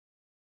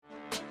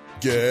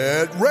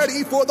Get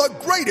ready for the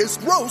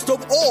greatest roast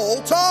of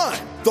all time,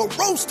 the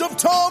Roast of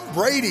Tom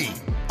Brady,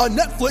 a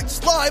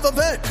Netflix live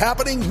event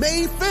happening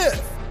May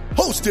 5th.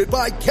 Hosted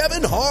by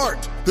Kevin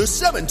Hart, the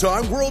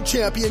 7-time world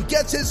champion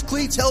gets his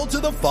cleats held to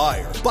the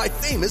fire by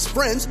famous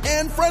friends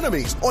and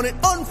frenemies on an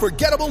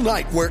unforgettable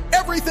night where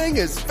everything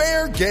is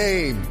fair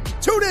game.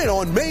 Tune in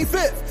on May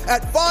 5th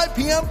at 5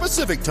 p.m.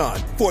 Pacific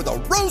time for the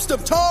Roast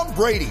of Tom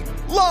Brady,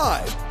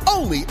 live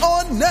only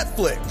on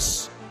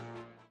Netflix.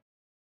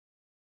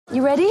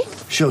 You ready?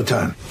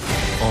 Showtime.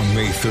 On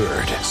May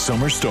 3rd,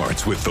 summer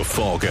starts with The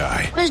Fall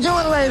Guy. Let's do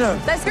it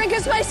later. Let's drink a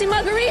spicy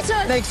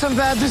margarita. Make some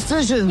bad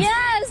decisions.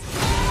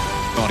 Yes!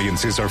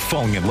 Audiences are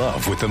falling in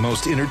love with the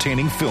most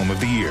entertaining film of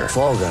the year.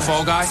 Fall Guy.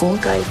 Fall Guy? Fall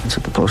Guy. That's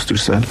what the poster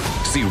said.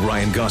 See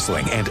Ryan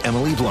Gosling and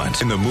Emily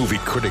Blunt in the movie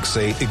critics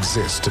say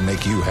exists to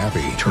make you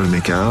happy. Trying to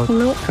make it out?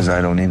 Nope. Because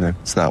I don't either.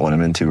 It's not what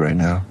I'm into right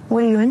now.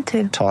 What are you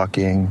into?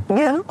 Talking.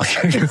 Yeah.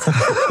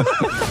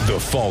 The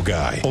Fall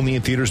Guy. Only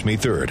in theaters May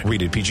 3rd.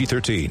 Rated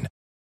PG-13.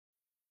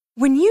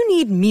 When you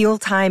need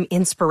mealtime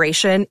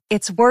inspiration,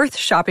 it's worth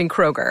shopping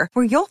Kroger,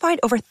 where you'll find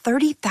over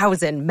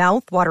 30,000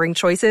 mouth-watering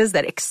choices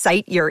that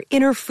excite your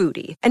inner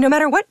foodie. And no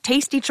matter what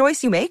tasty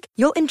choice you make,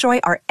 you'll enjoy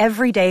our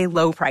everyday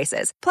low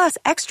prices, plus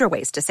extra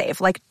ways to save,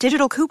 like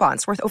digital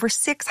coupons worth over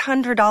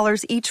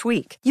 $600 each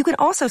week. You can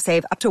also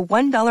save up to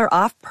 $1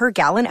 off per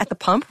gallon at the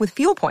pump with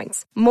fuel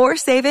points. More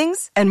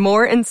savings and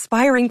more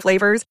inspiring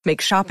flavors make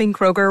shopping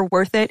Kroger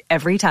worth it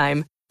every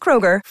time.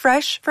 Kroger,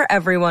 fresh for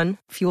everyone.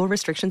 Fuel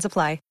restrictions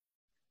apply.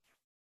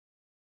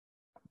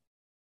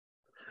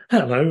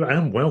 Hello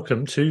and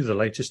welcome to the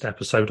latest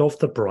episode of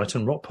the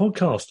Brighton Rock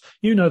Podcast.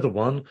 You know the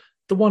one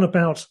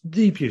about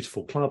the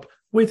beautiful club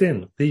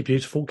within the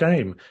beautiful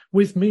game.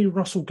 With me,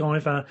 Russell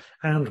Guyver,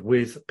 and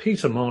with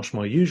Peter Marsh,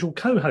 my usual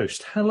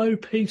co-host. Hello,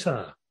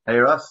 Peter. Hey,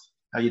 Russ.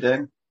 How you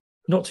doing?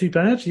 Not too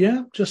bad,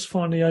 yeah. Just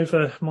finally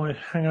over my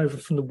hangover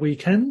from the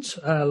weekend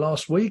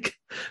last week.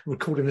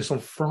 Recording this on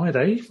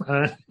Friday.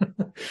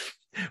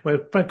 We've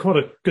had quite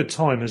a good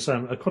time. There's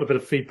quite a bit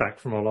of feedback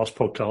from our last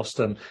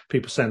podcast.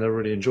 People saying they're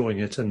really enjoying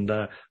it and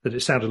that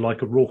it sounded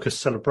like a raucous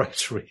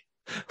celebratory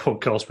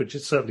podcast, which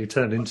it certainly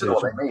turned into.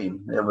 That's what I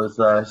mean. It was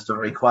just a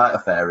very quiet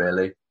affair,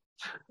 really.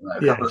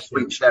 A couple of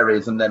sweet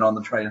cherries and then on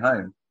the train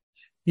home.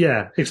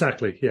 Yeah,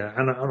 exactly. Yeah,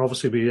 and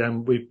obviously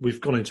we've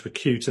gone into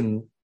acute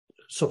and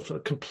sort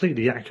of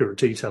completely accurate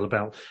detail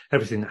about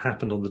everything that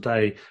happened on the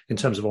day in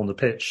terms of on the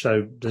pitch.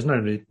 So there's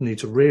no need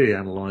to really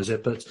analyse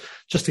it, but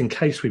just in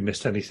case we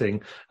missed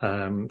anything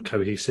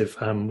cohesive,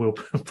 we'll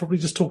probably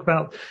just talk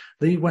about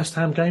the West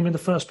Ham game in the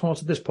first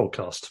part of this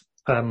podcast.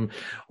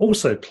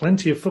 Also,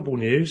 plenty of football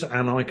news,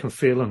 and I can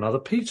feel another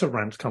Peter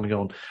rant coming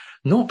on.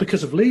 Not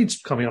because of Leeds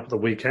coming up at the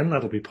weekend,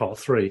 that'll be part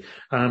 3,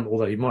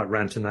 although he might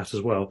rant in that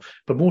as well,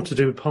 but more to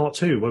do with part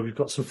 2, where we've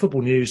got some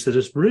football news that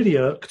has really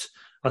irked,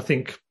 I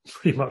think,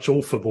 pretty much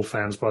all football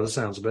fans by the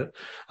sounds of it.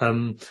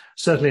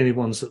 Certainly any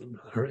ones that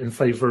are in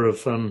favour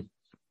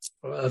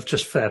of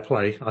just fair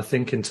play, I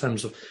think, in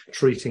terms of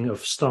treating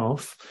of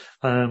staff.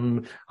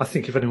 I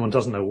think if anyone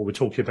doesn't know what we're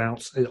talking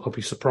about, I'll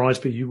be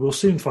surprised, but you will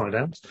soon find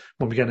out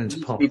when we get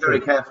into part 3. Be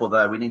very careful,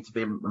 though. We need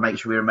to make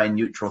sure we remain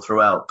neutral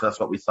throughout, because that's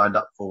what we signed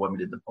up for when we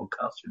did the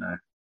podcast, you know.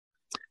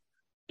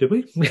 Did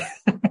we?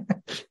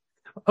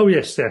 Oh,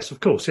 yes, of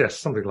course, yes,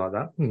 something like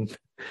that.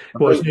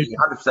 Well,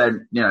 100%,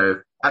 you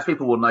know, as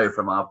people will know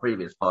from our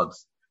previous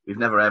pods, we've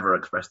never ever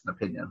expressed an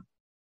opinion.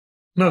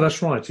 No,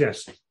 that's right,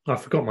 yes. I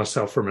forgot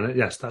myself for a minute.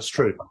 Yes, that's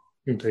true.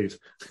 Indeed.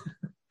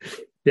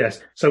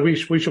 Yes, so we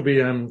shall be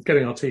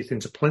getting our teeth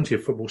into plenty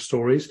of football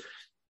stories.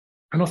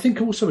 And I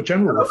think also a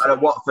general... And a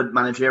Watford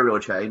managerial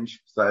change,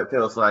 so it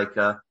feels like...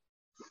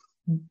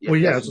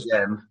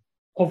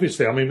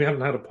 Obviously, I mean, we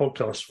haven't had a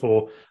podcast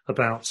for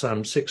about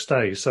 6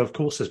 days, so of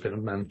course there's been a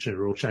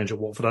managerial change at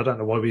Watford. I don't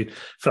know why we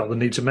felt the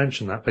need to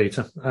mention that,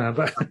 Peter.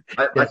 But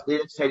the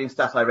entertaining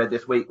stat I read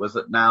this week was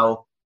that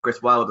now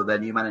Chris Wilder, their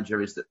new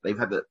manager, is that they've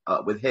had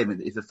with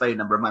him is the same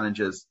number of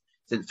managers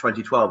since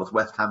 2012 as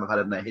West Ham have had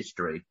in their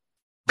history.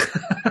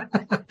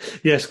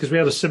 Yes, because we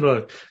had a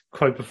similar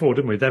quote before,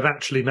 didn't we? They've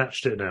actually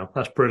matched it now.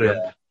 That's brilliant.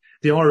 Yeah.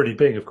 The irony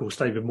being, of course,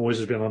 David Moyes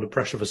has been under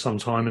pressure for some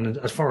time, and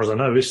as far as I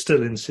know, is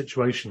still in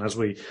situation as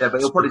we... Yeah,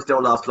 but he'll probably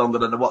still last longer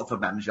than the Watford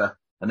manager,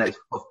 the next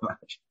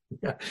match.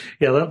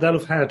 Yeah, they'll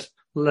have had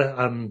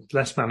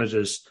less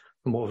managers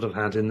than what would have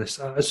had in this.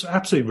 It's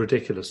absolutely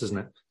ridiculous, isn't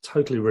it?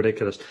 Totally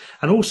ridiculous.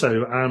 And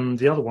also,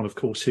 the other one, of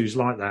course, who's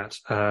like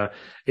that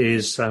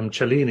is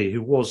Cellini,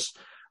 who was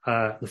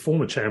the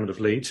former chairman of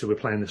Leeds, who we're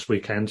playing this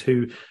weekend,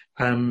 who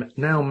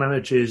now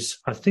manages,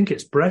 I think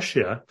it's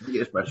Brescia. I think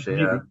it's Brescia,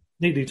 yeah.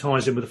 Neatly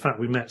ties in with the fact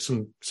we met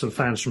some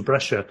fans from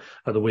Brescia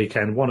at the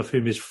weekend, one of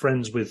whom is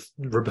friends with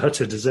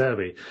Roberto De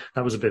Zerbi.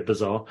 That was a bit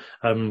bizarre,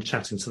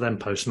 chatting to them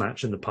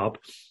post-match in the pub.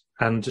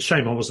 And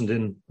shame I wasn't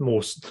in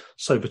more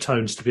sober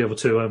tones to be able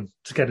to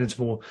get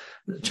into more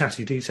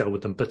chatty detail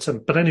with them.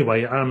 But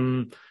anyway,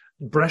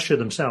 Brescia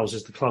themselves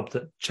is the club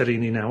that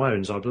Cellini now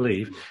owns, I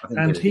believe.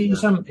 And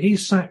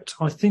he's sacked,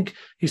 I think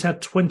he's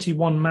had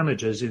 21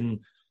 managers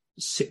in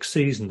 6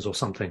 seasons or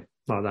something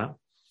like that.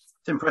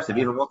 It's impressive.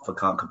 Even Watford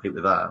can't compete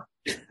with that.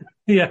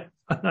 Yeah,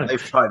 I know.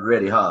 They've tried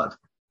really hard.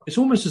 It's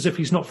almost as if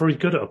he's not very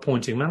good at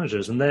appointing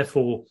managers, and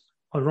therefore,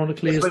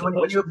 ironically,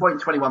 when you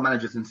appoint 21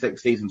 managers in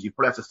 6 seasons, you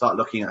probably have to start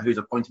looking at who's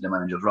appointing the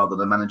managers rather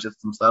than managers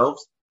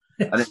themselves.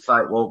 Yes. And it's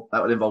like, well,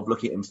 that would involve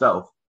looking at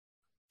himself.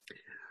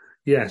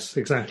 Yes,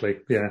 exactly.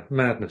 Yeah,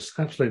 madness,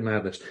 absolute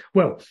madness.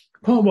 Well,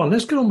 part one,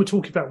 let's get on with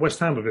talking about West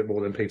Ham a bit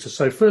more then, Peter.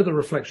 So further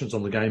reflections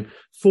on the game,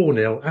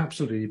 4-0,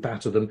 absolutely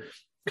battered them.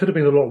 Could have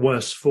been a lot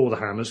worse for the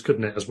Hammers,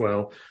 couldn't it, as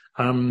well?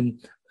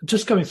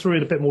 Just going through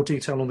in a bit more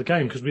detail on the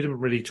game, because we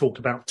didn't really talk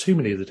about too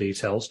many of the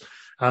details.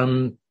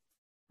 I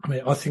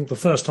think the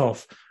first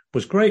half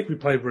was great. We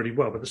played really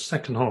well, but the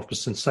second half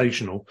was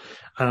sensational.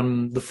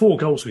 The 4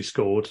 goals we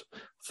scored,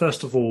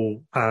 first of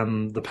all,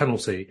 the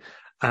penalty.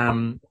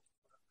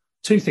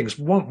 2 things.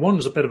 One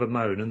was a bit of a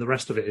moan, and the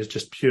rest of it is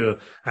just pure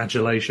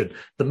adulation.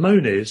 The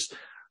moan is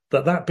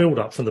that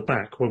build-up from the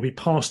back, where we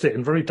passed it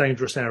in very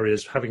dangerous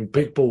areas, having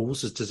big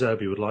balls, as De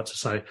Zerbi would like to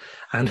say,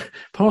 and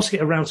passing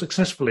it around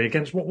successfully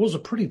against what was a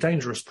pretty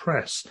dangerous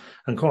press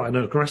and quite an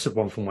aggressive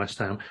one from West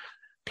Ham.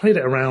 Played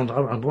it around,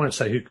 I won't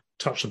say who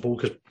touched the ball,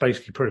 because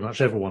basically pretty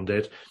much everyone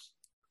did,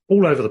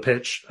 all over the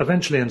pitch,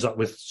 eventually ends up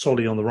with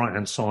Solly on the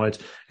right-hand side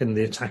in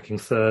the attacking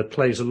third,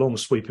 plays a long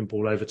sweeping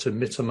ball over to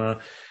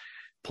Mitoma.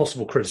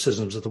 Possible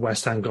criticisms of the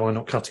West Ham guy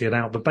not cutting it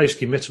out, but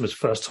basically Mittoma's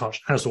first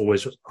touch, as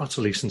always, was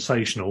utterly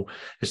sensational.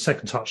 His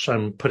second touch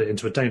put it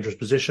into a dangerous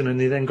position, and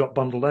he then got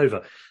bundled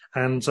over.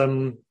 And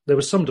there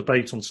was some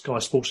debate on Sky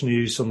Sports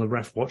News on the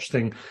Ref Watch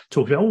thing,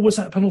 talking about, was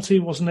that a penalty,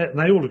 wasn't it? And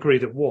they all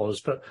agreed it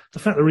was, but the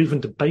fact they're even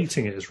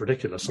debating it is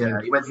ridiculous.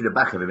 Yeah, he went through the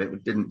back of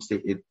him.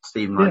 It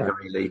seemed like a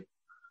really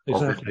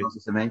obvious penalty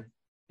to me.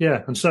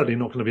 Yeah, and certainly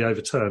not going to be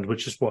overturned,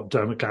 which is what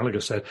Dermot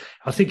Gallagher said.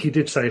 I think he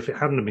did say if it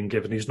hadn't been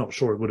given, he's not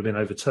sure it would have been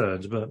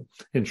overturned, but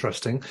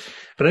interesting.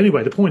 But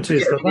anyway, the point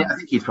is I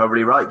think he's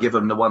probably right,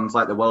 given the ones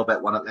like the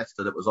Welbeck one at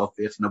Leicester that was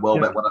obvious and the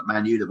Welbeck one at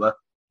Man U that were,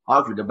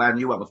 arguably the Man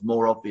U one was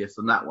more obvious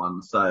than that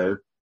one. So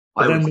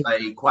I would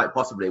say quite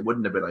possibly it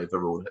wouldn't have been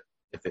overruled.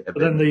 But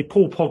then the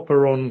Paul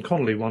Pogba on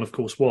Connolly one, of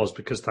course, was,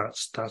 because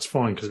that's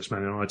fine because it's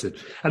Man United.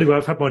 Anyway,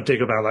 I've had my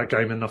dig about that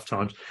game enough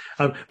times.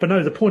 But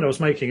no, the point I was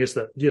making is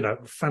that,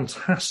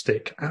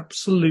 fantastic,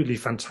 absolutely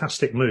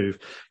fantastic move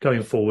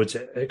going forwards.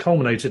 It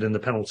culminated in the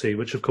penalty,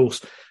 which of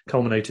course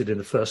culminated in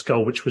the first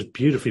goal, which was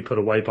beautifully put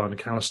away by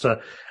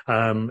McAllister,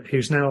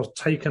 who's now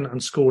taken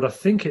and scored, I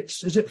think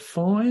is it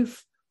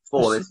 5?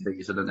 4 this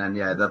season, and then,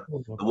 the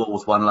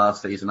Wolves won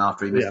last season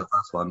after he missed the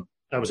first one.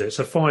 That was it.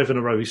 So 5 in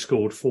a row he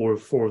scored, four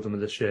of them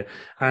this year.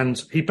 And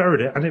he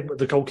buried it, and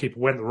the goalkeeper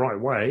went the right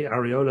way.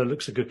 Areola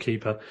looks a good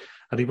keeper,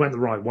 and he went the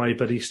right way,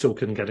 but he still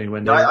couldn't get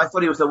anywhere near. I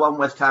thought he was the one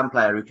West Ham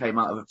player who came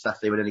out of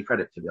Saturday with any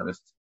credit, to be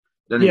honest.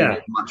 Didn't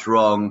get much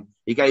wrong.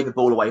 He gave the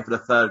ball away for the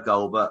third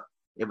goal, but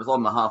it was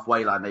on the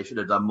halfway line. They should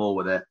have done more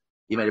with it.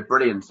 He made a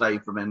brilliant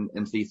save from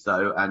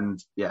Enciso,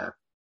 and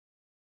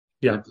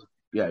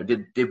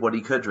did what he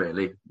could,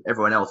 really.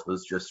 Everyone else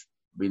was just,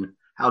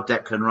 how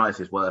Declan Rice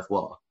is worth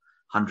what?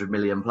 100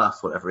 million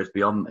plus, whatever, is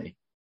beyond me.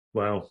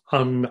 Well,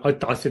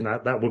 I think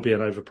that would be an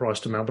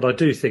overpriced amount, but I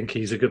do think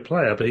he's a good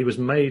player. But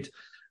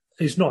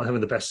he's not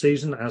having the best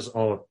season, as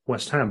are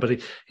West Ham,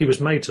 but he was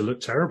made to look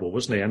terrible,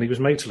 wasn't he? And he was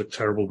made to look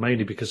terrible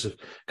mainly because of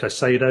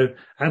Caicedo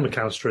and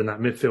McAllister in that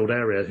midfield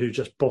area, who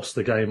just bossed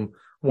the game.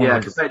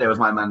 Caicedo was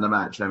my man of the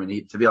match. I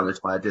mean, to be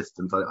honest, by a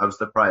distance, I was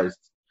surprised,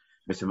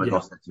 Mr.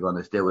 McGossett, to be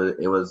honest. It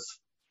was.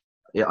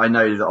 Yeah, I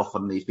know that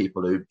often these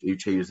people who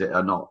choose it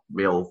are not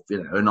real,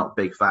 are not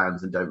big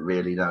fans and don't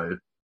really know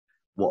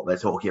what they're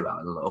talking about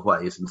in a lot of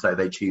ways. And so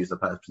they choose the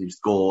person who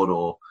scored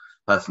or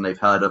person they've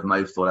heard of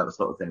most or that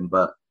sort of thing.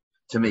 But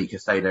to me,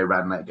 Caicedo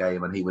ran that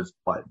game and he was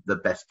the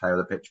best player of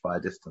the pitch by a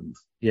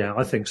distance. Yeah,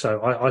 I think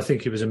so. I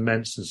think he was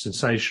immense and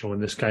sensational in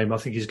this game. I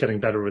think he's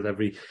getting better with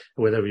every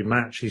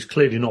match. He's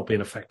clearly not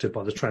being affected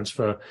by the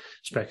transfer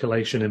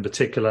speculation in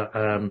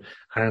particular.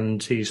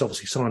 And he's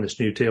obviously signed this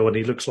new deal and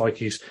he looks like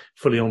he's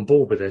fully on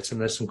board with it.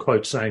 And there's some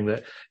quotes saying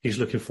that he's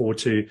looking forward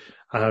to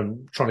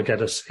trying to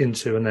get us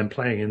into and then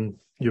playing in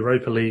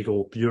Europa League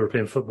or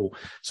European football.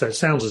 So it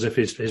sounds as if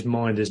his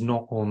mind is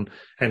not on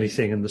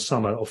anything in the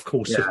summer. Of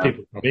course, if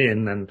people come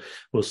in, then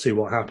we'll see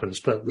what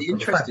happens. But the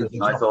interesting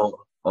thing I thought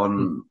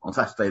on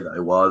Saturday,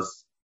 though,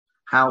 was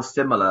how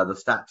similar the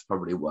stats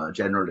probably were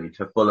generally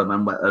to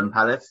Fulham and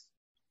Palace.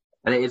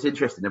 And it is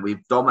interesting that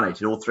we've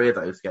dominated all 3 of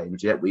those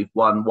games, yet we've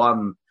won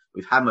one,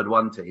 we've hammered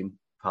one team,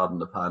 pardon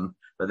the pun,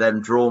 but then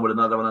drawn with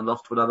another one and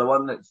lost with another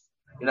one. It's,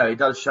 it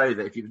does show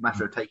that if it's a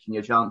matter of taking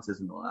your chances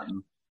and all that.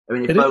 I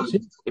mean,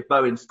 if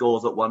Bowen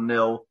scores at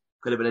 1-0,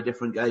 could have been a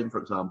different game,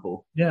 for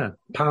example. Yeah,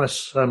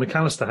 Palace,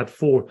 McAllister had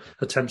 4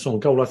 attempts on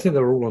goal. I think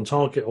they were all on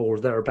target or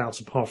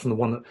thereabouts, apart from the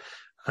one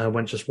that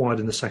went just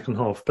wide in the second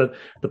half. But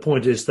the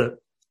point is that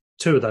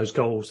 2 of those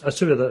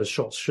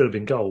shots should have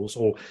been goals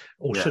or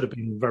should have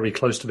been very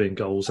close to being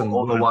goals. And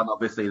or the one,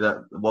 obviously, that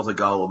was a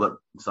goal that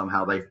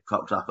somehow they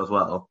cocked up as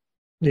well.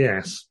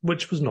 Yes,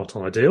 which was not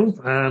ideal.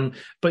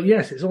 But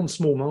yes, it's on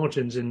small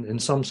margins in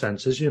some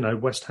senses.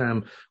 West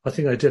Ham, I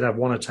think they did have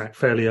one attack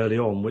fairly early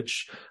on,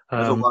 which... It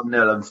was a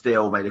 1-0 and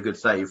Steele made a good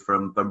save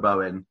from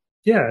Bowen.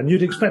 Yeah, and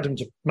you'd expect him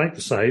to make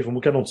the save, and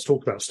we'll get on to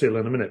talk about Steele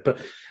in a minute. But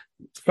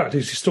the fact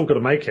is he's still got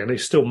to make it, and he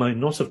still may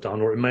not have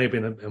done, or it may have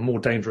been a more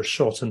dangerous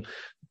shot. And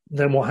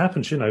then what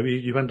happens,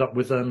 you end up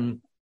with...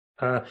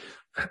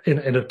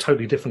 in a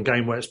totally different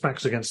game where it's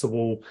backs against the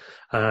wall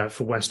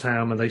for West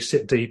Ham, and they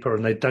sit deeper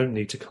and they don't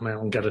need to come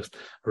out and get a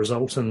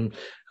result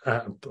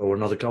or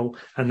another goal,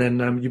 and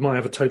then you might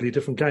have a totally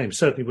different game.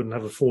 Certainly wouldn't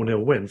have a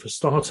 4-0 win for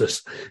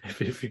starters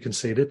if you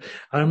conceded.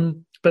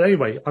 But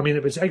anyway, I mean,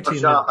 it was 18.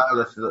 Sharp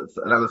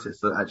analysis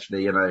that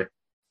actually,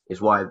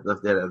 is why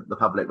the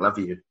public love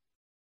you.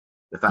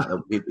 The fact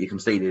that we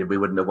conceded, we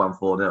wouldn't have won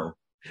 4-0.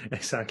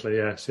 Exactly,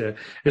 yes, yeah.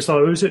 It's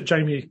like, was it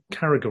Jamie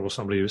Carragher or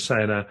somebody who was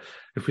saying,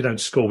 if we don't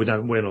score, we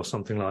don't win, or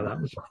something like that.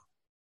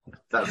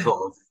 That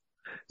sort of...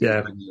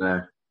 Yeah.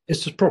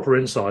 It's just proper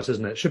insight,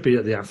 isn't it? It should be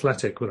at The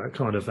Athletic with that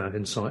kind of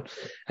insight.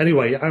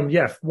 Anyway,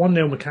 1-0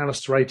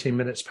 McAllister, 18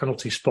 minutes,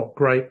 penalty spot,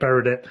 great,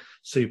 buried it,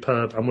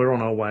 superb, and we're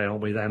on our way,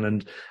 aren't we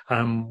then?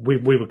 And we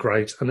were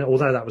great. And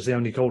although that was the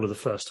only goal of the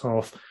first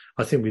half,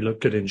 I think we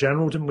looked good in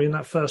general, didn't we, in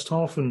that first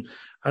half? And...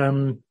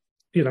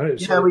 we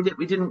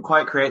didn't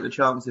quite create the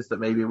chances that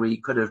maybe we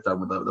could have done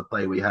with the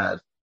play we had.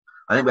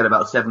 I think we had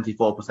about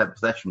 74%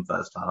 possession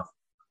first half,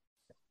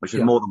 which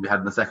is more than we had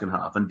in the second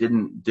half, and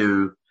didn't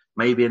do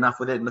maybe enough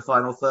with it in the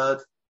final third.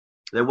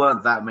 There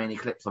weren't that many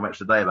clips on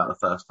Match of the Day about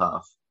the first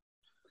half.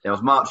 There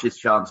was March's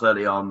chance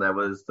early on. There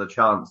was the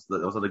chance that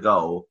there was a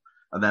goal,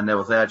 and then there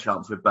was their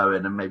chance with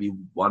Bowen, and maybe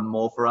one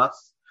more for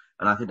us.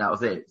 And I think that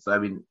was it. So, I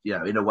mean,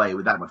 in a way,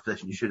 with that much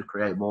possession, you should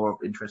create more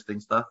interesting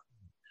stuff.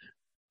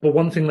 Well,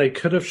 one thing they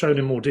could have shown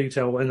in more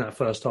detail in that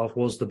first half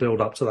was the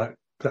build-up to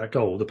that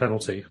goal, the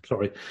penalty,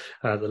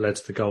 that led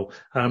to the goal.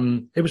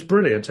 It was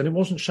brilliant, and it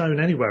wasn't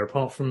shown anywhere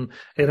apart from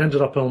it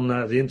ended up on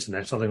the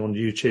internet, I think on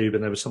YouTube,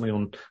 and there was something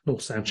on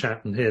North Sound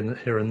Chat and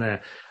here and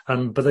there.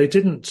 But they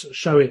didn't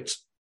show it,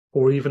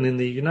 or even in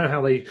the,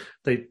 how they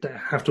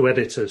have to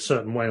edit a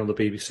certain way on the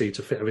BBC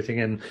to fit everything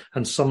in,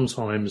 and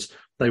sometimes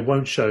they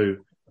won't show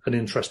an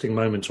interesting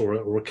moment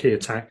or a key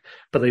attack,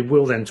 but they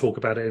will then talk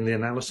about it in the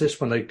analysis.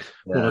 When they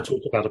want to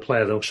talk about a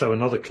player, they'll show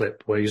another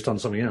clip where he's done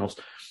something else.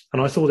 And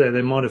I thought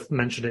they might have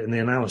mentioned it in the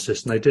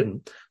analysis, and they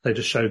didn't. They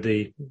just showed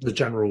the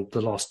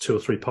last 2 or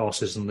 3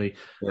 passes and the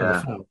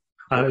foul.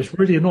 It was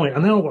really annoying.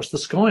 And then I watched the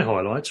Sky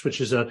highlights,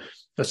 which is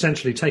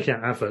essentially taking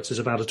out adverts, is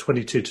about a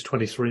 22 to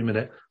 23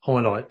 minute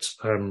highlight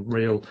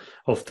reel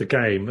of the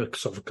game,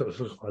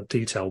 a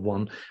detailed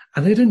one.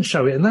 And they didn't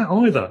show it in that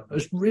either. It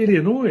was really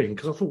annoying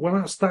because I thought,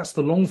 well, that's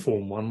the long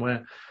form one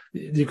where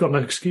you've got no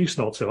excuse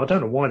not to. I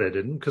don't know why they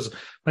didn't, because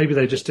maybe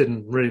they just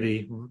didn't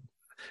really,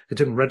 it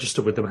didn't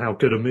register with them how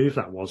good a move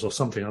that was or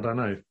something. I don't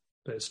know.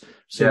 But it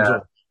seems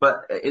odd.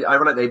 But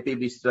ironically,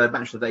 BBC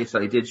Match of the Day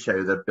study did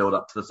show the build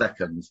up to the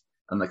second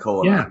and the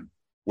corner,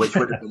 which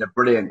would have been a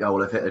brilliant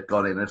goal if it had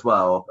gone in as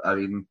well. I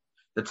mean,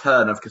 the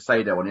turn of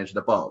Casado on the edge of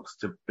the box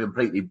to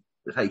completely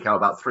take out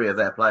about 3 of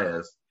their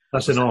players.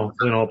 That's in our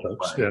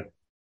box,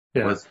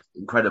 yeah. Was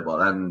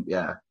incredible. And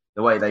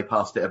the way they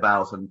passed it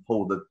about and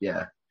pulled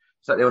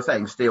So they were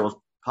saying Steele's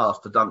pass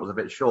to Dunk was a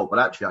bit short, but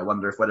actually I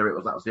wonder whether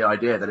that was the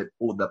idea that it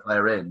pulled the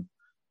player in.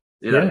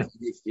 It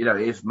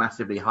is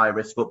massively high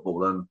risk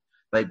football, and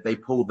they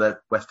pulled the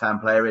West Ham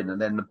player in,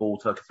 and then the ball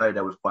to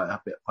Casado was quite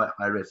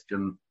high risk,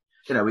 and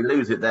we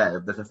lose it there.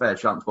 There's a fair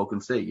chance we'll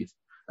concede,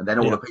 and then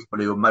all the people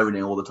who are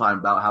moaning all the time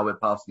about how we're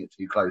passing it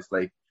too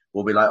closely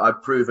will be like,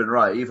 I've proven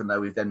right, even though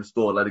we've then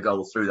scored a load of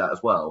goals through that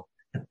as well.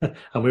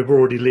 And we were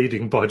already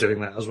leading by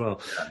doing that as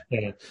well.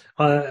 Yeah,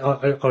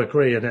 I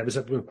agree, and it was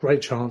a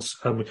great chance.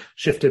 We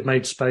shifted,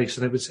 made space,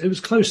 and it was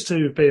close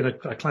to being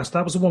a class.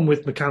 That was the one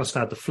with McAllister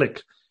had the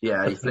flick.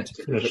 Yeah, he flicked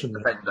it, hit the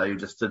defender who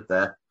just stood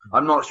there.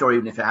 I'm not sure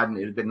even if it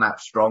had been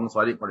that strong, so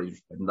I didn't probably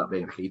end up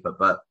being a keeper,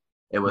 but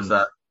it was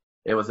a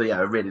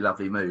really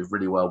lovely move,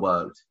 really well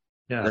worked.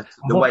 Yeah,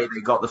 the way they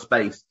got the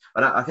space,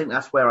 and I think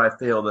that's where I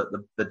feel that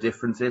the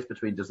difference is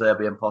between De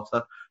Zerbi and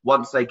Potter.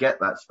 Once they get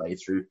that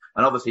space through,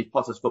 and obviously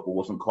Potter's football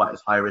wasn't quite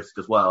as high risk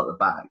as well at the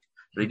back,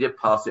 but he did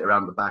pass it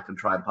around the back and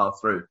try and pass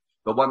through.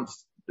 But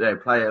once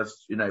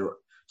players,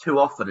 too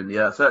often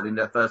certainly in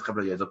the first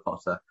couple of years of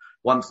Potter,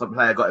 once the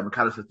player got in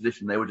McAllister's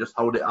position, they would just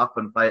hold it up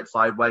and play it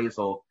sideways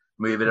or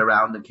move it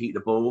around and keep the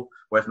ball.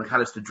 Whereas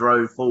McAllister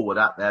drove forward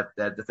at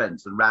their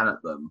defence and ran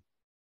at them.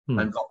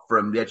 And got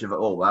from the edge of it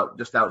all,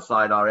 just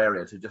outside our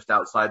area to just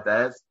outside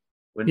theirs.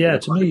 To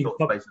me,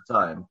 space of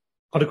time.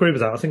 I'd agree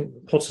with that. I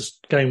think Potter's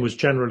game was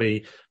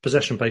generally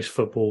possession-based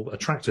football,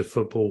 attractive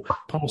football,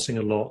 passing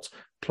a lot.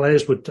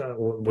 Players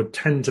would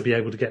tend to be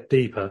able to get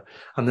deeper,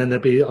 and then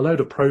there'd be a load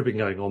of probing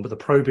going on, but the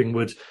probing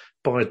would,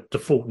 by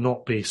default,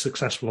 not be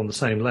successful on the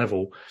same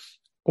level.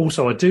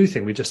 Also, I do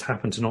think we just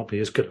happen to not be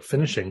as good at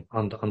finishing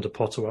under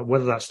Potter.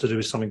 Whether that's to do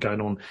with something going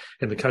on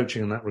in the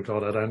coaching in that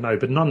regard, I don't know.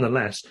 But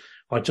nonetheless,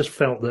 I just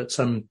felt that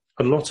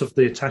a lot of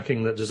the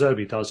attacking that De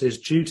Zerbi does is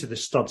due to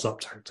this studs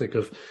up tactic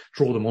of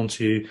draw them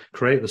onto you,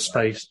 create the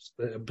space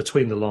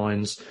between the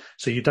lines,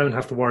 so you don't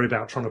have to worry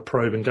about trying to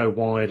probe and go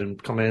wide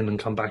and come in and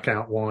come back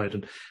out wide,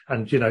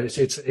 and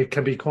it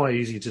can be quite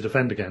easy to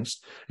defend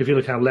against. If you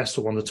look how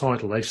Leicester won the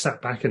title, they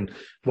sat back in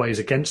ways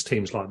against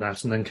teams like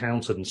that and then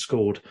countered and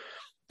scored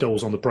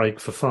goals on the break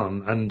for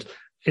fun. And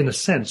in a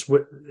sense,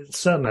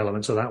 certain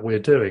elements of that we're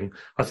doing.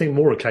 I think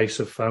more a case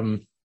of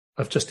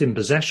just in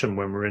possession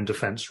when we're in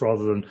defence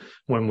rather than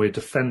when we're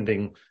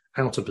defending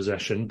out of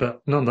possession. But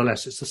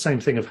nonetheless, it's the same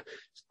thing of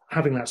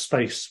having that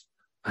space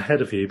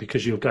ahead of you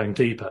because you're going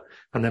deeper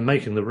and then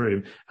making the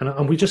room.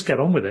 And we just get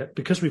on with it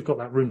because we've got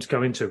that room to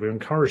go into. We're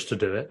encouraged to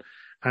do it.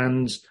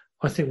 And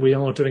I think we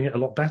are doing it a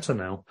lot better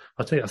now.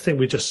 I think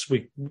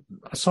we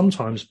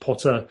sometimes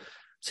Potter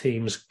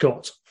teams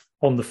got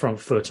on the front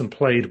foot and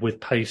played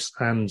with pace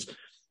and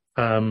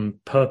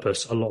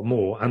purpose a lot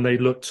more, and they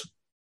looked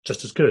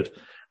just as good.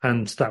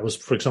 And that was,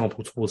 for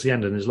example, towards the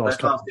end in his last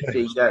couple of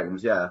 15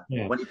 games, yeah.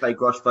 When he played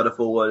Grosh further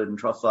forward and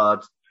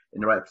Trossard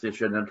in the right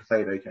position and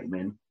Caicedo came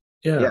in.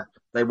 Yeah,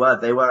 they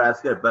were as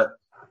good, but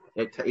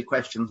it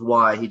questions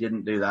why he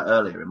didn't do that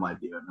earlier, in my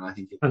view. And I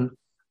think and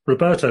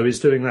Roberto is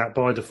doing that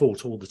by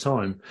default all the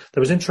time.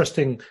 There was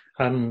interesting.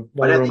 I don't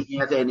think he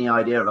has any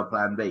idea of a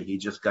plan B. He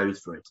just goes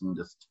for it and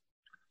just.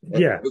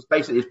 It's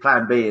basically his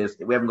plan B is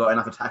we haven't got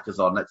enough attackers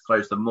on, let's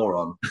throw some more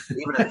on.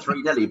 Even at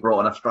 3-0, he brought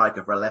on a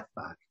striker for a left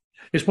back.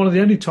 It's one of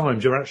the only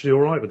times you're actually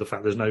all right with the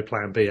fact there's no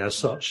plan B as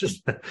such.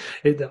 I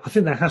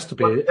think there has to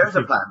be. Well, there is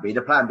a plan B.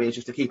 The plan B is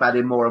just to keep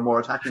adding more and more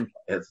attacking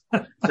players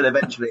until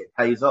eventually it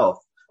pays off.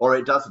 Or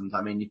it doesn't.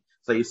 I mean,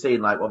 so you've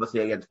seen, like, obviously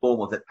against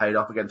Bournemouth it paid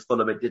off, against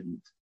Fulham it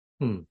didn't.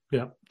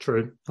 Yeah,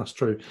 true. That's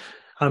true.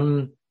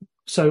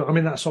 So, I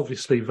mean, that's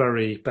obviously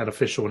very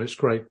beneficial and it's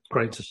great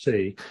to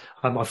see.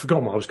 I've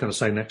forgotten what I was going to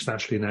say next,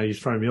 actually, now. You've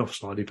thrown me off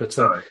slightly. But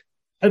no,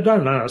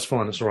 that's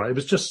fine. That's all right. It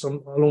was just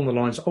along the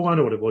lines. Oh, I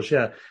know what it was.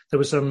 Yeah. There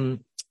was a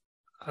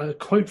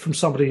quote from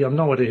somebody. I have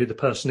no idea who the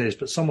person is,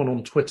 but someone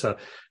on Twitter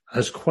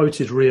has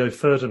quoted Rio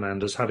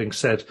Ferdinand as having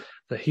said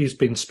that he's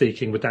been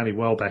speaking with Danny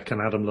Welbeck and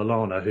Adam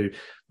Lallana, who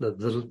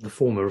the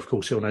former, of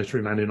course, he'll know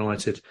through Man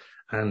United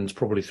and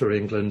probably through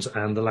England,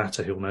 and the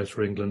latter he'll know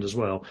through England as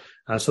well.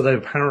 So they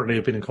apparently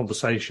have been in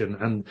conversation,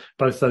 and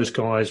both those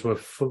guys were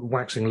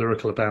waxing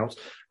lyrical about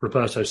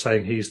Roberto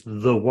saying he's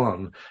the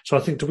one. So I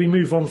think, do we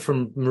move on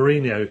from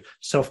Mourinho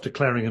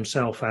self-declaring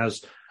himself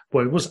as,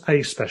 well, it was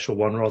a special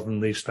one rather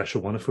than the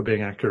special one, if we're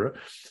being accurate.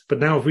 But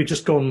now we've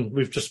just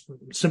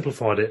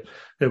simplified it.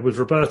 With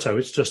Roberto,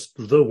 it's just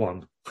the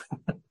one.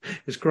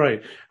 It's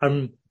great.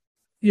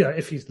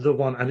 If he's the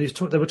one, and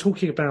they were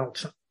talking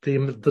about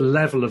the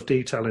level of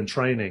detail in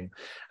training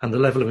and the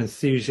level of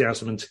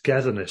enthusiasm and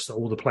togetherness that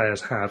all the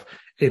players have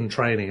in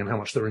training and how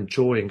much they're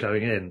enjoying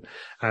going in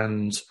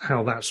and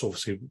how that's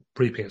obviously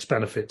reaping its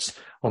benefits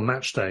on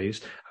match days.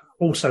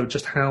 Also,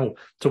 just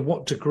to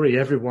what degree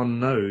everyone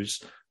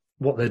knows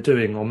what they're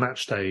doing on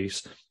match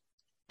days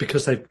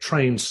because they've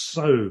trained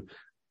so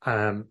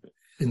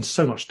in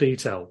so much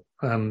detail,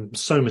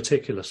 so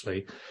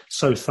meticulously,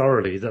 so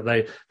thoroughly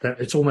that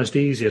it's almost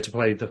easier to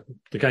play the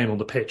game on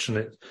the pitch than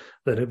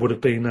it would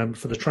have been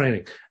for the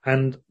training.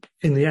 And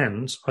in the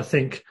end, I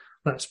think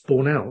that's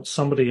borne out.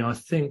 Somebody, I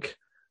think,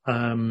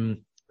 it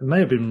may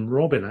have been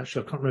Robin,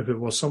 actually, I can't remember who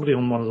it was, somebody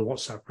on one of the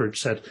WhatsApp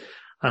groups said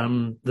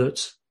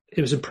that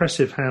it was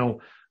impressive how,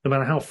 no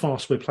matter how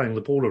fast we're playing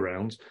the ball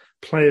around,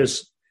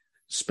 players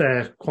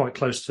spare quite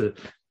close to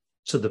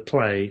the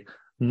play,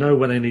 know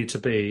where they need to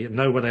be,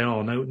 know where they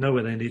are, know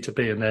where they need to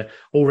be, and they're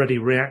already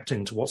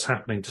reacting to what's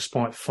happening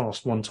despite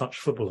fast one-touch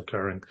football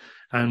occurring.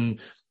 And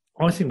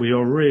I think we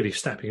are really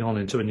stepping on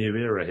into a new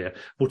era here.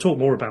 We'll talk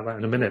more about that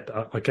in a minute,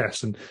 I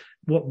guess. And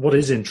what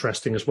is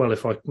interesting as well,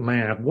 if I may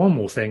add one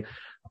more thing,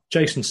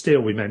 Jason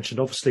Steele we mentioned,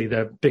 obviously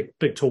they're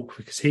big talk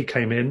because he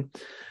came in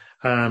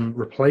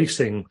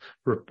replacing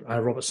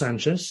Robert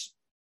Sanchez,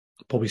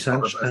 Bobby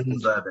Sanchez.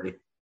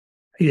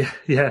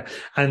 Yeah.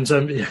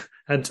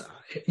 And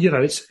you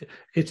know,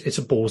 it's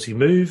a ballsy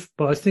move,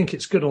 but I think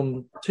it's good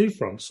on two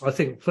fronts. I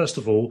think, first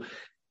of all,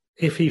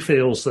 if he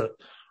feels that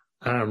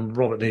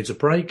Robert needs a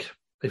break,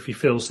 if he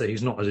feels that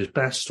he's not at his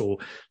best or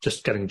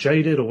just getting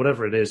jaded or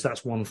whatever it is,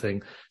 that's one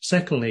thing.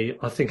 Secondly,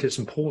 I think it's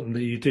important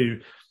that you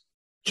do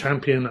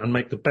champion and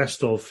make the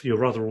best of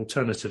your other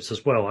alternatives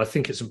as well. I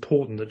think it's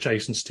important that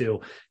Jason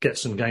Steele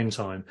gets some game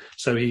time.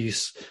 So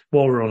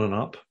while we're on and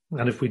up,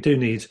 and if we do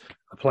need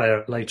a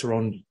player later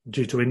on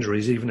due to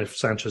injuries, even if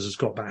Sanchez has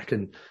got back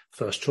in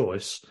first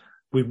choice,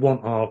 we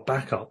want our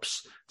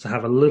backups to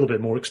have a little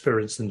bit more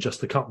experience than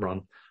just the cup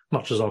run,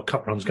 much as our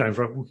cup run's going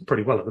for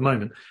pretty well at the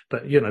moment.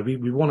 But, you know, we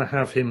want to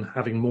have him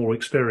having more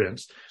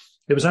experience.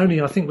 It was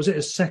only, I think, was it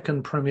his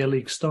second Premier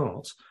League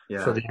start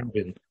for the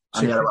Albion?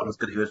 And the other one was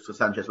good because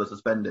Sanchez was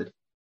suspended.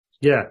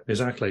 Yeah,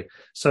 exactly.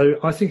 So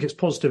I think it's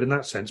positive in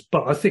that sense.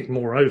 But I think,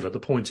 moreover, the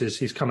point is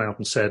he's come out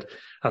and said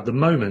at the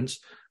moment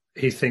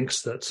he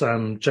thinks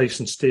that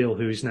Jason Steele,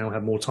 who he's now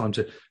had more time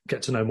to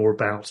get to know more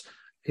about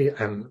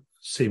and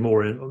see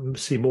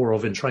more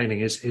of in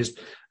training, is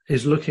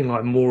is looking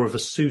like more of a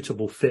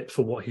suitable fit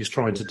for what he's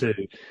trying to do,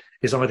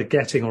 is either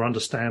getting or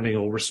understanding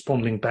or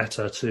responding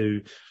better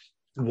to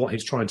what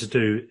he's trying to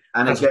do.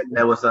 And again,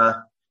 there was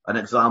an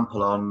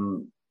example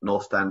on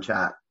North Stand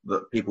chat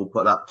that people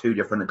put up 2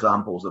 different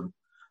examples of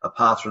a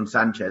pass from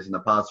Sanchez and a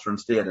pass from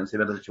Steele in a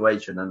similar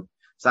situation. And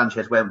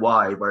Sanchez went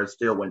wide, whereas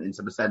Steele went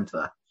into the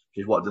centre,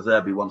 which is what De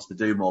Zerbi wants to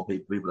do more,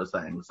 people are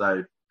saying.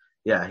 So,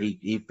 yeah,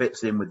 he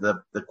fits in with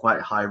the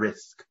quite high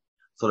risk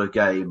sort of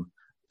game.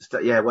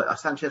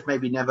 Sanchez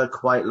maybe never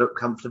quite looked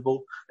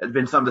comfortable. There's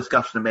been some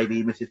discussion of maybe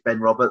he misses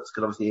Ben Roberts,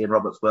 because obviously Ian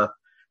Roberts were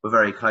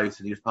very close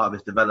and he was part of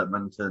his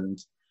development and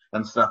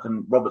stuff.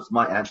 And Roberts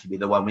might actually be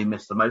the one we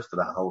missed the most of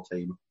that whole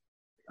team.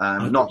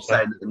 Not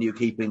saying that the new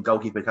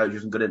goalkeeper coach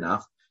isn't good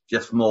enough,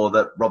 just more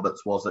that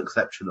Roberts was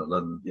exceptional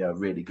and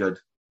really good.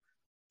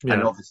 Yeah.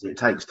 And obviously it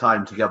takes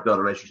time to build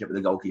a relationship with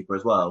the goalkeeper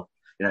as well.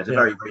 It's a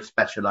very, very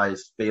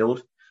specialised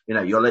field.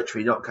 You're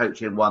literally not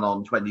coaching 1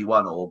 on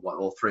 21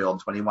 or 3 on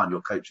 21.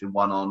 You're coaching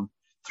 1 on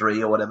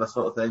 3 or whatever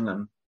sort of thing.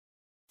 And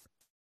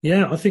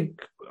yeah, I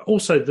think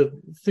also the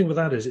thing with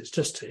that is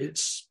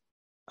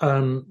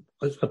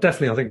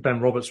I think Ben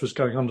Roberts was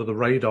going under the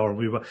radar, and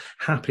we were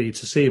happy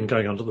to see him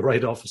going under the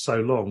radar for so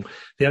long.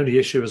 The only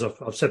issue, as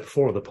I've said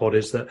before on the pod,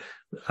 is that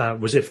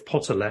was if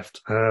Potter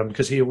left,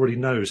 because he already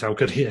knows how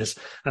good he is,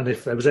 and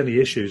if there was any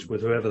issues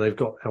with whoever they've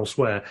got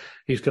elsewhere,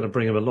 he's going to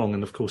bring him along.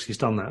 And of course, he's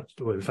done that.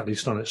 Well, in fact,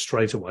 he's done it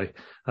straight away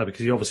because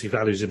he obviously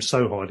values him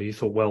so highly. He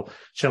thought, well,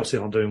 Chelsea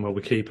aren't doing well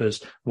with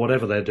keepers.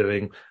 Whatever they're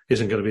doing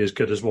isn't going to be as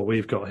good as what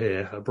we've got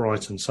here at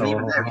Brighton. So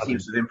even there, he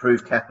seems to have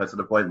improved Kepa to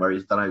the point where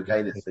he's done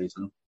okay this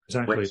season.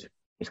 Exactly. Which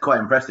is quite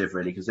impressive,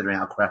 really, considering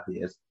how crap he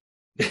is.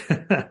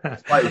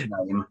 Despite his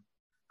name.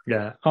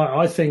 Yeah,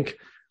 I think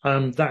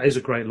that is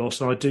a great loss,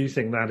 and I do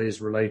think that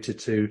is related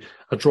to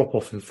a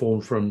drop-off in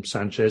form from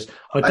Sanchez.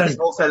 I think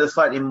also the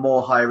slightly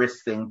more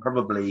high-risk thing,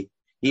 probably,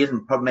 he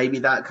isn't maybe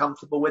that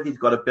comfortable with. He's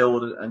got to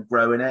build and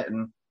grow in it,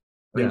 and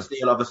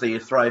Steele obviously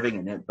is thriving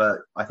in it, but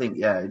I think,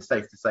 it's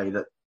safe to say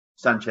that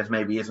Sanchez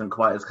maybe isn't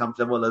quite as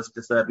comfortable as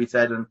De Zerbi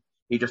said, and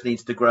he just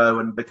needs to grow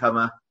and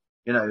become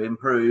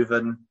improve,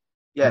 and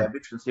it'd be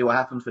interesting to see what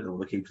happens with all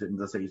the keepers in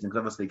the season, because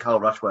obviously Carl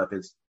Rushworth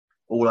is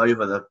all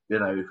over the,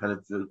 kind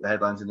of the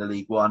headlines in the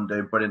League One,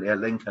 doing brilliantly at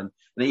Lincoln.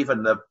 And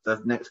even the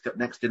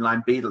next in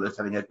line Beadle is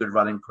having a good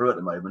running crew at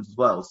the moment as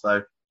well.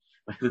 So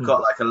we've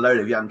got like a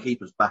load of young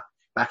keepers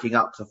backing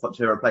up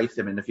to replace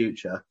him in the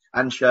future.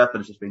 And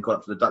Sherpen's just been called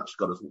up to the Dutch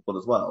squad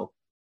as well.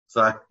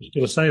 So I was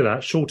going to say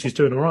that. Shorty's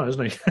doing all right,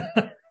 isn't he?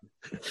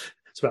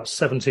 It's about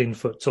 17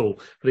 foot tall,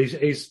 but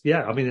he's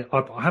I mean,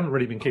 I haven't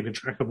really been keeping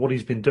track of what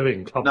he's been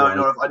doing.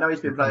 No, I know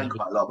he's been playing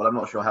quite a lot, but I'm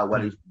not sure how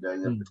well he's been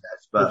doing in the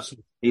test. But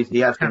he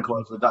has been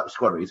called to the Dutch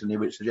squad recently,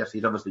 which suggests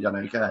he's obviously done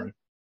okay.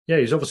 Yeah,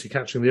 he's obviously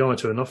catching the eye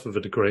to enough of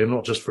a degree, and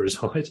not just for his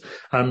height.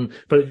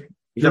 But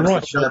he's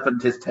obviously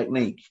sharpened his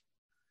technique.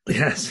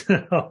 Yes.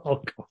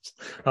 Oh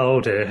God.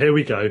 Oh dear. Here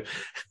we go.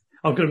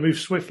 I'm going to move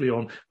swiftly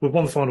on with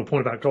one final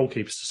point about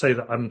goalkeepers to say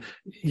that,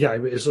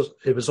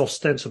 it was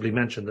ostensibly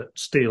mentioned that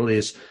Steele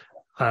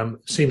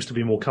seems to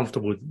be more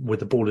comfortable with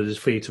the ball at his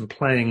feet and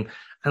playing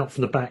out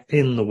from the back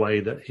in the way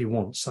that he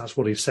wants. That's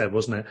what he said,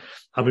 wasn't it?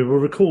 I mean, we'll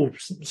recall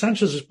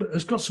Sanchez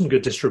has got some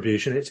good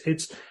distribution.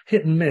 It's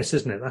hit and miss,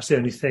 isn't it? That's the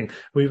only thing.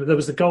 There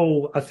was the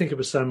goal, I think it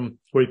was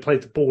where he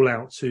played the ball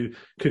out to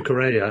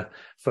Cucurella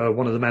for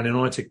one of the Man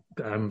United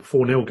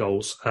 4-0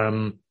 goals.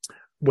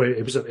 Where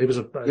it was a and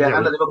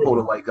the Liverpool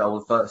away goal,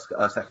 the first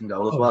second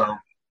goal as well.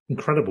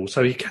 Incredible.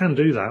 So he can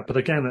do that, but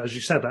again, as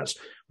you said, that's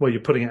where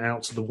you're putting it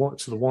out to the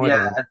wide.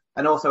 Yeah,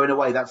 and also in a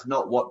way, that's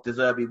not what De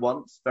Zerbi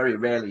wants. Very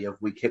rarely have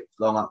we kicked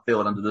long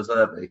upfield under De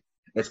Zerbi.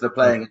 It's the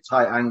playing at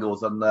tight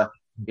angles and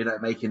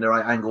making the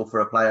right angle for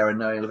a player and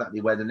knowing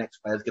exactly where the next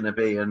player's going to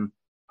be and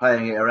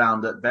playing it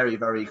around at very,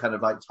 very kind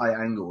of like tight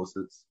angles.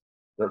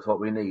 That's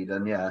what we need.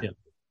 And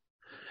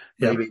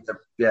maybe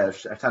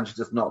Sanchez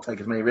does not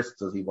take as many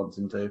risks as he wants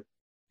him to.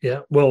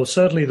 Yeah, well,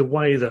 certainly the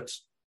way that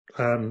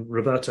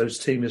Roberto's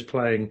team is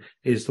playing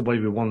is the way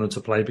we want them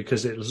to play,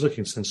 because it was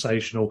looking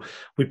sensational.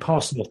 We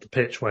passed them off the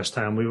pitch, West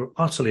Ham. We were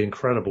utterly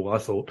incredible, I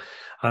thought.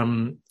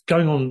 Going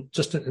on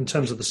just in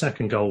terms of the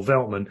second goal,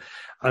 Veltman,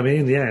 I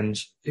mean, in the end,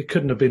 it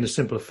couldn't have been a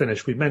simpler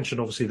finish. We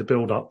mentioned, obviously, the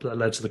build-up that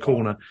led to the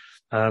corner,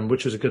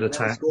 which was a good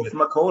attack. Scored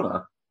from a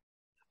corner.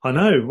 I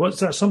know.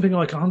 What's that? Something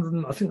like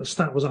 100, I think the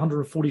stat was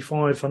 145,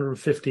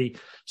 150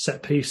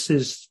 set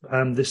pieces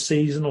this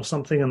season or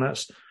something, and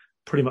that's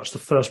pretty much the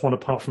first one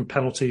apart from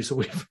penalties that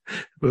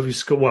we've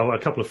scored. Well, a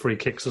couple of free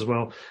kicks as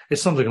well. It's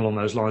something along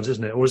those lines,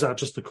 isn't it? Or is that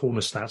just the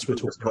corner stats we're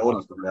talking about?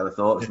 Corners, probably, I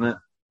thought, isn't it?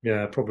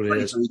 Yeah, probably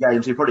is.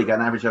 Games, you probably get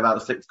an average of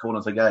about 6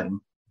 corners a game.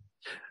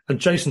 And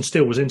Jason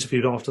Steele was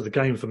interviewed after the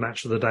game for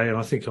Match of the Day, and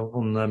I think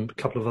on a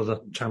couple of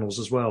other channels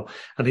as well.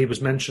 And he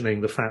was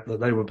mentioning the fact that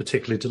they were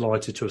particularly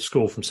delighted to have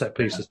scored from set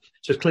pieces.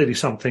 So it's clearly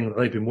something that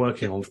they've been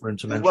working on for him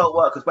to mention. Well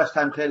worked, because West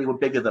Ham clearly were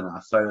bigger than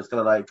us, so it's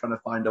kind of like trying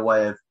to find a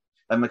way of.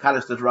 And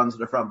McAllister's run to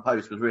the front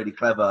post was really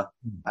clever,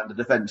 and the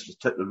defence just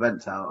took the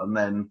defence out. And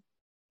then,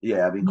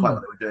 quite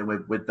what they were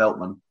doing with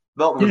Veltman.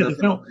 Veltman was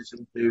in a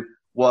position to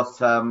what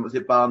was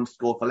it Barnes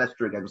scored for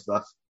Leicester against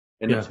us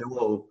in the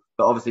 2-2.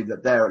 But obviously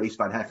that there, at least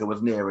Van Hecker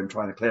was near and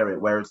trying to clear it.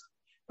 Whereas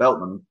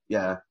Veltman,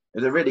 it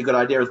was a really good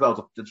idea as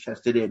well to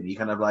chest it in. He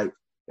kind of like,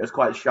 it was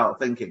quite sharp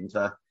thinking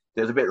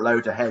it was a bit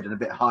low to head and a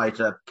bit high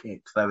to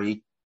kick. So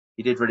he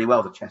did really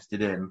well to chest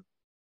it in.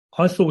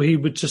 I thought he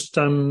would just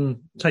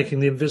taking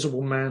the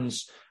invisible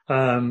man's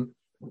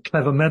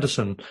clever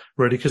medicine,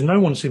 really, because no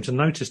one seemed to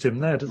notice him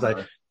there, did they?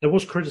 There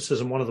was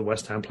criticism one of the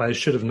West Ham players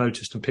should have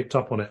noticed and picked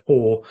up on it.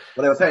 Well,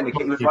 they were saying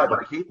he was right by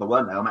the keeper,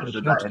 weren't they? Match of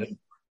the day.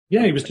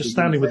 Yeah, he was just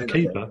standing with the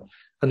keeper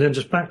and then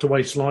just backed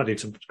away slightly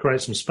to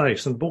create some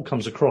space. And the ball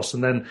comes across,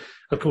 and then,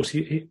 of course,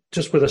 he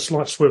just with a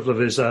slight swivel of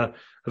his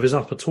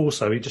upper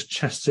torso, he just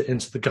chests it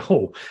into the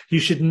goal. You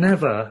should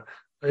never,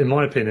 in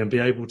my opinion, be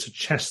able to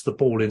chest the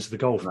ball into the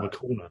goal from a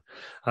corner.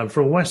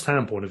 From a West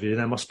Ham point of view,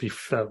 there must be,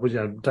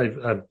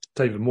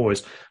 David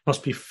Moyes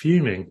must be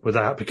fuming with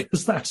that,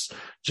 because that's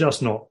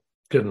just not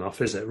good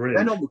enough, is it? Really,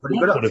 they're normally pretty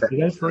good at set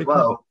pieces as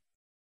well.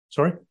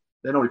 Sorry,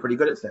 they're normally pretty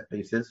good at set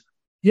pieces.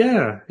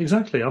 Yeah,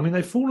 exactly. I mean,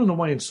 they've fallen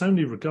away in so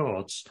many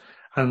regards.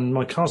 And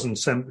my cousin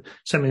sent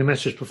me a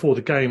message before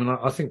the game, and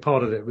I think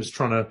part of it was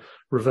trying to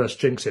reverse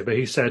jinx it. But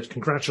he said,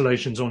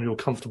 "Congratulations on your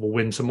comfortable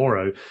win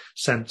tomorrow."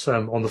 Sent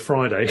on the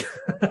Friday.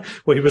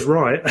 Well, he was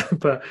right,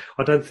 but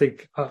I don't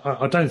think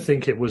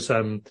it was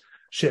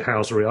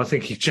shithousery. I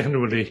think he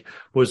genuinely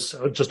was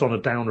just on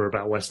a downer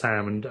about West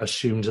Ham and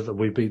assumed that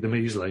we beat them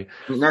easily.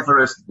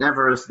 Never as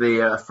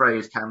the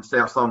phrase "Can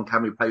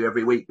we play you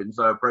every week" been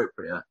so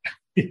appropriate.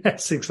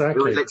 Yes,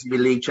 exactly. We would literally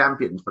be league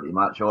champions pretty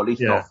much, or at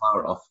least not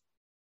far off.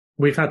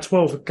 We've had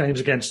 12 games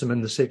against them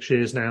in the 6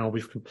 years now.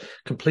 We've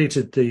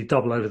completed the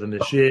double over them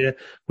this year.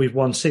 We've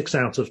won 6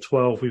 out of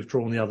 12. We've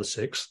drawn the other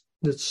 6.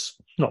 It's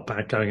not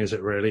bad going, is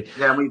it, really?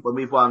 Yeah, we've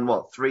won,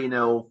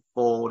 3-0,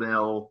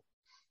 4-0,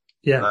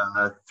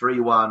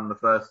 3-1 the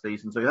first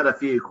season. So we had a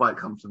few quite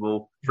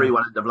comfortable.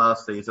 3-1 end of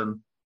last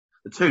season.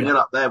 The 2-0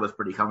 up there was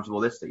pretty comfortable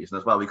this season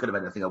as well. We could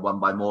have anything at 1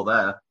 by more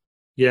there.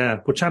 Yeah,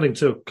 we're chatting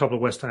to a couple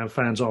of West Ham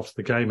fans after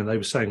the game, and they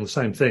were saying the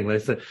same thing.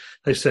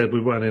 They said we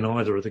weren't in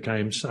either of the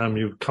games.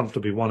 You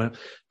comfortably won it,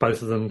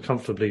 both of them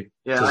comfortably.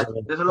 Yeah,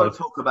 there's a lot of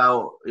talk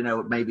about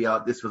maybe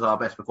this was our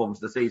best performance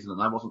of the season,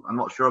 and I'm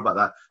not sure about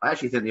that. I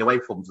actually think the away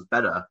performance was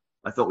better.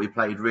 I thought we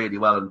played really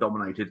well and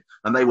dominated,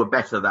 and they were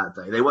better that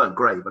day. They weren't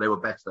great, but they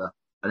were better,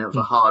 and it was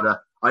a harder.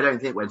 I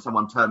don't think when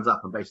someone turns up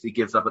and basically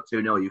gives up at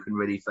 2-0, you can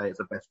really say it's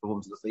the best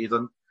performance of the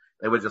season.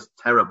 They were just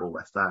terrible,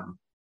 West Ham.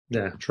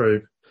 Yeah,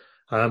 true.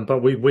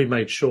 But we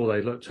made sure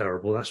they looked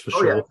terrible. That's for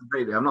sure. Yeah,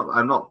 completely. I'm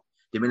not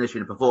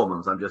diminishing the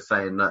performance. I'm just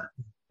saying that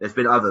there's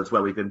been others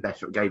where we've been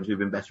better at games. We've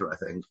been better, I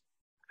think.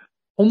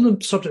 On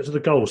the subject of the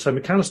goal, so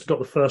McAllister got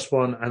the first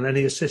one, and then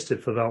he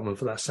assisted for Veltman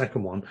for that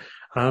second one.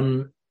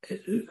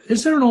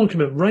 Is there an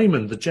argument?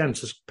 Raymond, the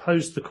gent, has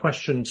posed the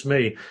question to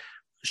me: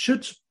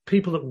 should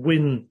people that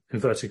win,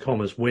 inverted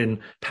commas, win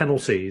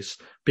penalties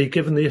be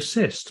given the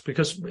assist?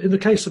 Because in the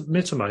case of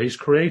Mitoma, he's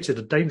created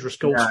a dangerous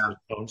goal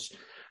chance.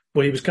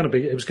 Well, it was going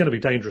to be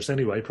dangerous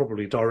anyway,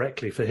 probably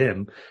directly for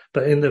him.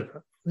 But in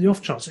the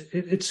off chance,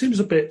 it seems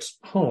a bit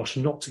harsh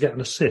not to get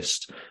an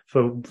assist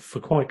for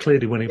quite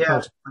clearly winning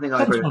penalties. I think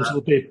I agree with that. Sometimes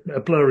it'll be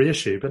a blurry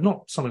issue, but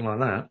not something like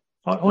that.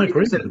 I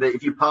agree.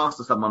 If you pass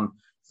to someone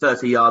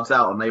 30 yards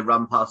out and they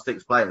run past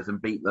 6 players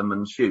and beat them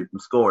and shoot and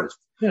score,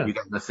 you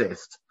get an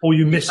assist. Or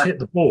you mishit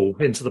the ball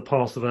into the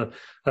path of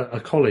a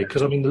colleague.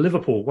 Because, I mean,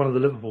 one of the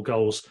Liverpool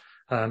goals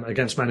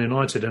against Man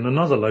United in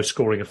another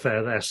low-scoring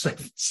affair there,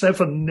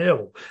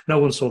 7-0. No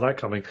one saw that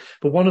coming.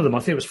 But one of them, I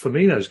think it was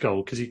Firmino's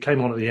goal, because he came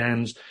on at the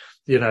end.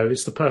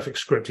 It's the perfect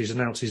script. He's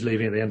announced he's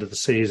leaving at the end of the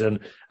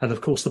season. And,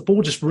 of course, the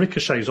ball just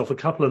ricochets off a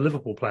couple of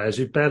Liverpool players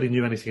who barely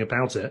knew anything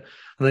about it.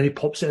 And then he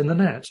pops it in the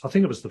net. I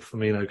think it was the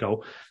Firmino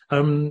goal.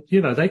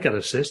 They get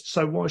assists,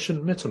 so why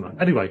shouldn't Mitoma?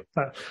 Anyway,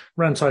 that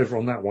rant over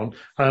on that one.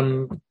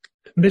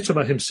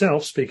 Mitoma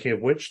himself, speaking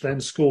of which,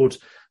 then scored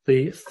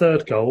the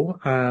third goal.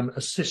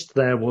 Assist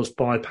there was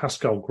by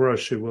Pascal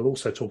Gross, who we'll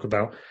also talk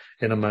about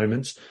in a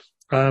moment.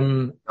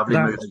 Lovely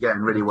move again,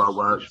 really well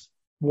worked.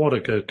 What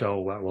a good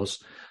goal that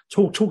was.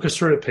 Talk us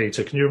through it,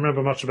 Peter. Can you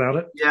remember much about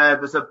it? Yeah,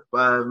 it was a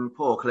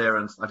poor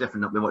clearance. I've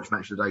definitely not been watching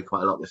Match of the Day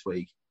quite a lot this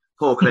week.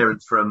 Poor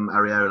clearance from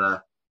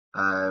Areola,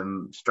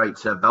 straight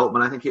to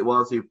Veltman, I think it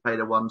was, who played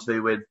a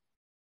 1-2 with,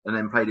 and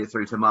then played it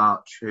through to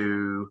March,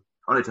 to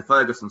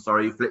Ferguson,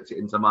 who flicked it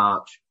into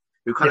March,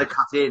 who kind of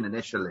cut in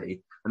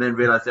initially, and then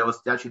realised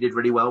they actually did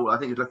really well. I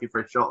think he was looking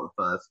for a shot at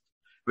first,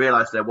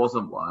 realised there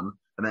wasn't one,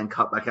 and then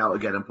cut back out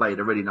again and played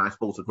a really nice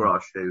ball to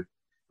Grosh, who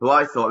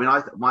I thought,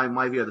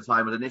 my view at the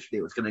time was initially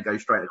it was going to go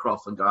straight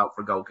across and go out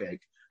for a goal kick,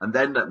 and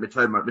then that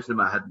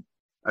Mitoma had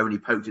only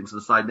poked into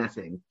the side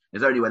netting.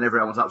 It's only when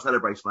everyone was up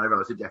celebrating I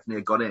realised it definitely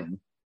had gone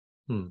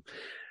in.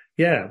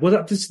 Yeah,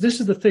 well, this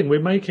is the thing. We're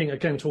making,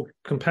 again,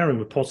 comparing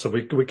with Potter,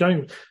 we're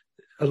going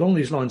along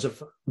these lines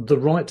of the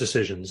right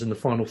decisions in the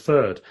final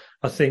third.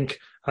 I think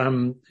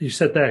you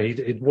said there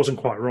it wasn't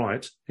quite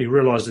right. He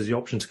realised there's the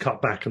option to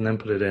cut back and then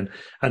put it in.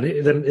 And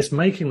then it's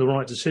making the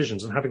right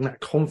decisions and having that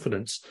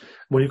confidence.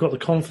 When you've got the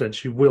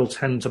confidence, you will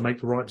tend to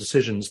make the right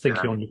decisions,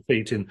 thinking on your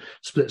feet in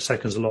split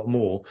seconds a lot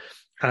more.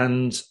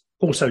 And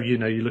also, you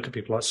look at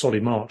people like Solly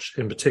March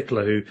in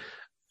particular,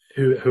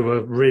 who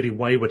are really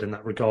wayward in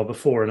that regard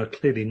before and are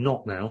clearly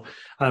not now.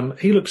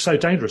 He looked so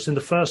dangerous in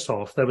the first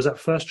half. There was that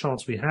first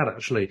chance we had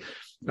actually,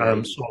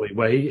 Solly,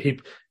 where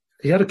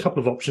he had a couple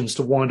of options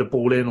to wind a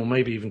ball in or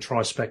maybe even try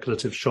a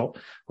speculative shot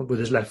with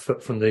his left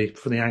foot from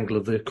the angle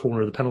of the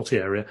corner of the penalty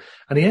area.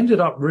 And he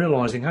ended up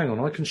realising, hang on,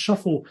 I can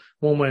shuffle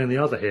one way and the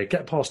other here,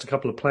 get past a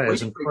couple of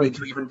players. Well, and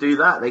to even do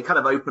that, they kind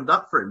of opened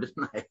up for him,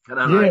 didn't they?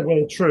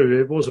 Well,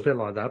 true. It was a bit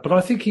like that. But I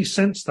think he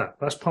sensed that.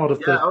 That's part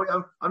of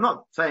I'm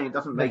not saying it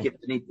doesn't make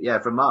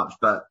it from March,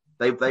 but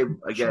they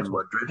again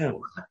were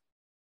dreadful.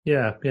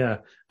 Yeah.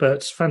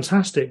 But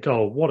fantastic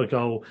goal. What a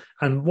goal.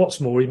 And what's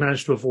more, he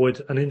managed to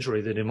avoid an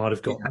injury that he might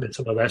have got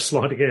there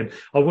sliding in.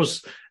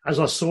 As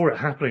I saw it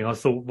happening, I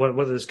thought,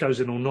 whether this goes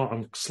in or not,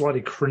 I'm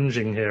slightly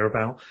cringing here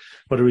about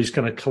whether he's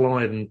going to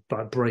collide and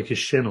break his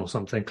shin or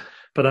something.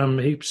 But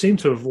he seemed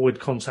to avoid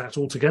contact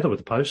altogether with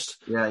the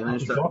post. Yeah, he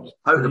managed to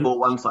poke the ball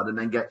one side and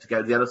then get to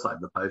go to the other side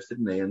of the post,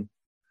 didn't he? And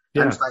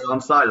stay on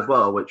side as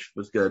well, which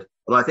was good.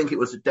 Although I think it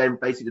was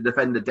basically the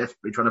defender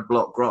desperately trying to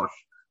block Grosh,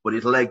 with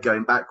his leg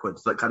going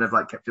backwards, so it kind of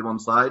kept him on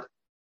side.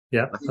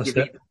 Yeah, I think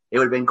it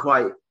would have been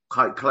quite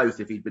close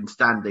if he'd been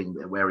standing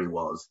where he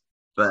was.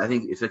 But I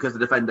think it's because the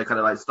defender kind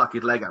of stuck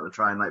his leg out to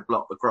try and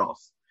block the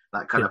cross.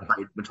 That kind of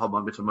played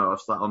Mitoma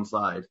on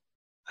side.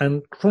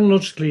 And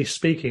chronologically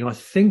speaking, I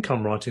think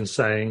I'm right in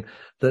saying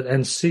that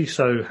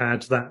Enciso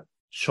had that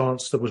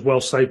chance that was well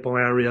saved by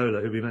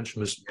Areola, who we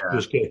mentioned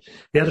was good.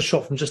 He had a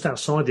shot from just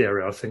outside the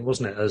area, I think,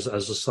 wasn't it, as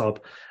a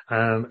sub?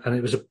 And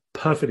it was a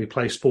perfectly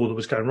placed ball that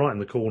was going right in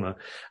the corner,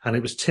 and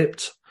it was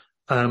tipped.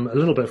 A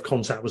little bit of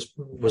contact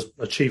was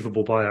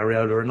achievable by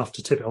Areola, enough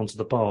to tip it onto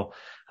the bar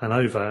and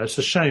over. It's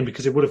a shame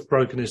because it would have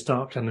broken his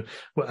duck and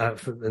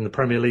in the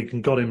Premier League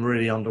and got him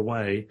really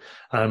underway.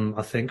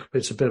 I think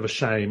it's a bit of a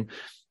shame.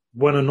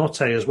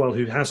 Buonanotte as well,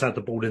 who has had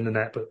the ball in the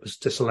net but was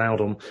disallowed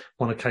on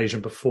one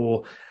occasion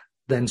before,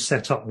 then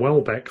set up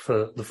Welbeck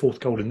for the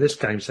fourth goal in this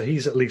game. So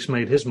he's at least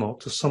made his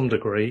mark to some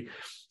degree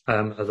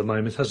at the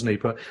moment, hasn't he?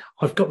 But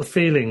I've got the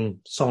feeling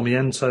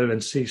Sarmiento,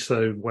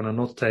 Enciso,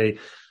 Buonanotte,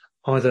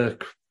 either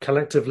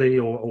collectively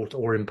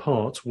or in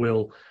part,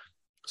 will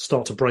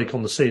start to break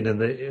on the scene in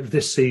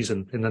this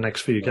season in the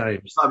next few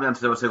games.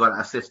 Sarmiento's also got an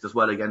assist as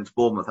well against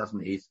Bournemouth,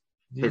 hasn't he?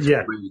 He's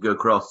a really good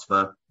cross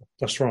for.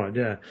 That's right,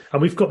 yeah.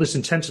 And we've got this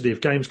intensity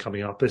of games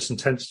coming up, this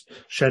intense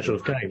schedule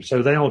of games.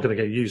 So they are going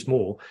to get used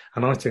more.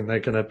 And I think they're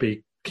going to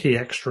be key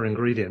extra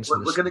ingredients.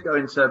 We're going to go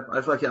into, I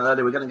was looking at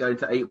earlier, we're going to go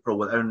into April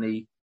with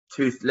only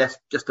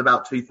just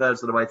about 2/3 of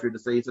the way through the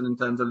season in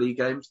terms of league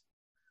games.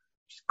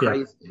 Which is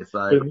crazy. Yeah.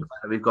 So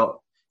we've got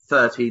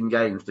 13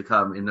 games to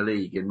come in the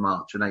league in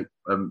March and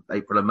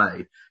April and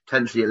May.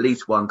 Potentially at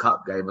least one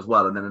cup game as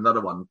well. And then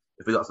another one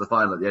if we got to the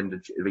final at the end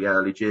of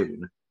early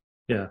June.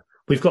 Yeah.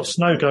 We've got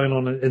snow going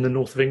on in the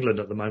north of England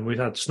at the moment. We've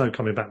had snow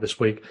coming back this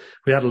week.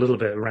 We had a little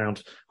bit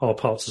around our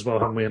parts as well,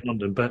 haven't we, in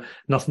London? But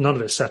none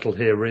of it settled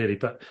here, really.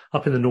 But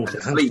up in the north,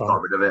 it has sleep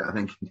got rid of it, I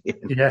think.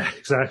 Yeah,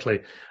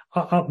 exactly.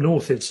 Up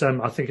north, it's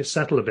I think it's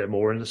settled a bit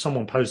more. And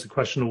someone posed the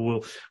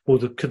question,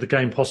 could the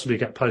game possibly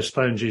get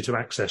postponed due to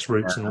access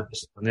routes and all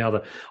this and the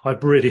other? I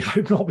really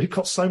hope not. We've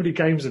got so many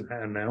games in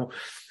hand now.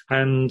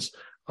 And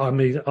I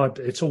mean,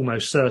 it's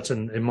almost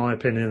certain, in my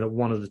opinion, that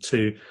one of the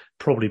two,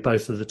 probably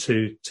both of the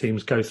two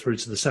teams go through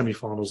to the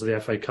semi-finals of the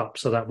FA Cup.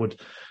 So that would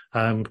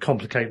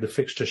complicate the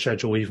fixture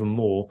schedule even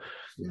more.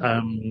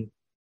 Yeah.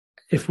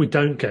 If we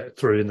don't get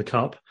through in the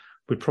Cup,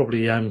 we'd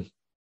probably,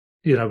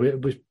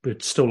 we're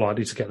still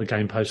likely to get the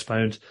game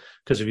postponed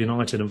because of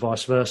United and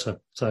vice versa.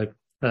 So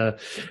there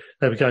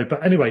we go.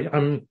 But anyway,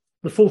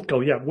 the fourth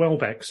goal,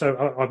 Welbeck.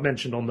 So I've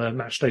mentioned on the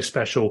matchday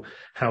special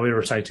how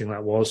irritating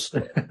that was.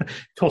 It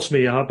cost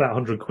me about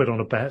 100 quid on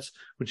a bet,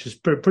 which is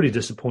pretty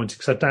disappointing.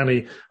 So,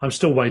 Danny, I'm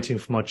still waiting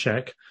for my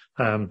cheque,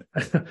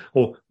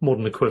 or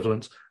modern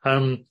equivalent.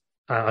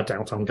 I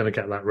doubt I'm going to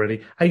get that,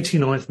 really.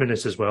 89th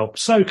minute as well.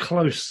 So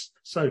close.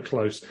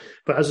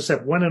 But as I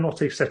said, when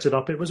Buonanotte set it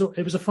up, it was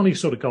a funny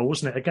sort of goal,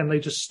 wasn't it? Again, they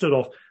just stood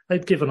off.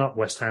 They'd given up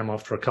West Ham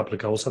after a couple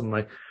of goals, hadn't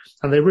they?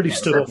 And they really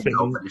stood off.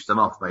 Finished them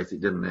off, basically,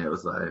 didn't it? It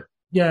was like...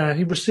 Yeah,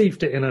 he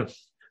received it in a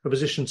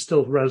position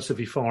still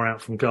relatively far out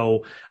from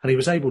goal, and he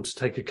was able to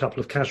take a couple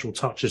of casual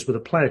touches with a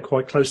player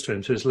quite close to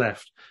him, to his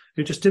left,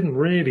 who just didn't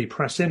really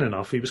press in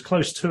enough. He was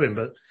close to him,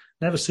 but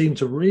never seemed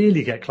to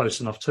really get close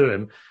enough to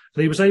him.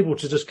 And he was able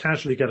to just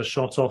casually get a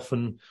shot off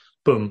and,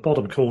 boom,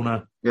 bottom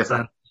corner. Yes,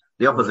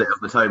 the opposite of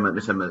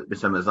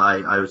Mitoma's.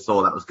 I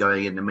saw that was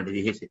going in the minute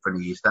he hit it from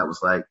the east. That was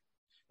like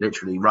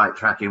literally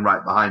tracking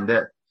right behind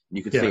it. And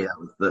you could see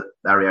that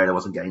Areola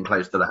wasn't getting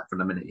close to that from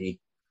the minute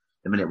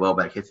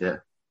Welbeck hit it.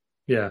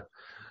 Yeah.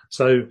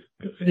 So,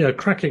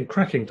 cracking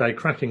day,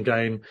 cracking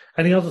game.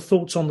 Any other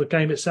thoughts on the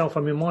game itself?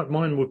 I mean,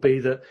 mine would be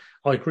that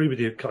I agree with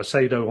you.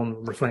 Caicedo,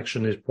 on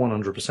reflection, is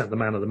 100% the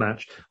man of the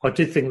match. I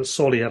did think that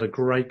Solly had a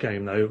great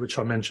game, though, which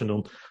I mentioned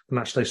on the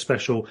matchday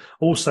special.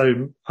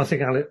 Also, I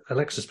think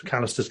Alexis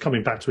McAllister's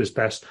coming back to his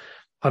best.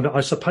 I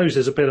suppose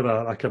there's a bit of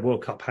a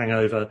World Cup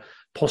hangover,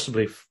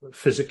 possibly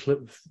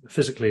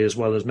physically as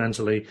well as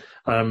mentally.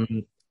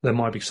 there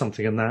might be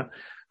something in that.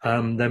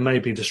 There may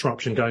be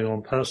disruption going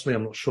on personally.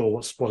 I'm not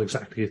sure what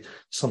exactly,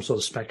 some sort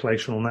of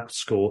speculation on that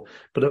score.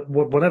 But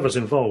whatever's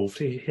involved,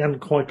 he hadn't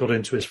quite got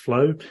into his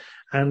flow,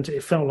 and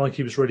it felt like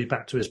he was really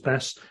back to his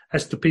best.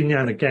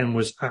 Estepinian, again,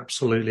 was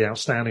absolutely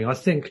outstanding. I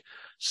think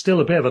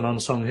still a bit of an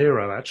unsung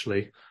hero,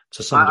 actually,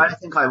 to some degree. I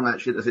think I'm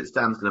actually, as it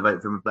stands, going to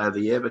vote for him Player of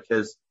the Year,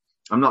 because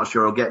I'm not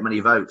sure he'll get many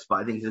votes, but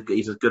I think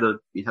he's had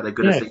a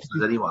good a season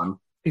as anyone.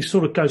 He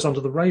sort of goes under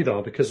the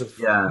radar because of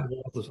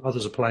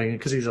others are playing,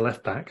 because he's a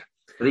left back.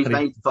 But he's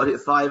made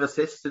 5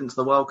 assists since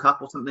the World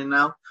Cup or something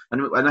now,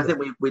 and I think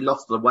we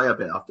lost the way a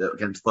bit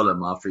against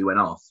Fulham after he went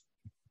off.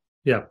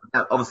 Yeah,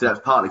 obviously that's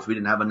partly because we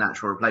didn't have a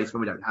natural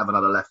replacement. We don't have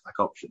another left back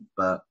option,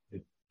 but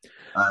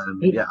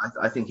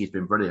I think he's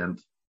been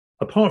brilliant.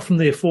 Apart from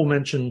the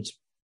aforementioned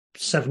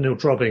 7-0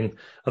 drubbing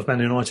of Man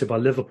United by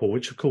Liverpool,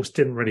 which of course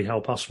didn't really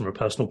help us from a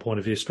personal point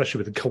of view,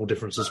 especially with the goal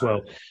difference as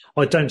well.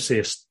 I don't see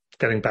us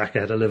getting back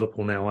ahead of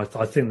Liverpool now. I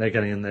think they're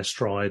getting in their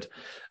stride.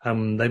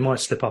 They might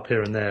slip up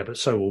here and there, but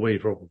so will we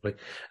probably.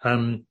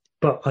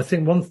 But I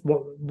think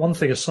one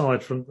thing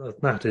aside from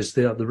that is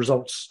the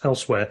results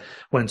elsewhere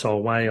went our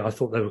way. I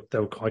thought they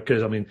were quite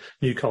good. I mean,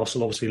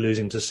 Newcastle obviously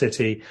losing to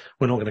City.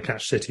 We're not going to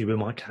catch City. We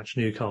might catch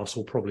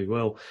Newcastle, probably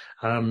will.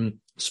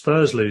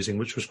 Spurs losing,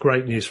 which was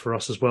great news for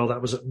us as well.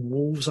 That was at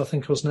Wolves, I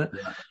think, wasn't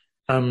it?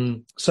 Yeah.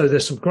 So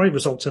there's some great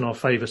results in our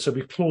favour. So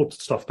we clawed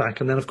stuff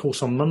back. And then, of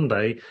course, on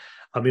Monday,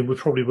 I mean, we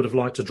probably would have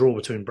liked a draw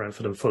between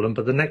Brentford and Fulham,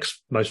 but the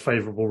next most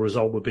favourable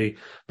result would be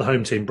the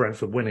home team,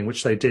 Brentford, winning,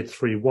 which they did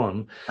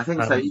 3-1. I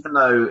think so, even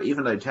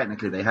though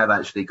technically they have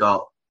actually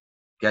got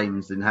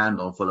games in hand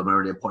on Fulham, are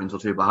only a point or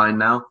two behind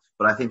now.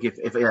 But I think if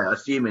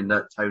assuming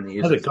that Tony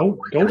is... the goal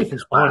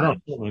difference behind us,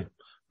 don't we?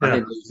 I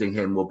think losing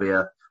him will be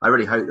I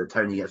really hope that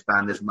Tony gets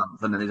banned this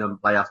month and then he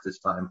doesn't play us this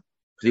time,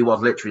 because he was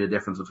literally the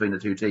difference between the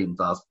two teams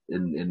last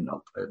in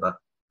October.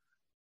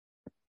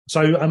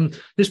 So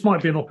this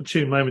might be an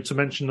opportune moment to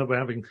mention that we're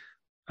having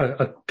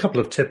a couple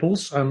of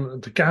tipples.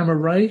 The Gamma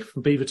Ray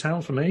from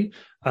Beavertown for me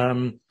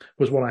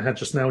was what I had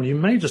just now. And you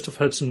may just have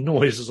heard some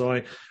noise as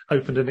I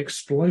opened an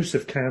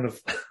explosive can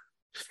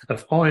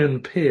of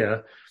Iron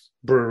Pier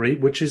Brewery,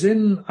 which is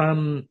in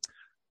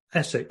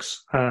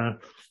Essex. I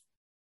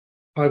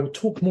will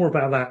talk more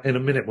about that in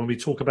a minute when we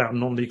talk about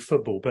non-league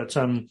football. But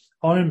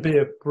Iron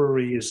Beer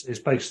Brewery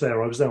is based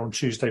there. I was there on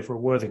Tuesday for a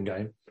Worthing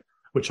game,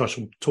 which I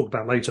shall talk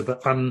about later.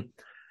 But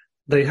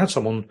they had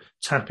someone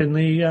tap in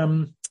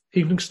the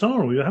Evening Star,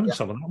 and we were having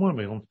some of that, weren't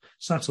we, on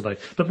Saturday?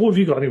 But what have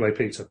you got anyway,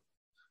 Peter?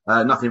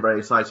 Nothing very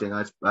exciting.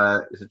 It's a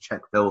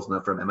Czech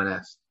Pilsner from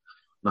M&S.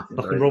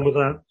 Nothing wrong with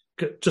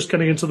that. Just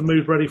getting into the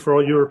mood ready for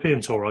our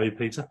European tour, are you,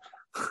 Peter?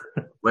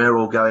 We're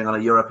all going on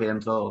a European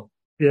tour.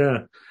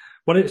 Yeah.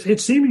 Well,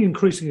 it's seeming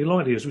increasingly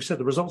likely, as we said,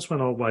 the results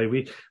went our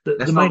way.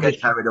 Let's not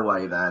get carried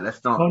away there.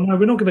 Let's not. Oh, no,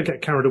 we're not going to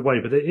get carried away,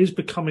 but it is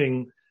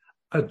becoming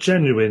a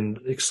genuine,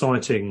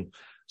 exciting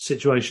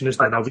situation,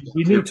 isn't it? Now,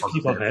 we need to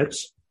keep our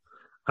heads.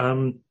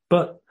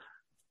 But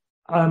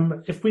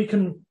if we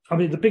can, I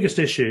mean, the biggest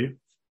issue,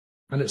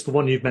 and it's the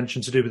one you've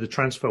mentioned to do with the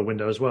transfer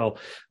window as well,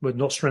 we're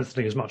not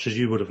strengthening as much as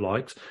you would have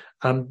liked.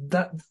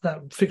 That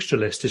fixture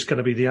list is going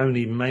to be the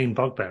only main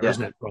bugbear,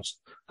 isn't it, Ross?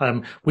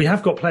 We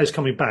have got players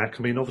coming back.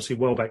 I mean, obviously,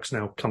 Welbeck's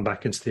now come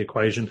back into the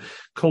equation.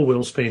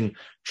 Colwell's been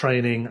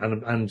training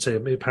and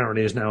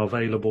apparently is now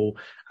available.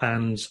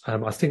 And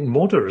I think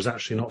Modder is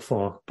actually not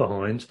far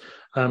behind.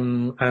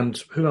 And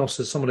who else?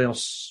 There's somebody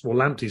else. Well,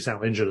 Lamptey's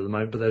out injured at the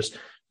moment, but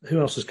who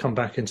else has come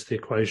back into the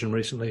equation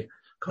recently?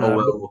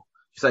 Colwell.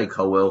 You say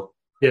Colwell.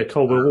 Yeah,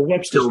 Colwell. Well,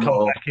 Webster's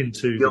come back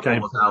into the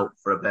game. Was out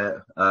for a bit.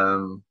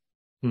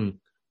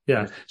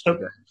 Yeah. So,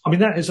 I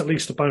mean, that is at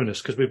least a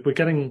bonus, because we're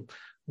getting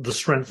the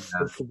strength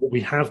for what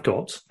we have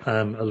got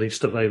at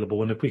least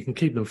available. And if we can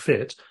keep them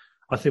fit,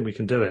 I think we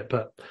can do it.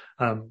 But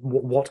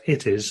what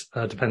it is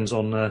depends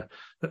on,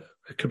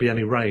 it could be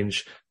any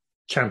range.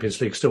 Champions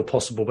League still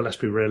possible, but let's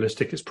be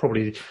realistic. I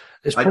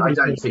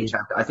don't see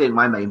Champions. I think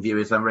my main view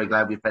is I'm very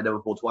glad we've played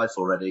Liverpool twice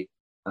already.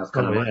 That's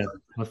kind of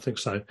I think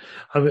so.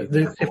 I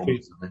mean,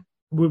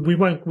 we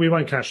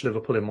won't catch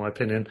Liverpool, in my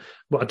opinion.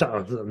 Well,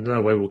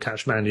 no way we'll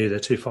catch Man U. They're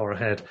too far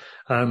ahead.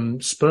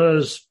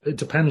 Spurs, it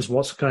depends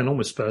what's going on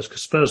with Spurs,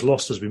 because Spurs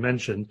lost, as we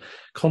mentioned.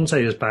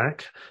 Conte is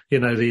back,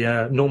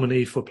 the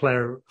nominee for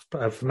for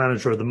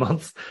manager of the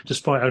month,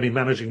 despite only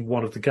managing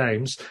one of the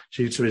games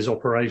due to his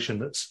operation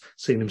that's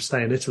seen him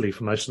stay in Italy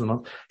for most of the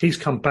month. He's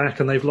come back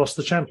and they've lost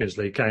the Champions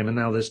League game, and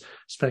now there's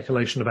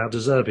speculation about De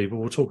Zerbi, but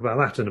we'll talk about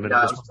that in a minute.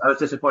 Yeah, I was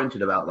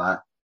disappointed about that,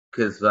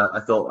 because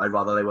I thought I'd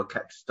rather they were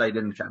stayed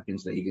in the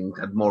Champions League and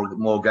had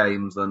more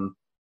games, and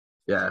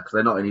because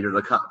they're not in either of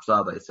the cups,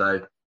 are they?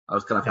 So I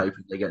was kind of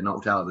hoping they get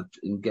knocked out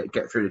and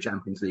get through the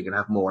Champions League and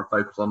have more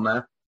focus on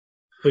there.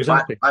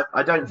 Exactly.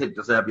 I don't think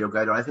De Zerbi will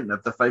go there. I think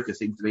the focus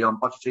seems to be on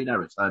Pochettino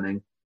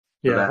returning.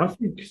 Yeah,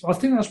 I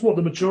think that's what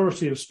the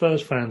majority of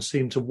Spurs fans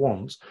seem to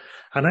want.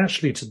 And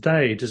actually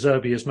today, De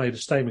Zerbi has made a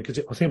statement,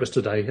 because I think it was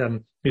today,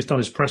 he's done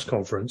his press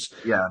conference.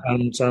 Yeah.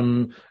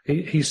 And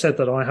he said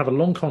that I have a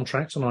long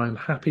contract and I'm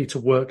happy to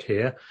work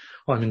here.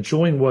 I'm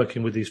enjoying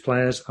working with these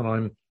players, and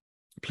I'm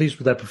pleased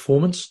with their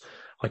performance.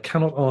 I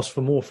cannot ask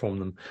for more from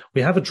them.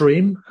 We have a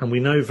dream, and we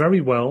know very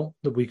well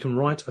that we can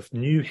write a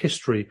new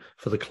history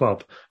for the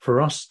club.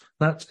 For us,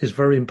 that is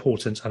very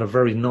important and a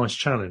very nice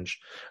challenge.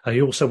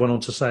 He also went on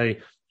to say,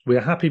 we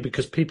are happy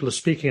because people are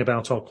speaking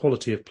about our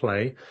quality of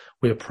play.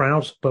 We are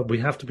proud, but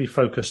we have to be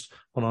focused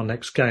on our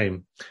next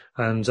game.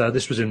 And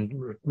this was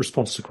in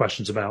response to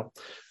questions about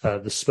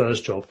the Spurs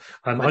job.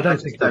 I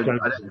don't think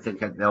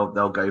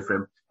they'll go for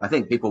him. I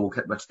think people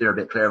will steer a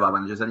bit clear of our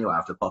managers anyway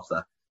after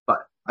Potter. But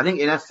I think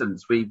in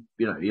essence,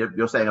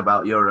 you're saying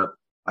about Europe.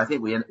 I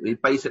think we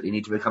basically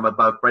need to become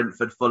above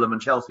Brentford, Fulham,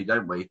 and Chelsea,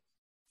 don't we?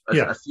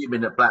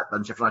 Assuming that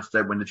Blackburn, Sheffield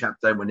United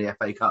don't win the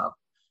FA Cup.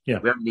 Yeah,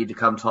 we only need to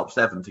come top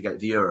 7 to get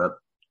to Europe.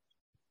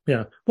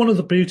 Yeah, one of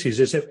the beauties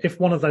is if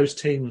one of those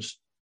teams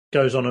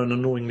goes on an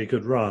annoyingly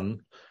good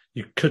run,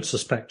 you could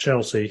suspect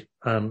Chelsea,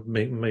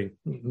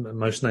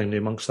 most namely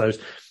amongst those.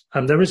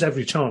 There is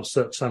every chance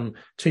that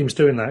teams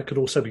doing that could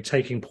also be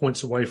taking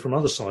points away from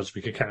other sides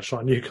we could catch,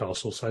 like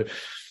Newcastle. So,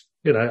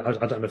 I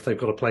don't know if they've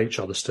got to play each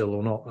other still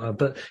or not.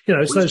 But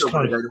it's those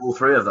kind of all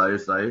 3 of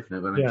those, though.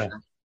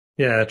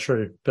 Yeah,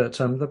 true. But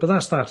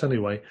that's that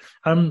anyway.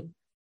 In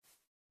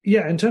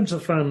terms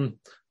of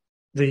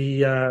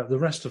the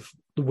rest of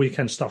the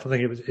weekend stuff, I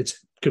think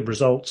it's good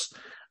results.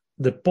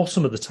 The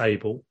bottom of the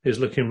table is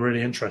looking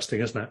really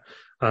interesting, isn't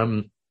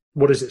it?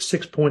 What is it?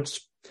 6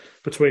 points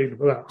between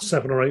about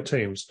 7 or 8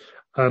 teams.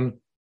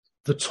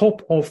 The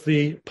top of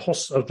the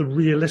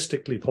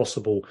realistically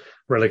possible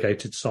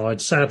relegated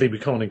side. Sadly, we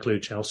can't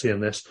include Chelsea in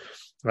this.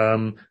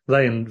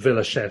 They and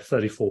Villa share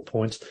 34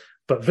 points.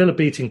 But Villa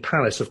beating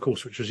Palace, of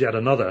course, which was yet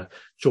another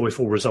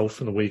joyful result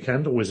from the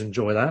weekend. Always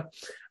enjoy that.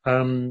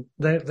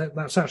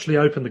 That's actually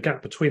opened the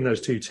gap between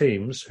those two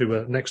teams who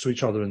are next to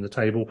each other in the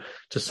table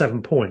to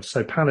 7 points.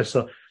 So Palace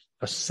are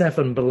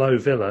 7 below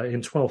Villa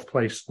in 12th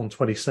place on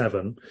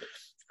 27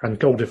 and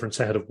goal difference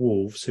ahead of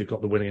Wolves, who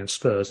got the win against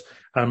Spurs.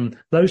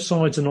 Those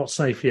sides are not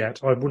safe yet.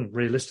 I wouldn't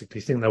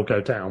realistically think they'll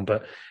go down,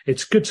 but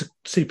it's good to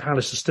see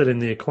Palace are still in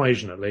the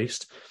equation at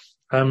least.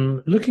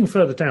 Looking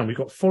further down, we've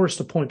got Forest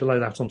a point below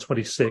that on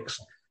 26,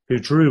 who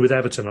drew with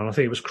Everton, and I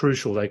think it was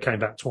crucial they came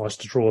back twice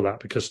to draw that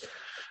because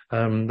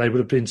they would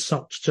have been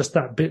just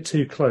that bit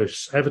too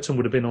close. Everton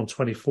would have been on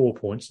 24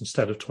 points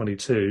instead of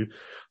 22.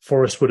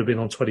 Forest would have been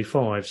on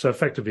 25. So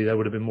effectively, they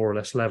would have been more or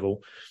less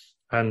level.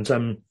 And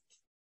so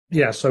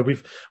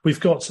we've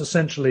got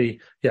essentially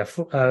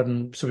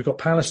so we've got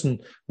Palace and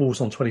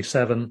Wolves on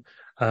 27,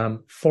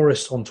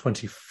 Forest on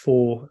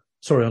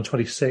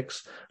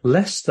 26.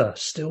 Leicester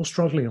still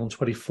struggling on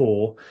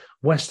 24.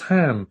 West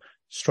Ham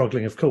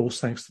struggling, of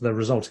course, thanks to their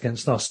result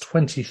against us,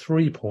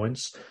 23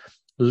 points.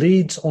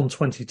 Leeds on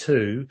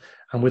 22,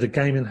 and with a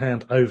game in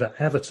hand over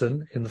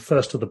Everton in the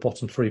first of the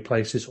bottom 3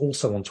 places,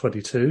 also on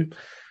 22,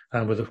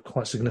 and with a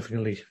quite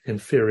significantly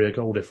inferior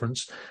goal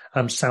difference.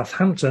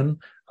 Southampton,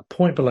 a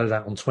point below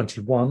that on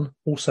 21,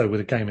 also with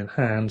a game in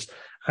hand,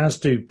 as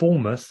do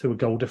Bournemouth, who are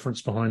goal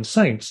difference behind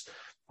Saints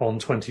on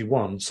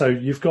 21. So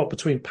you've got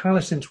between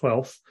Palace in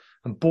 12th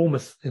and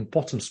Bournemouth in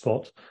bottom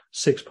spot,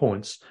 6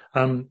 points.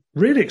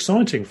 Really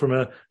exciting from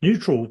a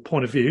neutral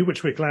point of view,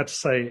 which we're glad to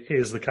say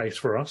is the case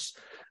for us.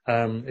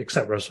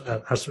 Except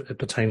as it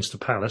pertains to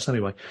Palace,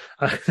 anyway.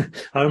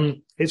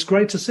 It's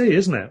great to see,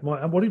 isn't it?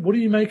 What do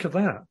you make of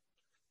that?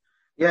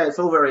 Yeah, it's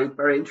all very,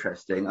 very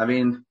interesting. I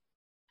mean,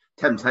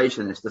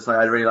 temptation is to say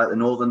I'd really like the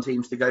northern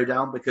teams to go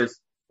down because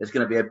there's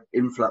going to be an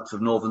influx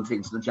of northern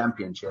teams in the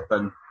Championship,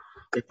 and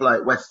if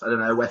like West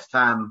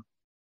Ham,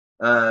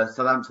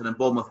 Southampton, and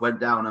Bournemouth went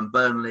down, and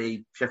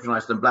Burnley, Sheffield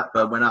United, and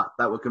Blackburn went up,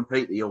 that would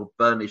completely, or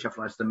Burnley,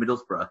 Sheffield United, and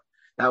Middlesbrough,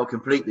 that would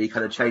completely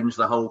kind of change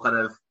the whole kind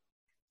of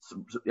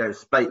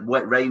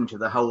range of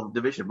the whole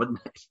division,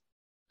 wouldn't it?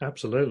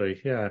 Absolutely,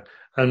 yeah.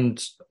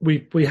 And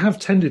we have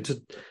tended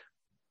to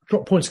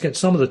drop points against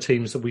some of the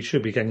teams that we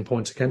should be getting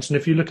points against. And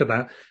if you look at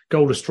that,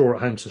 goalless draw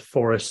at home to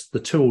Forest,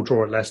 the 2-2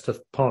 draw at Leicester,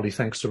 partly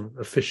thanks to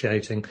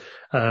officiating,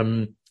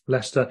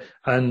 Leicester.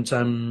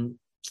 And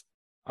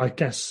I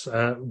guess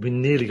we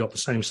nearly got the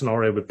same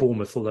scenario with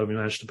Bournemouth, although we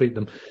managed to beat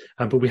them.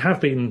 But we have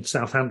beaten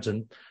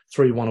Southampton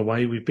 3-1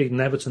 away. We've beaten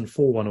Everton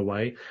 4-1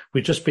 away.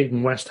 We've just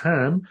beaten West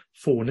Ham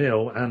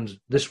 4-0. And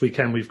this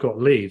weekend we've got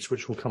Leeds,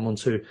 which we'll come on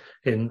to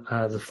in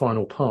the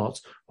final part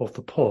of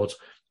the pod.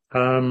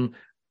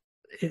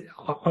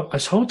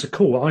 It's hard to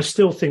call. I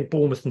still think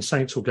Bournemouth and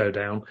Saints will go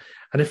down.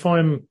 And if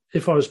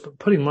I was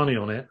putting money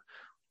on it,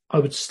 I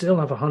would still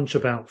have a hunch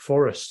about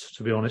Forest,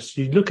 to be honest.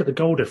 You look at the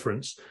goal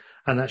difference,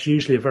 and that's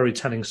usually a very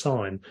telling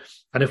sign.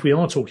 And if we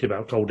are talking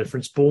about goal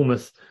difference,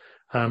 Bournemouth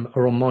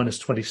are on minus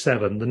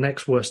 27. The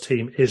next worst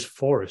team is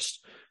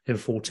Forest in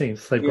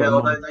 14th.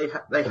 Although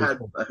they had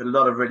a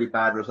lot of really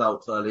bad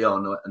results early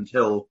on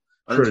until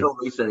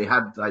recently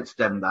had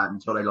stemmed that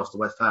until they lost to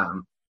West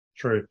Ham.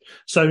 True.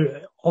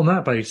 So on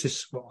that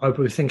basis, I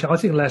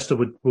think Leicester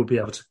would be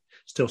able to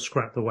still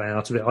scrap the way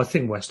out of it. I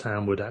think West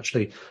Ham would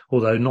actually,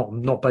 although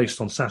not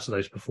based on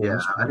Saturday's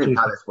performance. Yeah, I think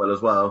Palace will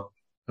as well.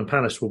 And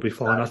Palace will be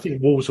fine. I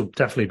think Wolves will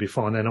definitely be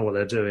fine. They know what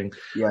they're doing.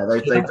 Yeah,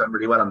 they've done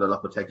really well under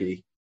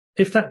Lopetegui.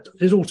 if that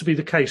is all to be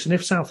the case, and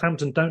if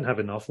Southampton don't have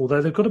enough,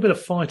 although they've got a bit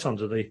of fight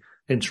under the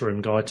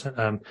interim guy,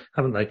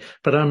 haven't they?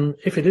 But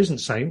if it isn't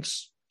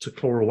Saints to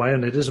claw away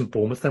and it isn't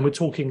Bournemouth, then we're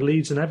talking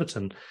Leeds and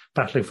Everton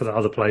battling for the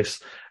other place,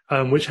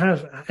 which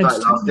have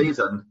last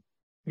season.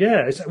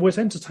 Yeah, it's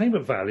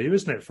entertainment value,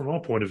 isn't it, from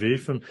our point of view,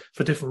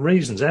 for different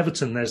reasons.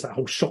 Everton, there's that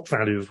whole shock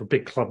value of a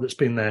big club that's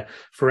been there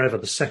forever,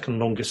 the second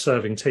longest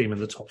serving team in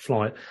the top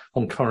flight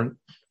on current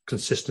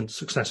consistent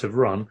successive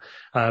run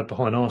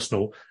behind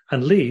Arsenal.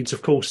 And Leeds,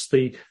 of course,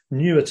 the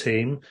newer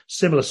team,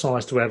 similar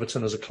size to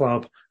Everton as a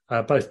club,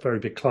 both very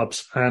big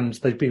clubs, and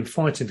they've been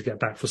fighting to get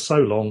back for so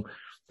long.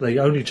 They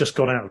only just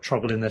got out of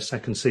trouble in their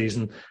second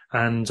season,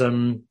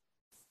 and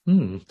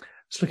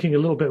it's looking a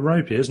little bit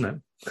ropey, isn't it?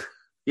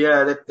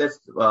 Yeah,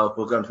 well,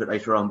 we'll go into it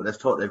later on, but there's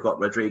talk they've got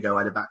Rodrigo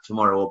either back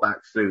tomorrow or back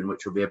soon,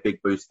 which will be a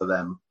big boost for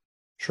them.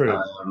 True.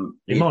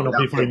 He might not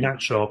be very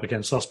match sharp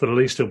against us, but at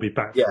least he'll be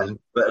back. Yeah,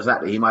 but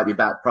exactly. He might be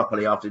back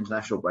properly after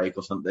international break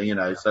or something,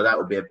 so that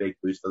would be a big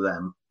boost for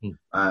them.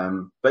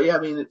 But yeah,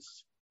 I mean,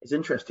 it's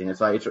interesting.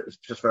 It's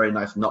just very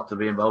nice not to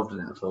be involved in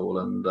it at all.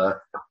 And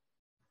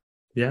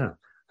yeah.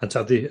 And to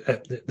have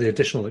the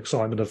additional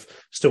excitement of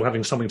still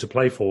having something to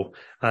play for,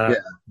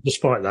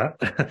 despite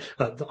that,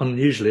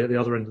 unusually at the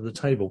other end of the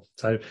table.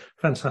 So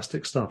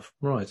fantastic stuff.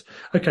 Right.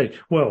 Okay.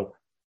 Well,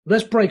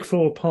 let's break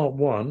for part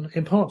one.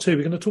 In part two,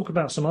 we're going to talk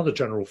about some other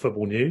general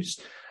football news.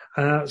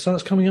 So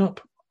that's coming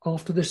up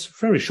after this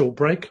very short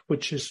break,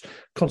 which is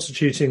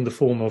constituting the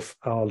form of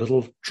our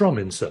little drum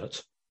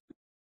insert.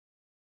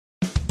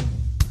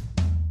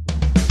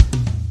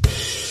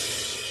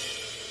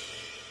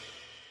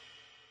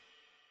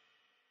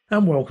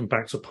 And welcome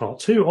back to part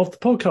two of the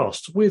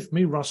podcast with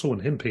me, Russell,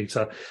 and him,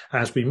 Peter,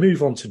 as we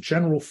move on to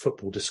general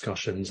football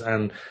discussions.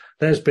 And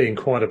there's been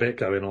quite a bit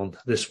going on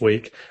this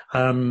week.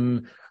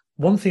 One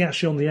thing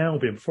actually on the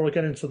Albion, before I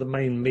get into the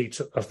main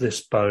meat of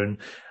this bone,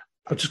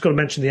 I've just got to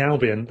mention the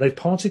Albion. They've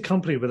parted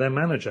company with their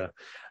manager,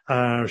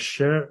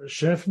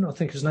 Sheriff, I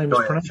think his name is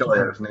pronounced.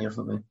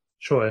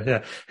 Scheuer,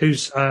 yeah.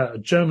 Who's a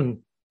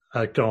German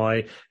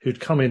guy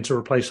who'd come in to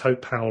replace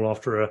Hope Powell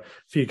after a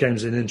few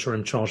games in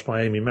interim charge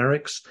by Amy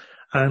Merricks.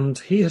 And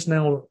he has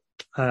now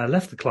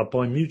left the club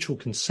by mutual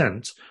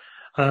consent.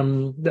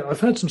 I've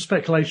heard some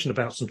speculation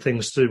about some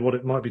things to what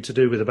it might be to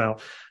do with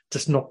about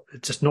just not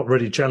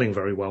really gelling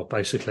very well,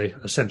 basically,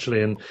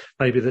 essentially, and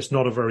maybe that's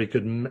not a very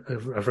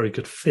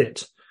good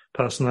fit,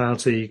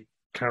 personality,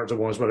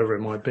 character-wise, whatever it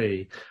might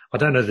be. I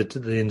don't know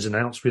the ins and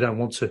outs. We don't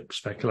want to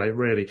speculate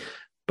really,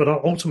 but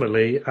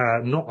ultimately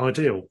not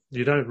ideal.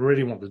 You don't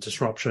really want the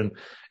disruption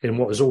in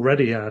what has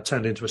already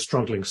turned into a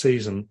struggling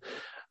season.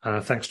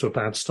 Thanks to a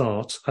bad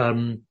start.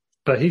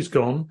 But he's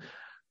gone.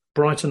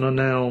 Brighton are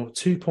now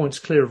 2 points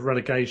clear of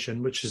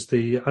relegation, which is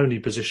the only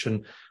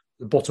position,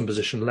 the bottom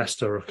position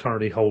Leicester are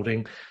currently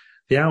holding.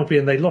 The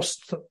Albion, they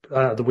lost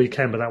the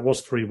weekend, but that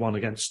was 3-1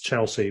 against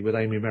Chelsea with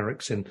Amy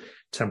Merricks in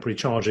temporary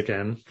charge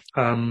again.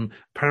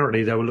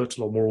 Apparently they looked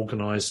a lot more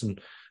organised and,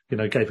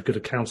 gave a good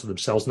account of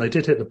themselves. And they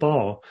did hit the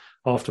bar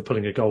after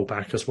pulling a goal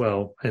back as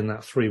well in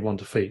that 3-1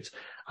 defeat.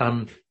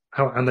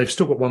 And they've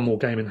still got one more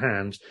game in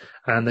hand,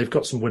 and they've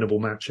got some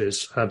winnable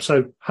matches.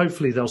 So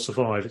hopefully they'll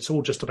survive. It's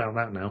all just about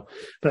that now.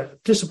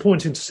 But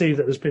disappointing to see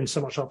that there's been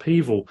so much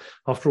upheaval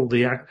after all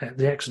the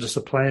exodus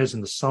of players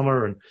in the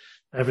summer and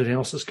everything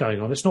else that's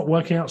going on. It's not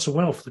working out so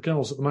well for the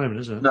girls at the moment,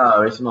 is it?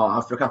 No, it's not.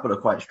 After a couple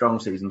of quite strong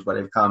seasons where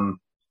they've come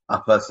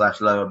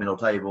upper/lower middle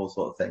table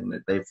sort of thing,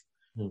 they've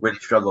really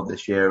struggled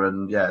this year.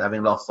 And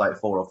having lost like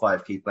 4 or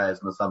 5 key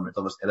players in the summer, it's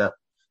obviously had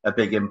a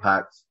big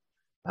impact.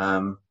 But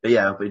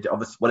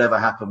obviously whatever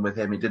happened with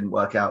him, it didn't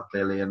work out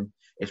clearly, and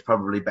it's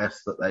probably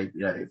best that they,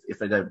 if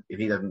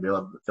he doesn't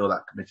feel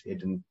that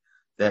committed, and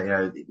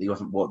he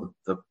wasn't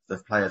the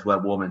players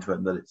weren't warm into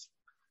it,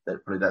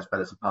 that probably that's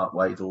better to part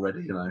ways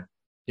already,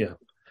 Yeah.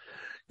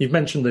 You've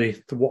mentioned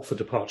the Watford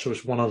departure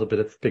was one other bit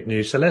of big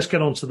news. So let's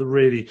get on to the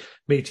really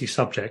meaty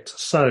subject.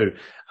 So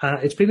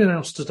it's been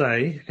announced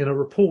today in a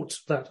report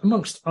that,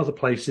 amongst other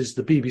places,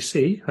 the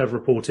BBC have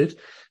reported,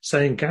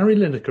 saying Gary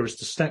Lineker is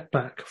to step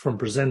back from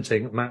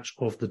presenting Match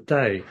of the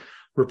Day.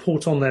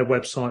 Report on their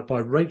website by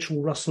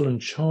Rachel Russell and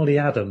Charlie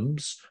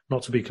Adams,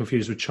 not to be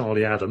confused with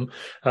Charlie Adam,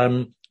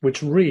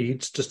 which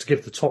reads, just to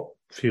give the top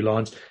few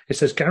lines, it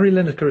says Gary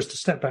Lineker is to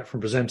step back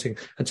from presenting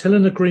until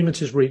an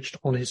agreement is reached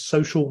on his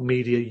social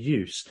media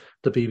use,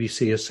 the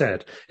BBC has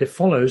said. It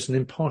follows an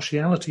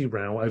impartiality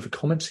row over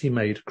comments he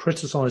made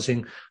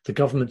criticising the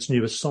government's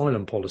new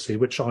asylum policy,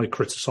 which I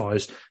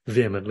criticise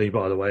vehemently,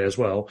 by the way, as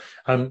well.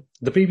 The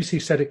BBC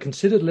said it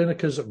considered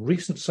Lineker's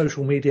recent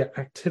social media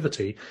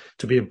activity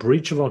to be a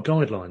breach of our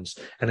guidelines,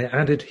 and it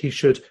added he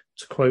should,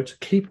 to quote,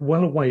 keep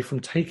well away from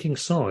taking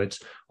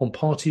sides on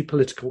party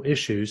political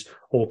issues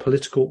or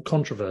political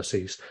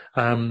controversies.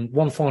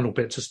 One final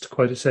bit, just to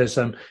quote, it says,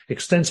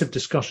 extensive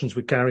discussions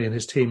with Gary and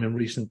his team in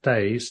recent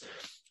days,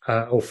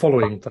 or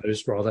following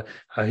those rather,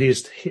 he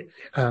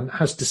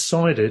has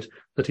decided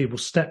that he will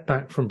step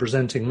back from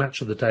presenting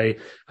Match of the Day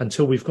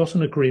until we've got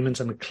an agreement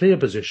and a clear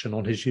position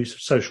on his use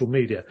of social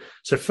media.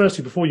 So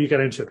firstly, before you get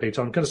into it,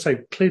 Peter, I'm going to say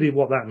clearly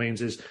what that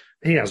means is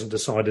he hasn't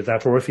decided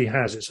that, or if he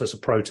has, it's as a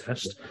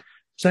protest.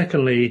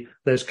 Secondly,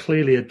 there's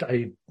clearly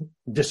a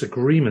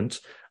disagreement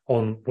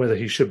on whether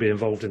he should be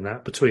involved in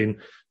that between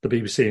the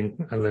BBC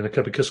and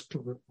Lineker, because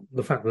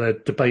the fact that they're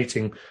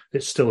debating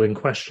it's still in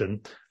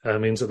question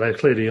means that they're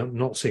clearly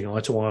not seeing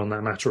eye to eye on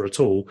that matter at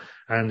all.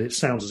 And it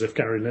sounds as if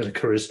Gary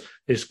Lineker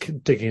is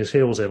digging his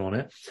heels in on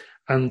it.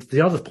 And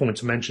the other point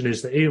to mention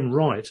is that Ian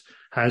Wright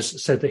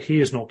has said that he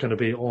is not going to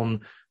be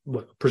on.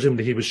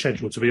 Presumably he was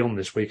scheduled to be on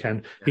this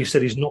weekend. He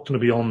said he's not going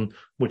to be on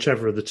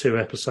whichever of the two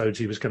episodes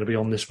he was going to be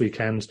on this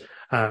weekend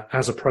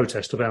as a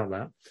protest about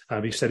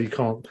that. He said I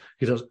can't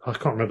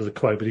remember the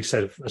quote, but he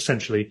said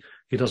essentially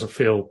he doesn't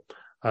feel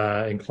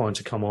inclined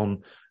to come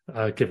on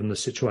given the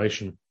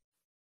situation.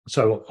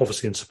 So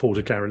obviously in support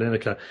of Gary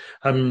Lineker.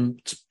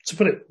 To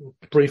put it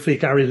briefly,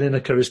 Gary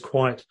Lineker is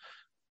quite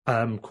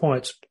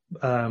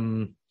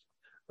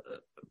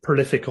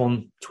prolific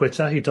on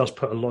Twitter. He does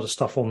put a lot of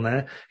stuff on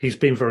there. He's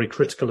been very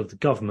critical of the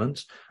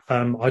government.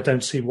 I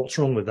don't see what's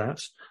wrong with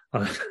that.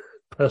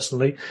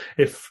 Personally,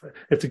 if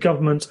the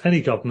government,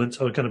 any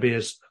government, are going to be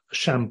as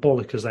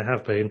shambolic as they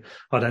have been,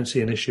 I don't see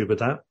an issue with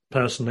that.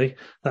 Personally,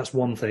 that's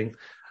one thing.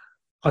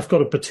 I've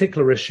got a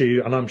particular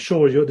issue, and I'm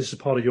sure this is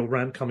part of your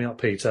rant coming up,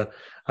 Peter.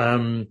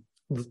 The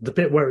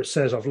bit where it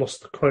says, I've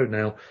lost the quote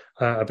now,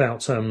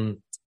 about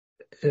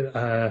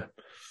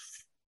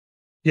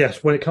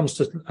yes, when it comes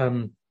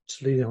to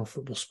leading our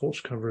football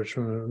sports coverage.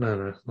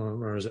 No,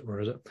 where is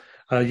it?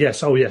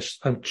 Yes,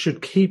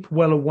 should keep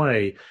well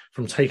away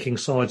from taking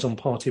sides on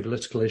party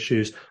political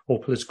issues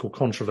or political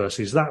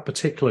controversies. That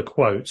particular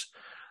quote,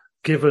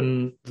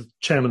 given the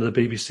chairman of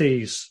the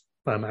BBC's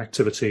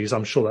activities,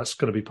 I'm sure that's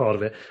going to be part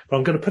of it. But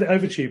I'm going to put it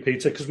over to you,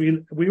 Peter, because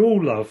we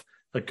all love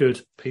a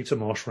good Peter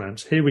Marsh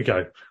rant. Here we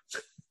go.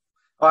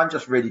 I'm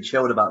just really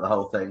chilled about the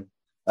whole thing.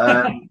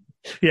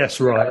 Yes,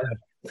 right.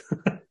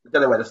 I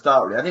don't know where to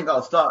start, really. I think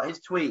I'll start.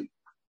 His tweet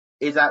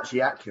is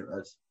actually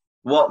accurate.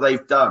 What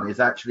they've done is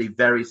actually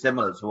very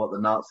similar to what the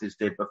Nazis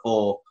did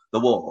before the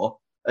war.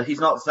 He's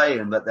not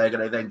saying that they're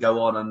going to then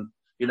go on and,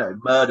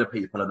 murder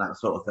people and that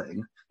sort of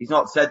thing. He's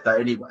not said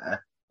that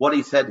anywhere. What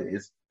he said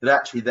is that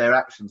actually their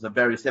actions are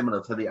very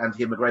similar to the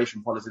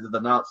anti-immigration policies of the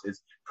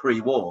Nazis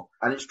pre-war.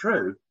 And it's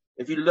true.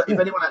 If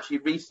anyone actually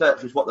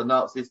researches what the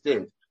Nazis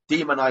did,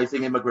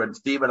 demonizing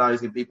immigrants,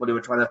 demonizing people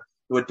who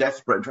were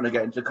desperate and trying to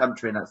get into the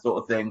country and that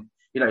sort of thing,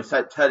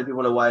 turning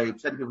people away,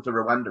 sending people to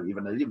Rwanda,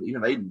 even they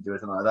didn't do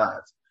anything like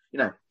that.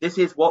 This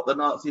is what the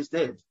Nazis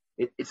did.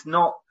 It's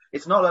not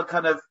a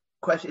kind of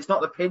question. It's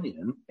not an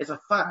opinion. It's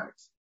a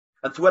fact.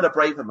 And Suella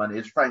Braverman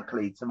is,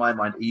 frankly, to my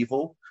mind,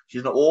 evil.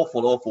 She's an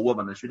awful, awful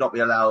woman and should not be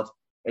allowed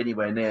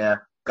anywhere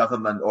near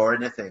government or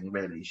anything,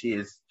 really.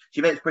 She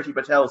makes Priti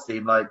Patel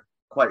seem like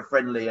quite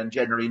friendly and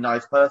generally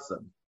nice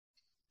person.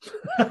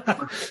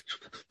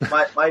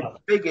 my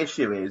big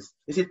issue is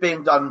this is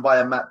being done by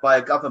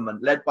a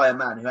government led by a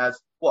man who has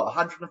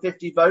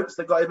 150 votes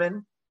that got him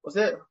in. Was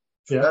it?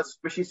 Yeah. That's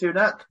Rishi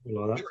Sunak.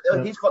 Like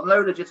that. He's got no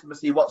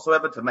legitimacy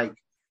whatsoever to make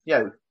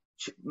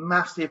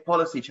massive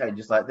policy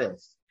changes like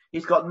this.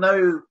 He's got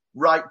no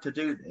right to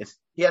do this.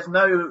 He has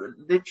no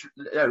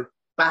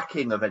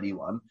backing of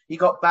anyone. He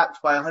got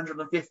backed by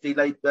 150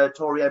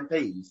 Tory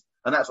MPs,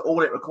 and that's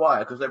all it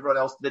required because everyone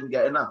else didn't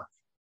get enough.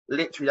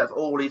 Literally, that's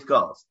all he's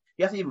got.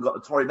 He hasn't even got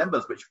the Tory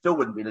members, which still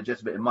wouldn't be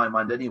legitimate in my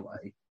mind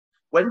anyway.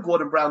 When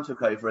Gordon Brown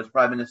took over as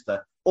Prime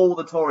Minister, all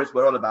the Tories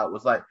were on about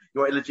was like,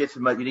 you're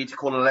illegitimate, you need to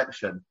call an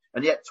election.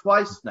 And yet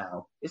twice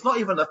now, it's not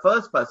even the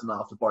first person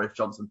after Boris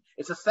Johnson,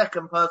 it's the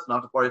second person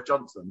after Boris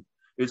Johnson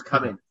who's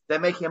come in. They're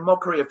making a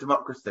mockery of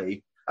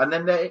democracy, and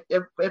then they're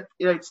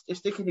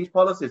sticking these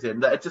policies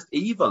in that are just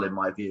evil in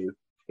my view.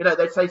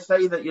 They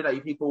say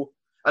that, people...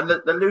 And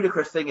the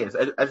ludicrous thing is,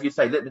 as you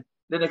say,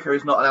 Lineker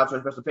is not allowed to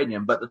express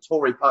opinion, but the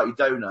Tory party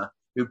donor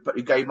who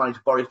gave money to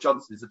Boris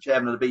Johnson is the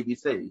chairman of the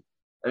BBC.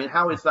 I mean,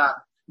 how is that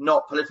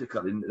not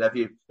political in their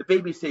view? The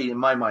BBC, in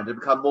my mind, have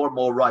become more and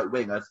more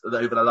right-wing over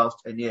the last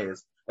 10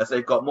 years, as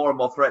they've got more and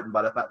more threatened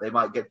by the fact they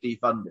might get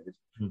defunded.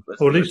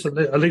 Or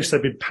at least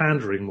they've been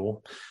pandering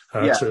more.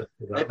 They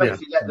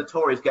basically let the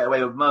Tories get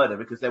away with murder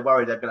because they're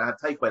worried they're going to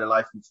take away the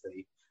licence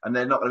fee and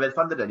they're not going to be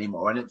funded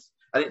anymore. And it's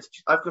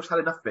I've just had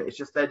enough of it. It's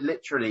just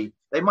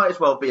they might as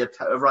well be a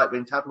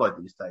right-wing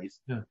tabloid these days.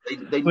 Yeah.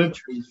 They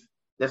literally.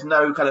 There's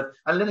no kind of,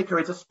 and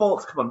Lineker is a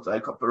sports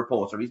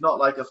reporter. He's not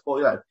like a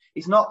sport,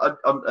 he's not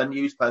a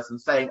news person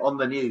saying on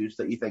the news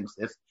that he thinks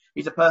this.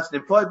 He's a person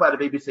employed by the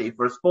BBC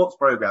for a sports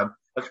program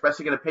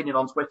expressing an opinion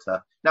on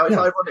Twitter. Now, it's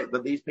ironic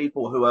that these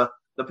people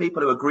the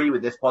people who agree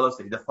with this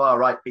policy, the far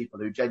right people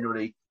who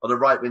generally, or the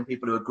right wing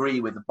people who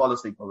agree with the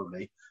policy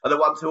probably, are the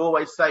ones who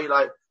always say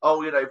like,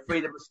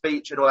 freedom of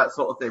speech and all that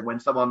sort of thing when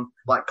someone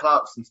like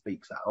Clarkson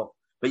speaks out.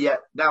 But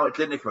yet now it's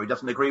Lineker who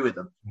doesn't agree with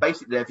them.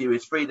 Basically, their view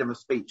is freedom of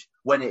speech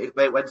when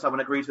someone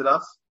agrees with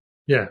us.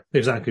 Yeah,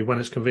 exactly, when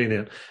it's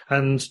convenient.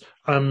 And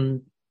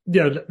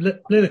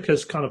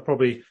Lineker's kind of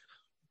probably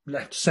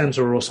left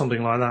centre or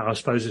something like that, I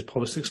suppose his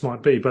politics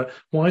might be. But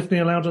why isn't he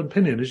allowed an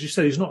opinion? As you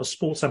said, he's not a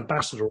sports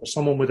ambassador or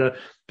someone with a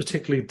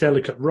particularly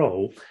delicate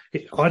role.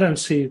 I don't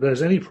see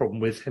there's any problem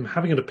with him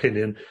having an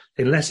opinion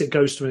unless it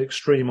goes to an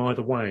extreme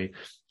either way.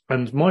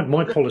 And my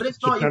politics... But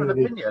it's not even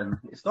an opinion.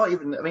 It's not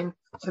even... I mean,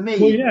 to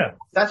me,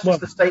 that's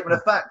just a statement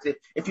of fact.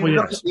 If you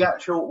look at the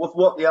actual...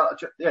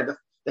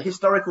 the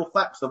historical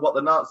facts of what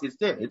the Nazis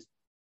did,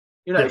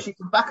 she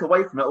can back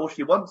away from it all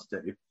she wants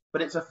to.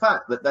 But it's a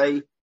fact that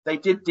they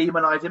did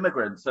demonize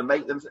immigrants and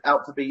make them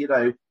out to be,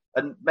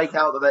 and make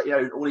out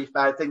that, all these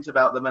bad things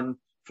about them and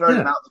throw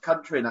them out of the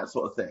country and that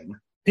sort of thing.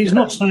 He's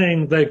not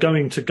saying they're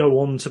going to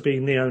go on to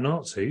be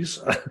neo-Nazis,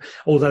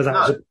 although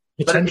that's a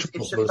potential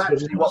But it's just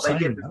actually what they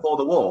did before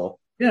the war.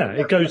 Yeah,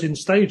 it goes in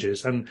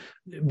stages, and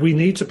we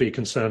need to be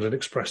concerned and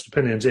express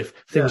opinions if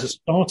things are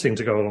starting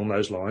to go along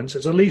those lines.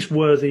 It's at least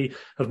worthy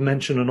of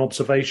mention and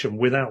observation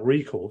without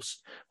recourse.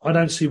 I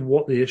don't see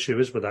what the issue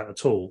is with that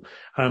at all.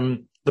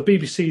 The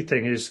BBC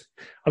thing is,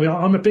 I mean,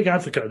 I'm a big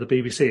advocate of the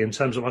BBC in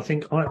terms of, I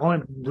think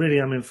I really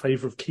am in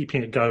favour of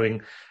keeping it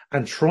going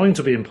and trying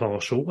to be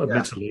impartial,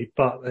 admittedly,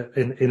 but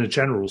in a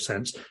general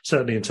sense,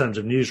 certainly in terms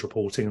of news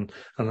reporting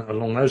and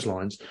along those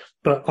lines.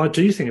 But I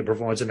do think it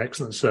provides an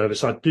excellent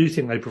service. I do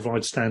think they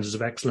provide standards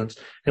of excellence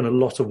in a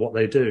lot of what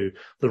they do,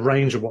 the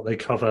range of what they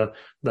cover,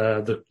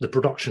 the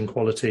production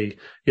quality,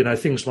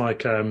 things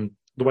like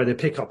the way they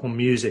pick up on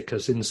music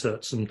as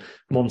inserts and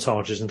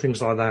montages and things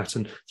like that,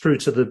 and through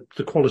to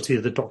the quality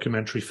of the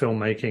documentary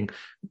filmmaking.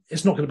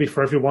 It's not going to be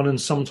for everyone, and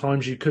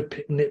sometimes you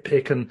could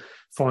nitpick and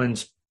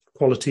find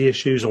quality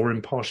issues or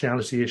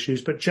impartiality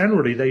issues, but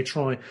generally they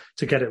try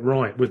to get it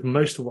right with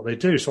most of what they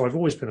do. So I've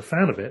always been a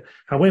fan of it.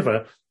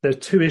 However, there's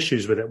two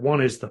issues with it.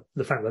 One is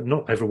the fact that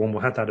not everyone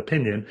will have that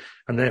opinion,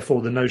 and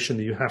therefore the notion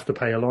that you have to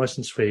pay a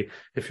license fee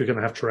if you're going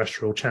to have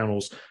terrestrial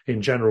channels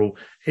in general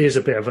is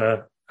a bit of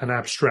an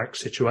abstract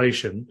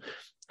situation.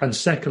 And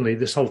secondly,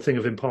 this whole thing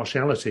of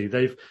impartiality,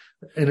 they've,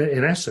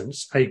 in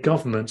essence, a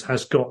government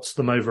has got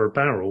them over a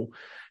barrel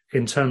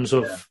in terms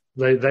of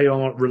they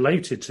are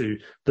related to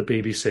the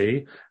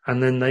BBC,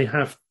 and then they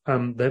have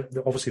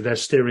they're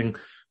steering,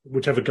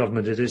 whichever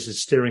government it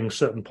is steering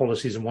certain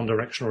policies in one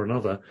direction or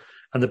another.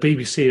 And the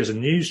BBC as a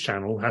news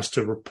channel has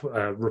to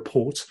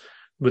report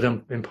with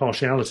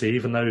impartiality,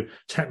 even though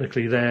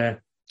technically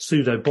they're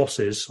pseudo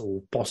bosses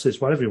or bosses,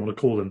 whatever you want to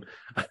call them,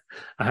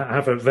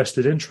 have a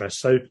vested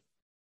interest. So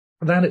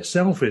that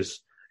itself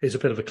is a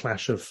bit of a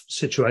clash of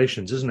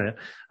situations, isn't it?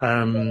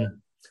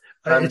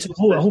 It's a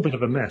whole bit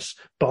of a mess.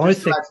 But I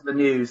think, to the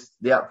news,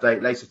 the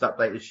latest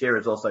update is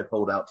Shearer's also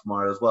pulled out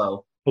tomorrow as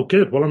well. Oh,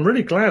 good. Well, I'm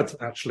really glad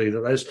actually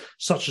that there's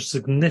such a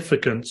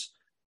significant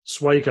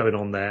sway going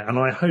on there, and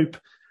I hope,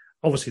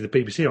 obviously, the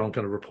BBC aren't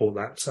going to report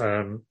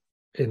that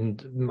in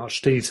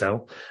much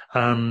detail,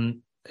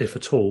 if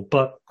at all.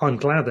 But I'm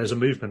glad there's a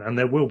movement, and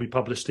there will be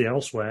publicity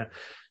elsewhere.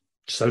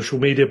 Social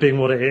media being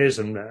what it is,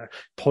 and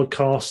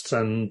podcasts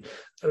and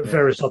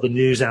various other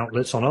news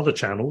outlets on other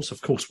channels,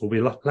 of course, will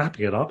be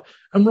lapping it up,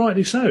 and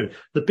rightly so.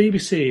 The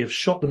BBC have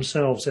shot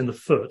themselves in the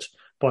foot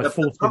by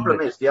the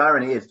problem is, the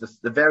irony is,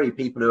 the very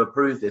people who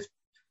approve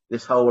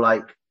this whole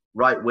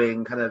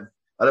right-wing kind of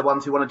are the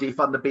ones who want to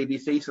defund the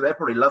BBC, so they're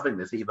probably loving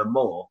this even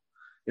more.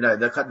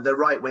 The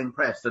right-wing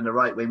press and the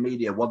right-wing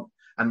media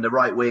and the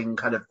right-wing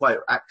kind of quite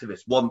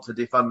activists want to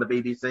defund the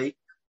BBC.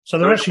 So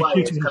they're actually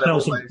shooting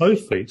themselves in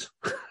both feet.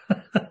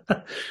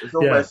 It's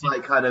almost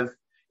like kind of,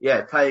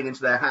 playing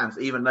into their hands,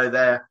 even though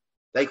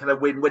they kind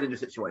of win in the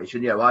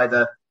situation.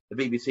 Either the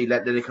BBC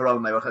let Lineker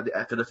on,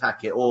 they could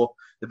attack it, or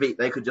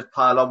they could just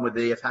pile on with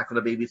the attack on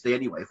the BBC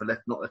anyway for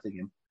not letting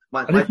him.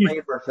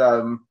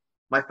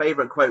 My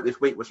favourite quote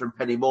this week was from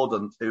Penny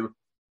Mordaunt, who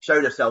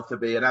showed herself to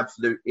be an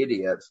absolute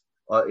idiot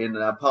in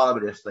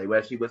Parliament yesterday,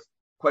 where she was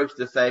quoted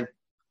as saying,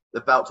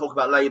 talk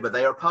about Labour,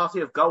 they are a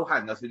party of goal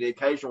hangers with the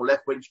occasional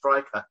left-wing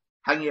striker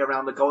hanging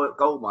around the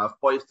goal mouth,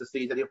 poised to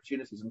seize any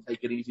opportunities and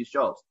take an easy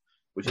shot,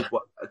 which is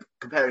what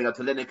comparing her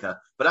to Lineker.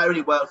 But that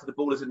only works if the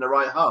ball is in the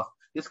right half.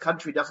 This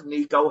country doesn't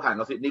need goal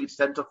hangers; it needs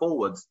centre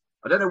forwards.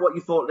 I don't know what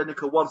you thought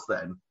Lineker was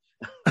then.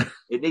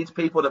 It needs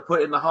people that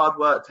put in the hard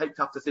work, take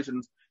tough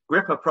decisions,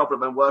 grip a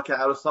problem, and work out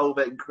how to solve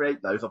it and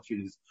create those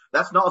opportunities.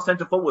 That's not a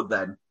centre forward,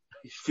 then,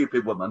 you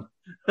stupid woman.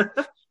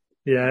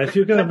 Yeah, if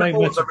you're going to make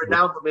metaphors are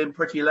renowned for being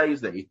pretty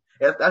lazy.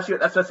 That's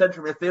a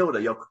central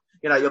midfielder. Your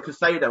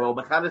Casado or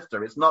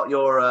McAllister. It's not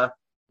your.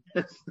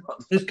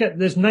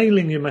 There's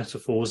nailing your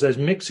metaphors. There's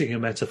mixing your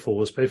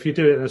metaphors. But if you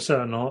do it in a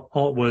certain art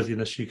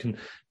worthiness, you can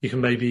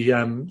maybe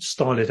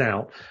style it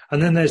out.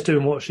 And then there's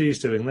doing what she's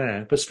doing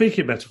there. But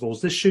speaking of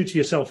metaphors, this shooting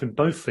yourself in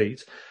both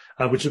feet,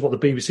 which is what the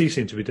BBC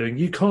seem to be doing.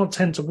 You can't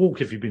tend to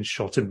walk if you've been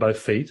shot in both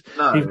feet,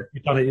 even if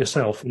you've done it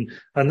yourself.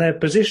 And their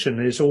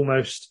position is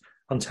almost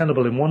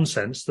untenable in one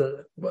sense,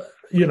 that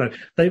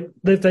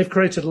they've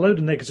created a load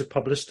of negative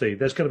publicity.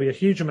 There's going to be a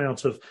huge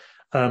amount of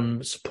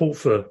support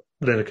for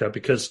Lineker,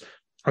 because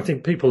I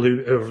think people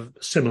who have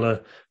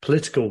similar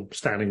political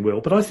standing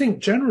will, but I think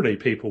generally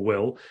people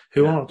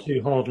who aren't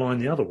too hardline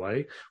the other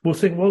way will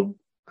think, well,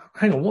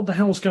 hang on, what the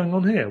hell's going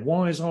on here?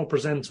 Why is our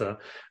presenter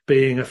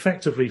being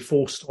effectively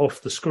forced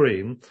off the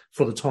screen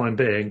for the time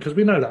being? Because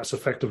we know that's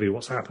effectively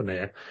what's happened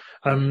here,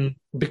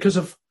 because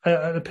of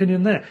an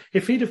opinion there.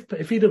 If he'd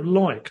have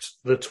liked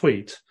the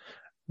tweet,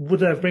 would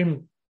there have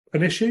been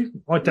an issue?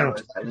 I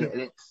doubt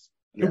it.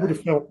 It would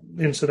have felt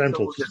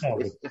incidental to start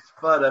with. It's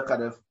further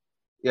kind of,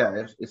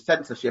 it's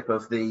censorship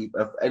of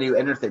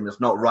anything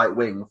that's not right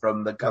wing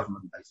from the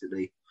government,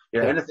 basically.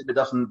 Anything that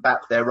doesn't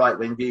back their right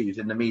wing views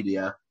in the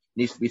media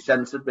needs to be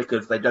censored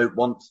because they don't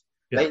want.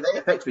 They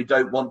effectively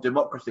don't want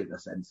democracy in a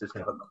sense. This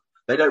government.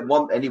 They don't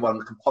want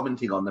anyone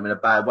commenting on them in a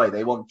bad way.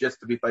 They want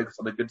just to be focused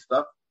on the good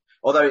stuff.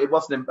 Although it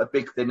wasn't a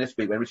big thing this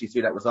week when Rishi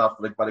Sunak was asked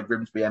by the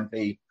Grimsby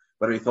MP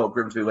whether he thought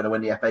Grimsby were going to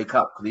win the FA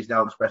Cup because he's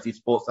now expressed he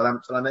supports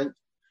Southampton, I think,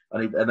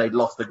 and they'd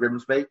lost to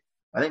Grimsby.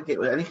 I think he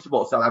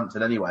supports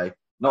Southampton anyway.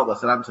 Not that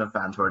Southampton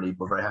fans were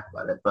very happy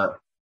about it, but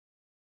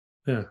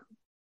yeah.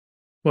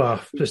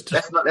 Well,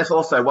 let's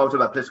also, while we're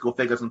talking about political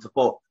figures and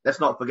support, let's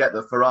not forget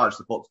that Farage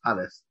supports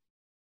Palace.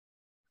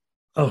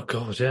 Oh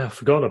God, yeah, I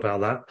forgot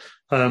about that.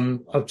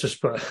 I've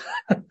just,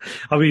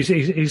 I mean,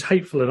 he's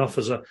hateful enough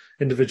as an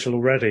individual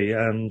already,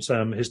 and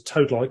his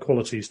toad-like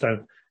qualities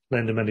don't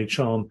lend him any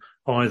charm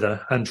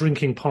either. And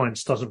drinking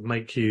pints doesn't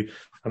make you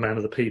a man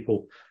of the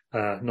people,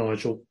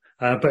 Nigel.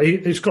 But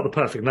he's got the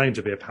perfect name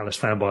to be a Palace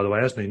fan, by the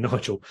way, hasn't he,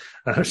 Nigel?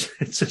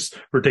 It's just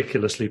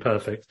ridiculously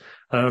perfect.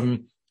 I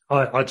don't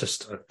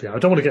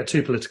want to get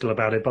too political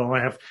about it, but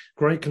I have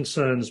great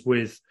concerns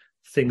with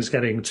things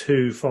getting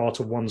too far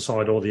to one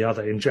side or the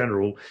other in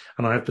general.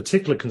 And I have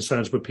particular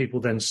concerns with people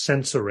then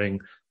censoring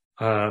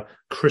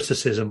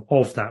criticism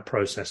of that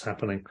process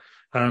happening.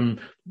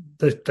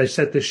 They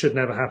said this should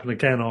never happen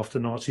again after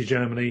Nazi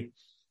Germany,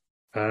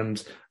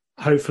 and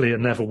hopefully it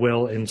never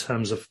will in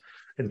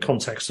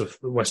context of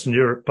Western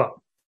Europe. But,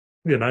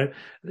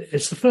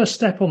 it's the first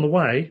step on the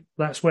way.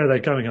 That's where they're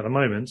going at the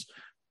moment.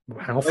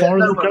 How far are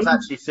they going?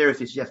 Actually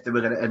seriously suggesting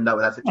we're going to end up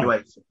with that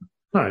situation.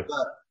 No.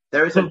 But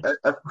there is when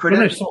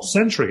they start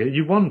censoring it,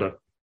 you wonder.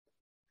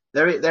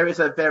 There is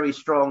a very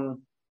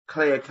strong,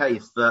 clear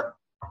case that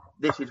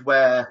this is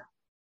where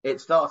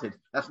it started.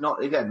 That's not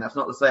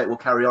to say it will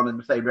carry on in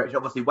the same direction.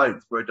 Obviously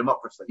won't. We're a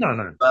democracy.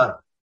 No.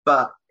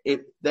 But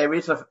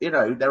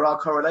there are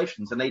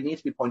correlations and they need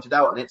to be pointed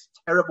out, and it's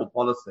terrible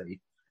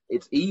policy.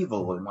 It's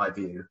evil in my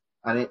view.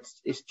 And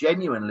it's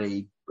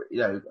genuinely,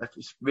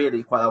 it's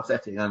really quite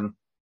upsetting. And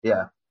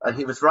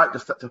he was right to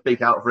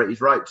speak out for it.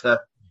 He's right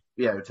to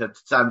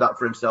stand up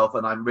for himself,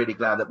 and I'm really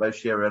glad that both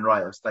Shearer and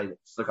Wright have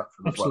stuck up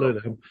for him. Absolutely,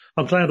 as well.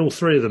 I'm glad all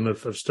three of them have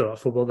stood up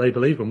for what they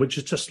believe in, which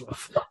is just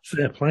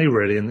fair play,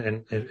 really,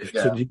 and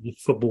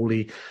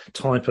football-y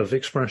type of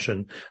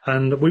expression.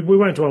 And we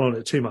won't dwell on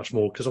it too much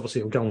more because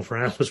obviously it'll go on for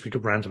hours. We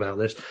could rant about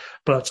this,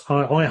 but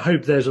I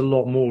hope there's a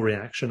lot more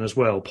reaction as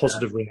well,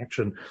 positive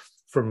reaction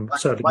from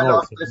certainly. My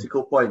last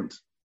political point,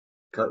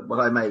 what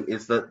I make,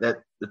 is that the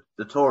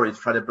Tories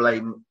try to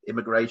blame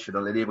immigration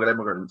on illegal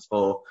immigrants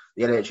for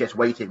the NHS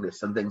waiting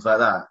lists and things like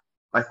that.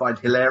 I find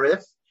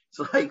hilarious. It's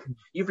like,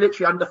 you've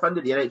literally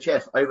underfunded the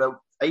NHS over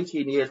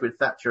 18 years with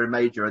Thatcher and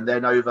Major, and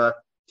then over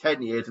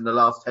 10 years in the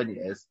last 10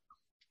 years.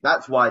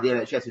 That's why the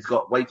NHS has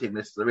got waiting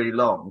lists that are really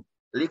long.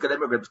 Illegal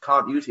immigrants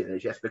can't use the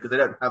NHS because they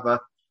don't have a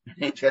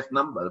NHS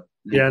number.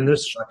 Yeah, and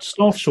there's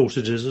staff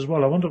shortages as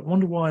well. I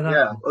wonder why that.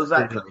 Yeah,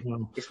 exactly.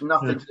 It's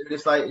nothing to do.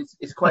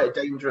 It's quite a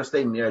dangerous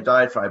thing,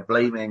 diatribe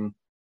blaming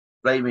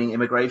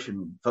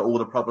immigration for all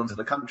the problems of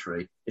the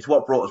country. It's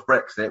what brought us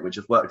Brexit, which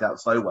has worked out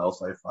so well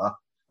so far.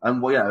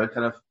 And Well,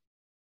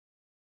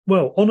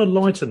 on a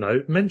lighter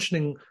note,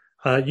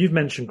 you've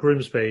mentioned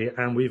Grimsby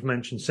and we've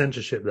mentioned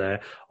censorship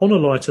there. On a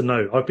lighter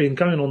note, I've been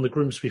going on the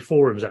Grimsby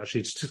forums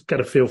actually to just get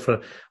a feel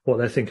for what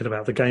they're thinking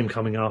about the game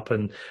coming up.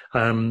 And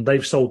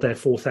they've sold their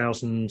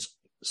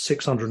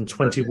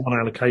 4,621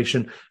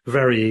 allocation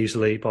very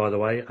easily, by the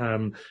way,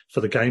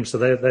 for the game. So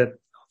they're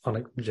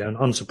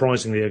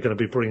unsurprisingly are going to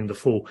be bringing the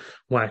full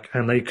whack,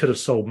 and they could have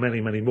sold many,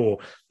 many more.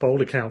 By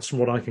all accounts, from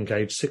what I can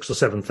gauge, 6,000 or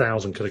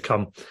 7,000 could have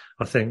come,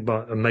 I think,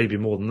 but maybe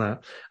more than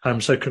that.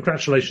 So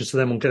congratulations to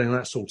them on getting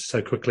that sorted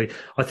so quickly.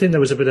 I think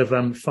there was a bit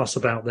of fuss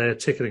about their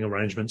ticketing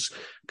arrangements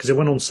because it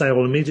went on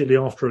sale immediately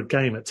after a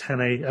game at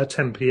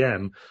 10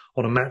 p.m.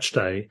 on a match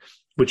day,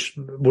 which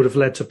would have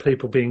led to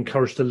people being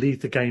encouraged to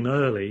leave the game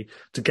early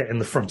to get in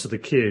the front of the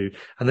queue.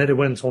 And then it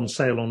went on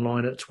sale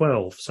online at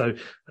 12. So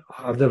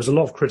there was a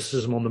lot of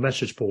criticism on the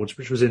message boards,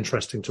 which was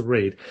interesting to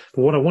read.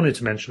 But what I wanted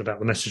to mention about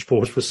the message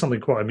boards was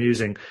something quite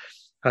amusing.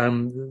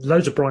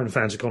 Loads of Brighton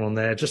fans have gone on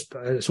there.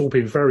 It's all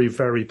been very,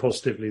 very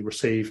positively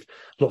received.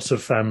 Lots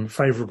of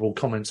favourable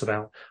comments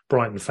about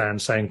Brighton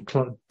fans saying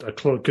a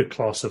good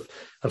class of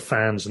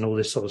fans and all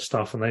this sort of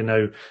stuff, and they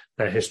know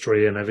their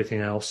history and everything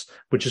else,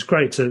 which is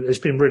great. It's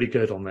been really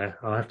good on there,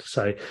 I have to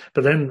say.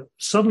 But then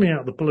suddenly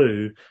out of the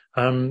blue,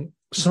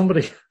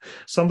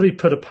 somebody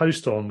put a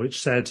post on which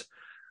said,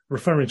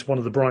 referring to one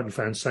of the Brighton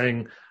fans,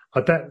 saying,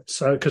 I bet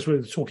so, because we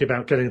were talking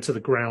about getting to the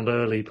ground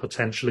early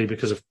potentially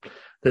because of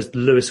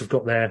Lewis have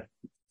got their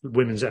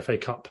Women's FA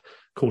Cup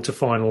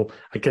quarter-final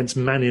against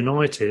Man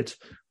United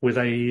with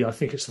I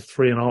think it's a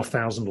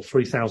 3,500 or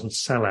 3,000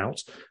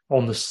 sellout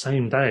on the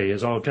same day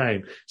as our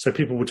game. So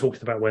people were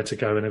talking about where to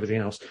go and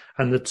everything else.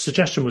 And the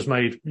suggestion was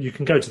made, you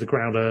can go to the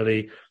ground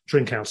early,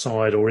 drink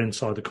outside or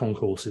inside the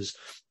concourses.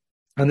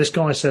 And this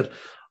guy said,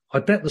 I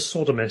bet the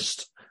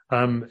sodomist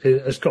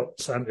has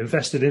got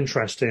invested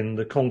interest in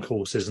the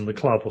concourses and the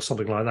club or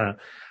something like that.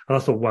 And I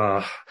thought,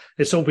 wow,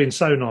 it's all been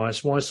so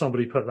nice. Why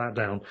somebody put that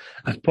down?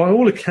 And by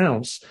all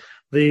accounts,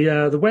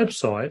 the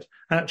website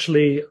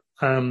actually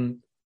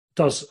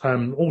does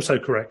also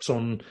corrects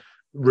on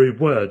rude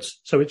words.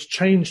 So it's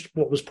changed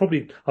what was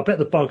probably, I bet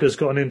the bugger's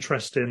got an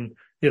interest in,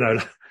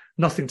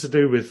 nothing to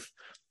do with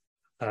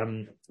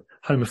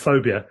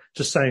homophobia,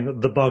 just saying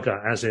that the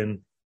bugger, as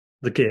in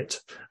the git,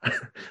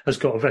 has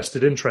got a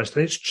vested interest,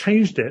 and it's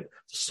changed it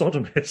to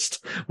sodomist,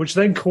 which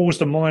then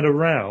caused a minor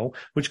row,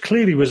 which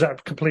clearly was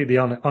completely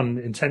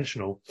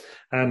unintentional.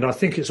 And I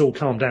think it's all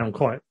calmed down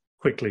quite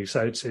quickly.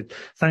 So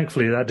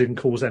thankfully that didn't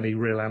cause any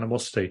real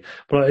animosity.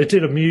 But it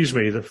did amuse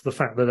me, the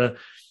fact that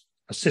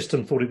a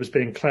system thought it was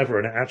being clever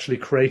and it actually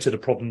created a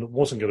problem that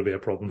wasn't going to be a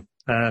problem.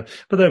 But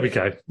there we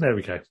go.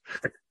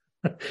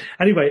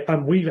 Anyway,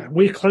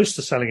 we're close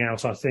to selling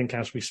out, I think,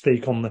 as we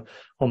speak on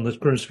the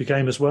Grimsby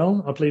game as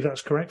well. I believe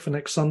that's correct for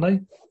next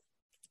Sunday.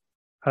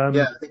 I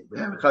think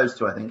we're close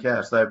to. I think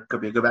so it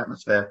could be a good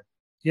atmosphere.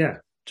 Yeah,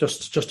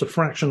 just a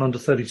fraction under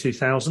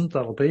 32,000.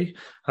 That'll be.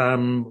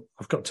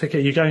 I've got a ticket.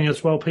 Are you going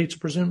as well, Peter?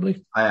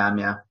 Presumably. I am.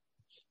 Yeah.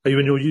 Are you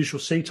in your usual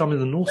seat? I'm in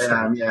the north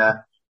stand.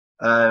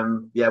 I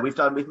am. Yeah.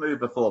 We've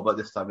moved before, but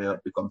this time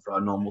we've gone for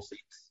our normal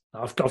seats.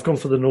 I've gone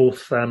for the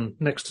north,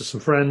 next to some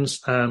friends,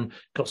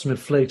 got some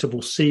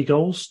inflatable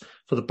seagulls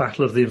for the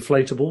Battle of the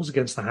Inflatables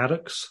against the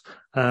Haddocks.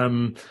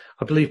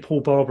 I believe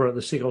Paul Barber at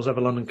the Seagulls Over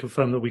London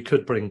confirmed that we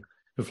could bring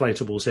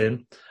inflatables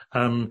in.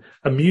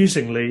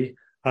 Amusingly,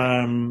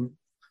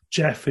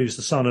 Jeff, who's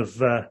the son of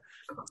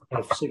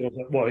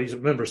Seagulls, he's a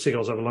member of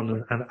Seagulls Over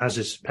London, and as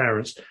his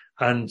parents,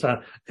 and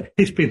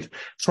he's been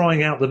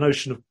trying out the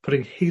notion of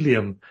putting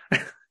helium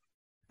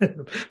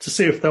to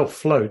see if they'll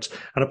float.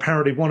 And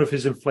apparently one of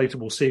his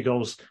inflatable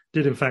seagulls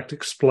did in fact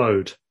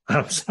explode.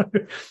 So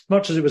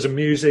much as it was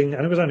amusing,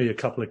 and it was only a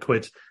couple of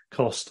quid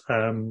cost,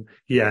 don't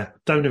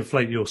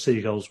inflate your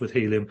seagulls with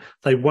helium.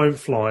 They won't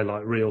fly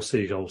like real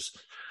seagulls.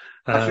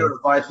 That's your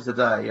advice for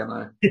today,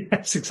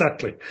 Yes,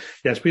 exactly.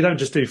 Yes, we don't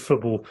just do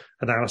football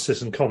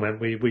analysis and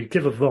comment. We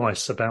give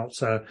advice about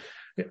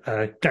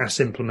gas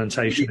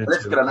implementation. We do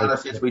political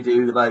analysis. We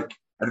do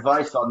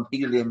advice on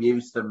helium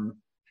use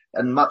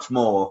and much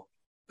more.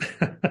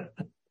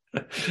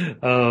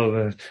 Oh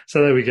man.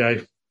 So there we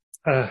go.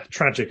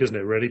 Tragic, isn't it,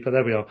 really? But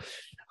there we are.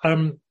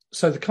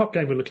 So the cup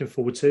game we're looking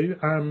forward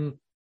to.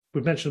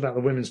 We've mentioned about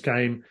the women's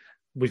game.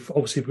 We've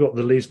got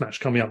the Leeds match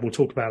coming up. We'll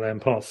talk about that in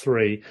part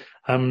 3.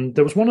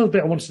 There was one other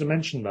bit I wanted to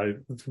mention, though.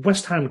 The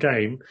West Ham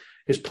game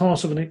is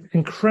part of an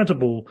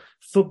incredible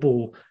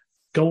football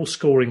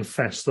goal-scoring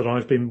fest that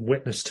I've been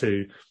witness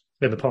to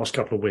in the past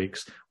couple of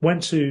weeks.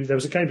 There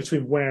was a game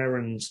between Ware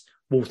and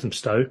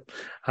Walthamstow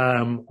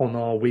on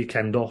our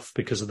weekend off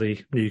because of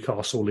the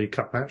Newcastle League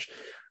Cup match.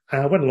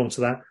 Went along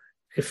to that.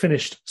 It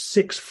finished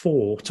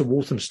 6-4 to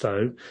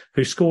Walthamstow,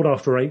 who scored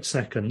after 8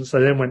 seconds. They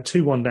then went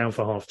 2-1 down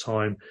for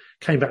half-time,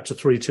 came back to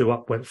 3-2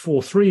 up, went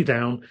 4-3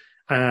 down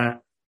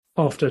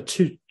after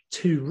two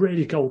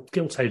really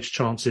gilt-edged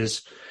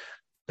chances.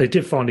 They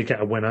did finally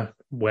get a winner,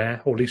 or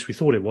at least we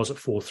thought it was, at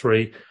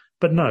 4-3.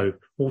 But no,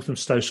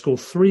 Walthamstow scored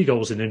 3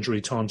 goals in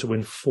injury time to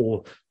win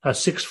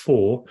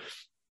 6-4.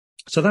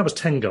 So that was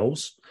 10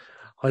 goals.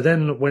 I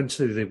then went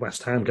to the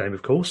West Ham game,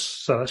 of course.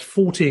 So that's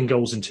 14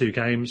 goals in 2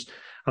 games.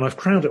 And I've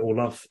crowned it all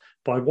off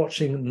by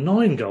watching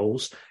 9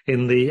 goals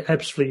in the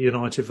Ebbsfleet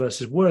United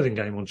versus Worthing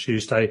game on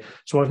Tuesday.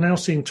 So I've now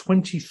seen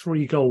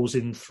 23 goals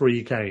in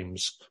 3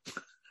 games,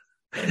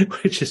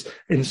 which is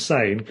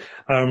insane.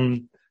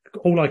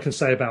 All I can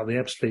say about the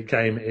Ebbsfleet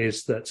game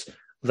is that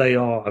they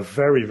are a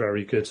very,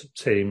 very good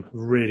team,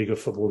 really good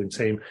footballing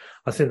team.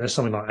 I think there's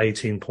something like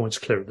 18 points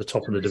clear at the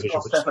top of the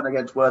division. 7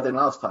 against Worthing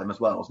last time as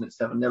well, wasn't it?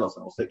 7-0 or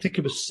something. I think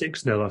it was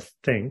 6-0, I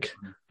think.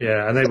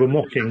 Yeah, and they were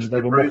mocking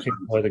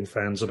Worthing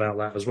fans about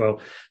that as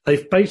well.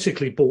 They've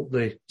basically bought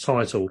the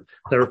title.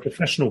 They're a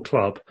professional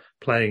club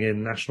playing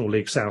in National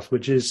League South,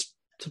 which is,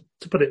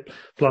 to put it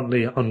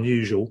bluntly,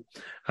 unusual.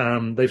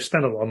 They've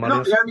spent a lot of money. They're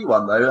not the only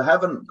one, though, who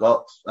haven't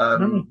got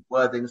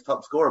Worthing's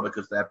top scorer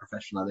because they're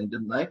professional, I think,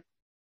 didn't they?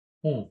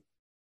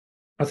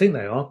 I think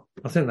they are.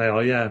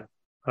 Yeah.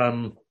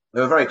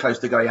 They were very close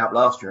to going out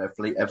last year,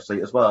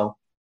 Ebbsfleet as well.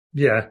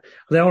 Yeah,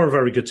 they are a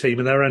very good team,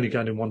 and they're only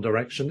going in one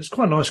direction. It's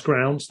quite nice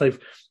grounds. They've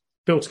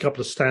built a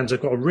couple of stands.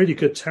 They've got a really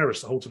good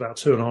terrace that holds about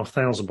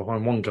 2,500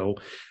 behind one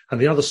goal,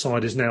 and the other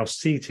side is now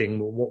seating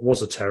what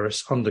was a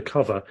terrace under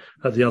cover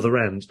at the other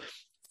end.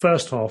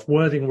 First half,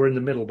 Worthing were in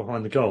the middle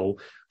behind the goal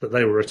that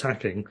they were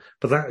attacking,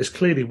 but that is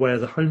clearly where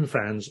the home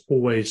fans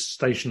always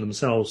station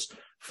themselves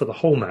for the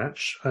whole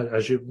match.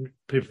 As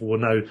people will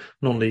know,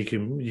 non-league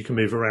you can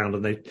move around,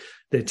 and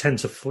they tend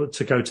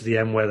to go to the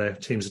end where their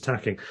team's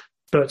attacking.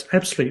 But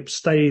Ebbsfleet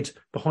stayed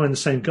behind the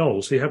same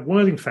goal. So you had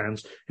Worthing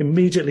fans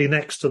immediately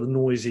next to the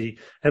noisy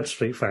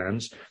Ebbsfleet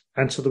fans.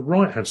 And to the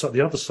right-hand side,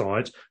 the other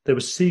side, there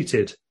were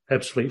seated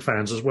Ebbsfleet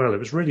fans as well. It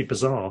was really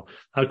bizarre.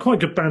 Quite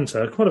good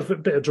banter, quite a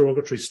bit of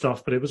derogatory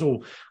stuff, but it was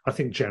all, I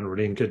think,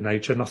 generally in good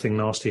nature, nothing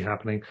nasty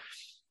happening.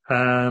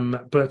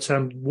 But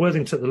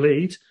Worthing took the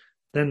lead,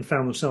 then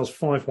found themselves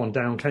 5-1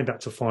 down, came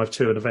back to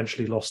 5-2 and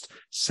eventually lost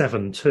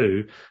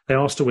 7-2. They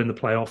asked to win the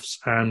playoffs.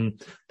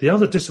 And the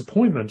other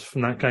disappointment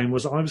from that game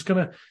was I was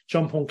going to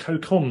jump on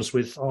co-coms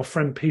with our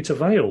friend Peter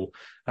Vale,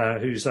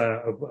 who's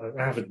an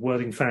avid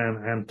Worthing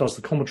fan and does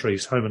the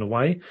commentaries home and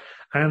away.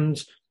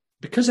 And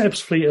because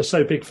Ebbsfleet are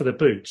so big for their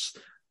boots,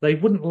 they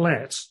wouldn't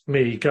let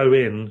me go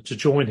in to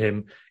join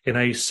him in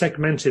a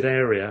segmented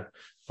area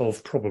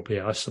of probably,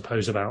 I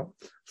suppose, about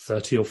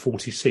 30 or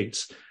 40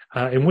 seats.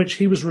 In which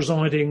he was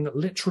residing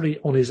literally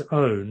on his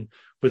own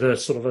with a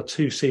sort of a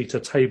two-seater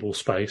table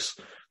space.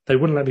 They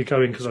wouldn't let me go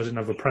in because I didn't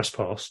have a press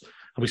pass.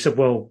 And we said,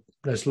 well,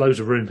 there's loads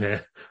of room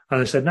here. And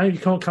they said, no, you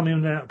can't come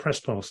in without a press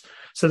pass.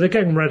 So they're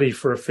getting ready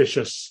for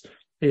officious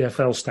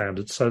EFL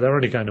standards. So they're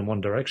only going in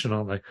one direction,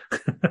 aren't they?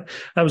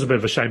 That was a bit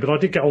of a shame. But I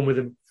did get on with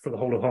him for the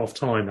whole of half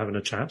time having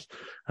a chat.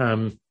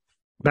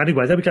 But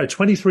anyway, there we go.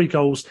 23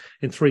 goals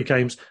in 3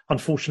 games.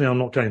 Unfortunately, I'm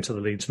not going to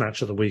the Leeds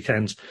match of the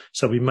weekend,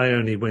 so we may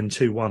only win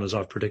 2-1 as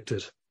I've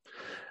predicted.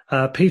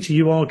 Peter,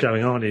 you are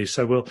going, aren't you?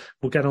 So we'll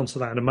get on to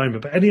that in a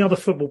moment. But any other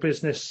football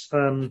business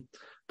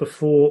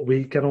before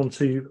we get on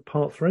to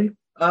part 3?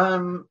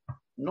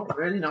 Not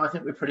really. No, I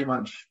think we pretty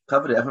much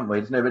covered it, haven't we?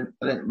 I don't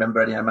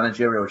remember any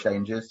managerial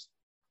changes.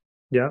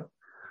 Yeah.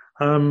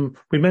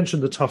 We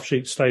mentioned the Tough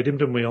Sheet Stadium,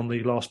 didn't we, on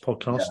the last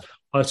podcast? Yeah.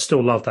 I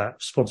still love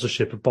that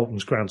sponsorship of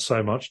Bolton's ground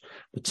so much.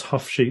 The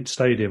Tough Sheet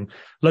Stadium.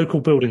 Local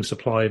building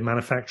supply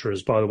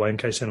manufacturers, by the way, in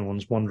case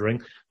anyone's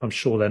wondering. I'm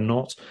sure they're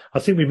not. I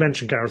think we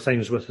mentioned Gareth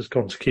Ainsworth has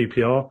gone to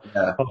QPR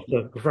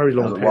after a very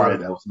long period. While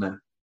ago, wasn't it?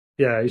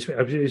 Yeah,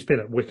 he's been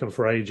at Wycombe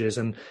for ages.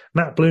 And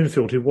Matt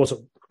Bloomfield, who was at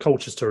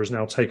Colchester, has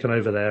now taken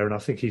over there. And I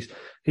think he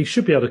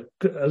should be able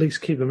to at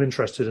least keep them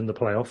interested in the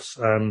playoffs.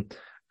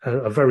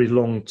 A very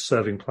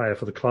long-serving player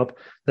for the club.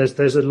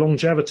 There's a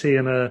longevity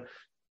and a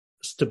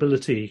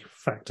stability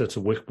factor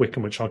to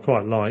Wycombe, which I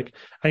quite like.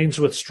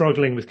 Ainsworth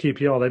struggling with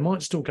QPR. They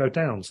might still go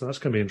down, so that's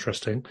going to be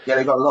interesting. Yeah,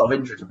 they've got a lot of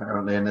injuries,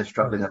 apparently, and they're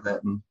struggling a bit.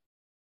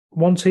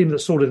 One team that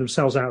sorted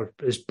themselves out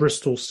is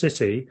Bristol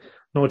City.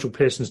 Nigel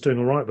Pearson's doing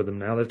all right with them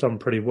now. They've done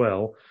pretty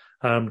well.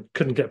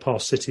 Couldn't get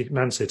past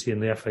Man City in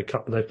the FA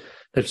Cup, but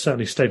they've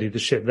certainly steadied the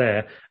ship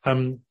there.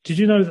 Did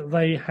you know that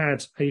they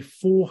had a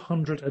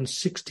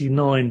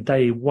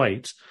 469-day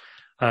wait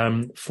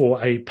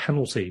for a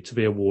penalty to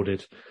be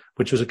awarded,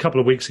 which was a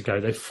couple of weeks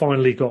ago? They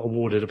finally got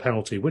awarded a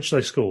penalty, which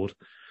they scored.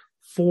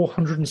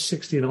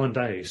 469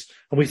 days.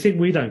 And we think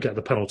we don't get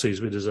the penalties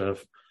we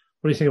deserve.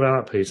 What do you think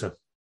about that, Peter?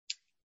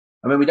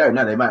 I mean, we don't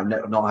know. They might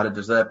have not had a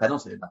deserved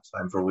penalty in that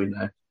time, for all we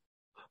know.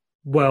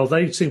 Well,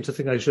 they seem to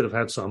think they should have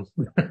had some.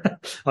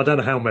 I don't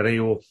know how many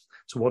or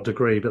to what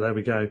degree, but there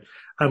we go.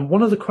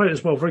 One other quote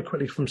as well, very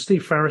quickly, from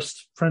Steve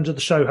Farris, friend of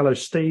the show. Hello,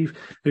 Steve,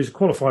 who's a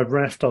qualified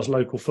ref, does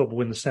local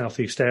football in the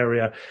southeast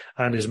area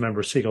and is a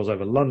member of Seagulls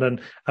Over London.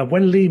 And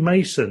when Lee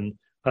Mason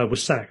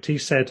was sacked, he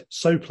said,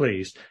 so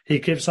pleased. He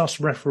gives us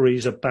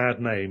referees a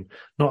bad name,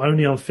 not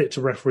only unfit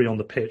to referee on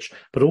the pitch,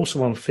 but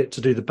also unfit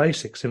to do the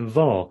basics in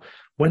VAR.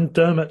 When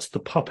Dermot, the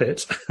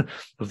puppet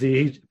of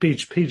the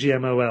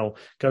PGMOL,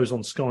 goes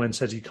on Sky and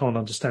says he can't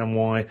understand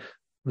why,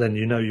 then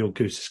you know your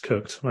goose is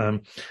cooked.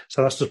 So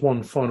that's just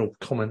one final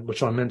comment,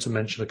 which I meant to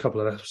mention a couple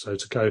of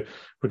episodes ago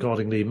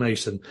regarding Lee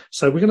Mason.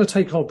 So we're going to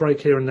take our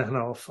break here and then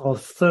our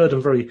third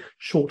and very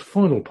short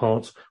final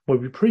part, where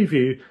we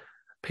preview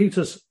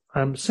Peter's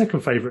second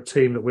favourite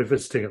team that we're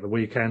visiting at the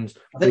weekend.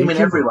 I think you mean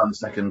everyone's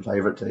second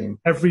favourite team.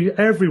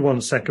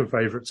 Everyone's second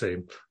favourite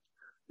team.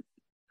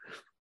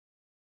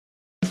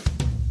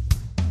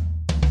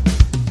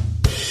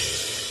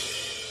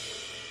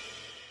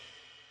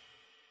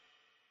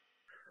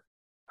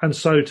 And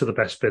so to the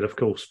best bit, of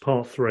course,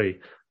 part 3.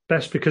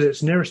 Best because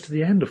it's nearest to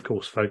the end, of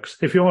course, folks.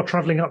 If you are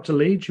travelling up to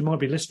Leeds, you might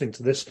be listening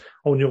to this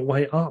on your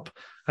way up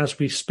as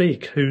we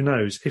speak. Who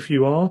knows? If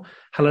you are,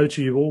 hello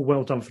to you all.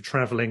 Well done for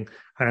travelling.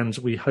 And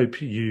we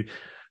hope you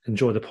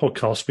enjoy the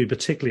podcast. We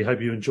particularly hope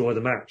you enjoy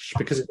the match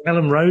because it's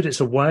Ellen Road.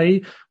 It's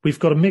away. We've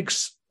got a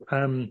mixed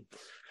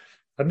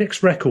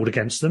record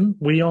against them.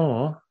 We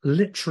are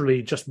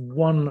literally just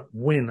one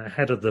win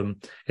ahead of them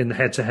in the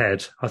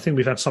head-to-head. I think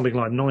we've had something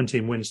like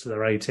 19 wins to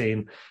their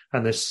 18,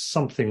 and there's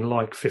something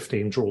like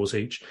 15 draws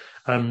each.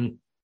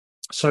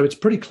 So it's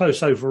pretty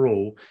close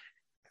overall.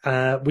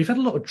 We've had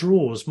a lot of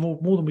draws,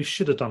 more than we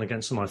should have done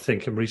against them, I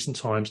think, in recent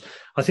times.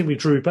 I think we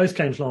drew both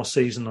games last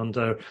season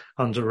under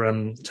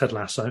Ted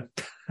Lasso.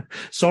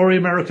 Sorry,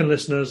 American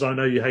listeners, I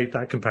know you hate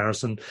that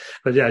comparison.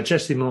 But yeah,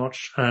 Jesse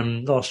March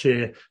last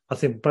year, I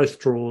think both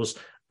draws.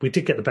 We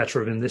did get the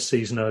better of him this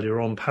season earlier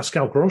on.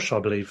 Pascal Grosch,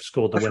 I believe,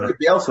 scored the winner.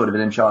 Bielsa would have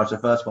been in charge of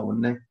the first one,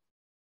 wouldn't he?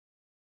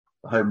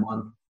 The home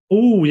one.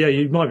 Oh, yeah,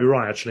 you might be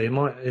right, actually. It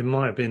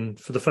might have been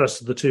for the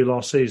first of the two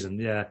last season,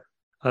 yeah.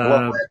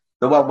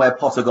 The one where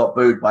Potter got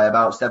booed by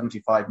about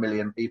 75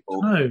 million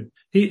people. No,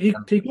 he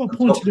got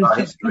appointed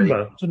in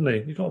September, didn't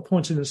he? He got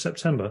appointed in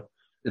September.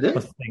 Did he?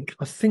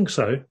 I think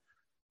so.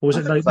 Or was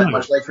it late? So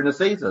much later in the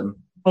season.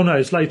 Oh no,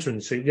 it's later in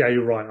the season. Yeah,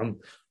 you're right.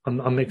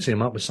 I'm mixing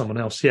him up with someone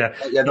else. Yeah.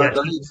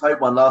 The Leeds home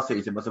one last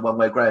season was the one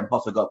where Graham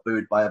Potter got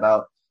booed by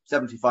about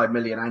 75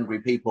 million angry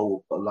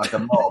people, like a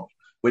mob,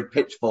 with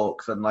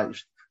pitchforks and like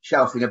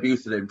shouting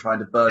abuse at him, trying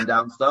to burn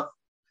down stuff.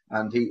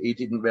 And he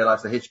didn't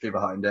realise the history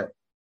behind it.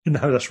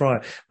 No, that's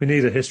right. We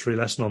need a history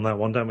lesson on that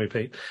one, don't we,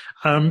 Pete?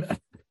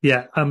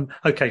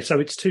 Okay, so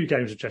it's 2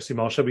 games with Jesse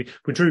Marsh. So we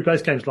drew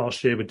both games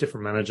last year with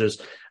different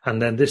managers,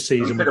 and then this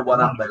season... We could have won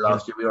up there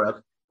last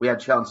year. We had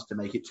chances to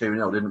make it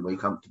 2-0, didn't we,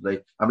 comfortably?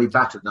 And we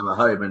battered them at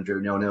home and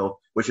drew 0-0,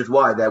 which is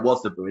why there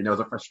was the booing. There was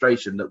a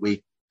frustration that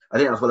I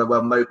think that's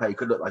when Mope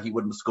could look like he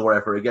wouldn't score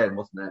ever again,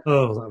 wasn't it?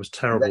 Oh, that was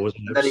terrible,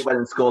 wasn't it? And then he went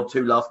and scored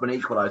 2 last-minute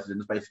equalisers in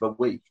the space of a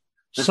week.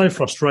 So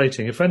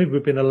frustrating. If only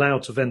we'd been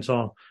allowed to vent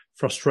our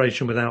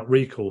frustration without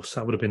recourse,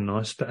 that would have been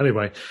nice. But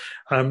anyway,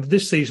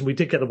 this season we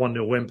did get the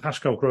 1-0 win.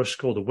 Pascal Gross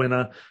scored the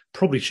winner.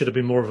 Probably should have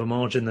been more of a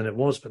margin than it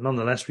was, but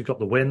nonetheless, we got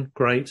the win.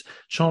 Great.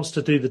 Chance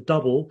to do the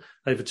double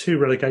over 2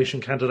 relegation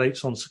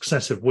candidates on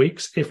successive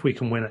weeks, if we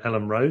can win at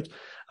Elland Road.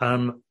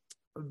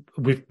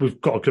 We've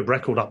got a good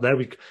record up there.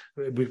 We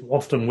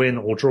often win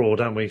or draw,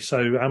 don't we?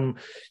 So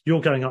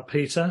you're going up,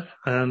 Peter,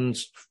 and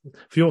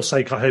for your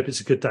sake, I hope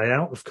it's a good day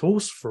out. Of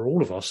course, for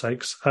all of our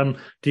sakes.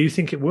 Do you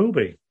think it will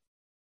be?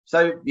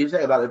 So you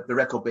say about the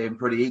record being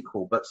pretty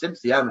equal, but since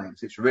the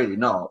Amex, it's really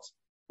not.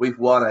 We've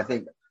won, I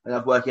think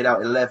I've worked it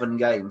out, 11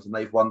 games, and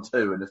they've won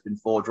 2, and there's been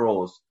 4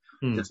 draws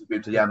since we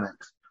moved to the Amex.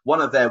 One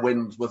of their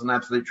wins was an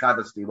absolute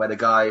travesty, where the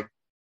guy,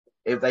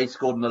 if they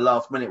scored in the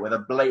last minute with a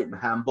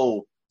blatant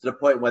handball, to the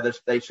point where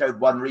they showed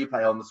one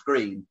replay on the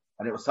screen,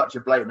 and it was such a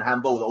blatant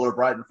handball that all the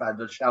Brighton fans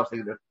were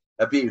shouting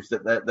abuse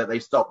that they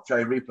stopped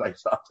showing replays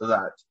after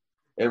that.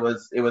 It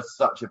was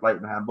such a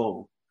blatant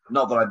handball.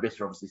 Not that I'm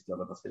bitter, obviously,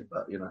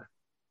 but you know.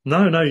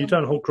 No, you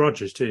don't hold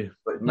grudges, do you?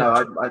 But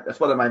no, that's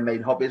one of my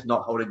main hobbies,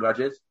 not holding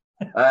grudges.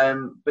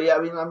 But yeah,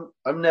 I mean,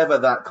 I'm never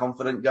that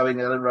confident going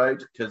Elland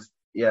Road because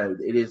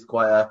it is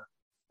quite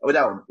in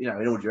all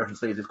due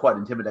reference, it's quite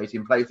an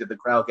intimidating place if the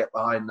crowd get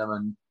behind them,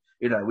 and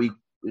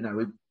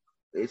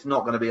it's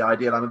not going to be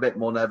ideal. I'm a bit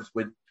more nervous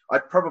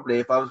I'd probably,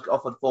 if I was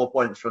offered 4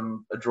 points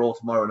from a draw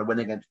tomorrow and a win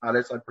against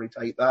Palace, I'd probably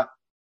take that.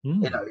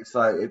 It's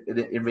like,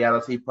 in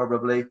reality,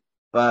 probably.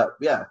 But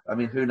yeah, I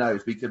mean, who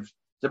knows? It's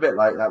a bit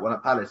like that when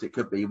at Palace, it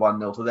could be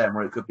 1-0 to them,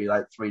 or it could be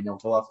like 3-0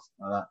 to us, or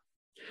something like that.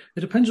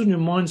 It depends on your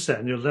mindset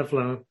and your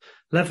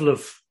level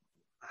of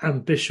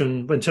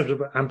ambition, in terms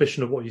of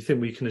ambition of what you think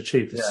we can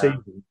achieve this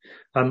season.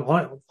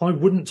 I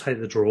wouldn't take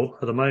the draw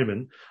at the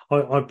moment.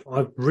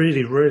 I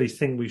really, really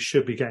think we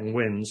should be getting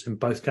wins in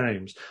both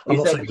games. I'm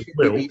not saying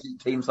we will. Beating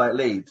teams like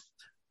Leeds.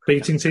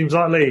 Beating teams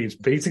like Leeds,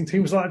 beating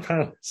teams like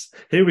Palace.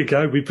 Here we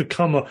go. We've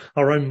become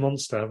our own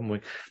monster, haven't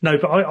we? No,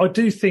 but I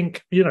do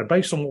think,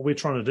 based on what we're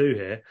trying to do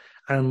here,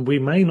 and we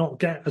may not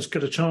get as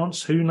good a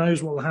chance. Who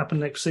knows what will happen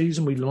next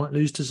season? We might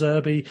lose to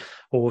Zerbi,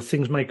 or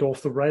things may go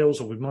off the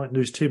rails, or we might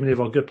lose too many of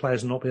our good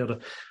players and not be able to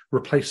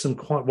replace them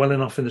quite well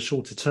enough in the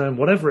shorter term.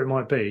 Whatever it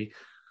might be,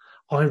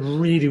 I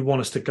really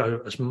want us to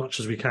go as much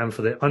as we can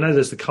for I know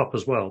there's the cup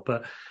as well,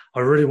 but I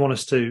really want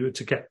us to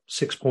get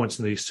 6 points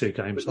in these 2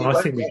 games. And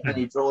I think we can.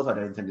 Any draws, I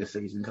don't think, this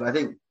season, because I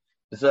think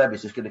the Zerbi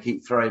is just going to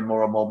keep throwing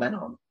more and more men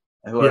on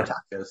who are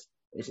attackers.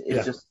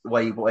 It's just the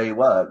way he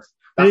works.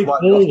 Big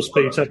balls,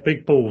 Peter.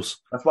 Big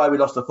balls. That's why we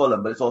lost to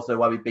Fulham, but it's also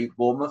why we beat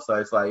Bournemouth. So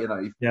it's like,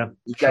 you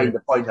gained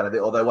a point out of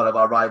it, although one of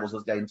our rivals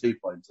has gained 2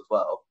 points as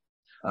well.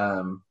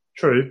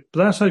 True,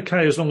 but that's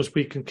okay as long as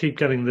we can keep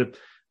getting the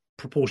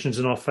proportions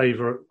in our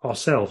favour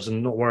ourselves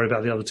and not worry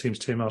about the other teams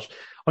too much.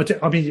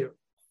 I mean,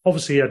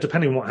 obviously,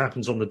 depending on what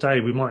happens on the day,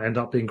 we might end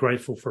up being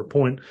grateful for a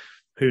point.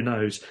 Who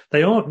knows?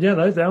 They are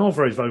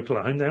very vocal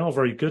at home. They are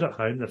very good at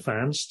home, the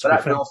fans. But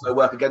that can also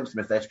work against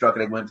them if they're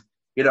struggling with...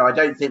 I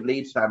don't think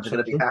Leeds fans are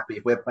going to be happy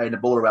if we're playing the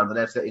ball around and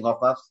they're sitting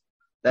off us.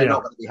 They're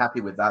not going to be happy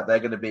with that. They're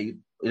going to be,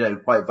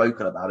 quite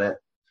vocal about it.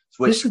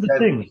 This is the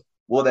thing.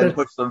 We'll then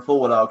push them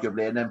forward,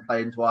 arguably, and then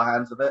play into our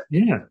hands a bit.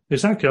 Yeah,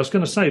 exactly. I was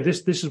going to say,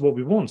 this is what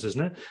we want,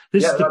 isn't it?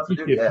 This is the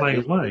beauty of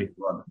playing away.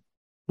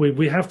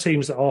 We have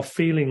teams that are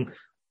feeling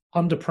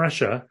under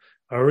pressure,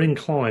 are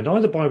inclined,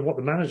 either by what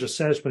the manager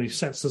says when he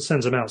sends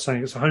them out,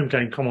 saying it's a home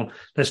game, come on,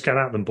 let's get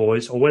at them,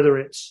 boys, or whether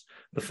it's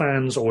the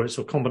fans or it's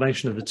a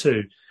combination of the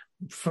two.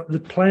 The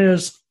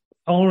players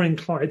are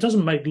inclined. It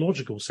doesn't make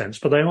logical sense,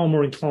 but they are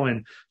more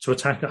inclined to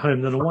attack at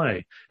home than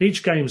away.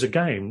 Each game's a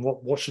game.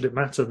 What should it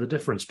matter, the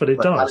difference? But it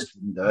does. Palace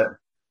didn't do it.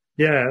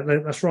 Yeah,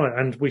 that's right.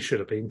 And we should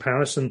have beaten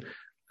Paris, and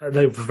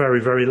they were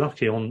very, very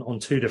lucky on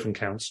 2 different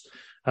counts.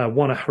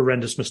 One, a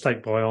horrendous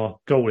mistake by our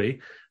goalie,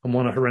 and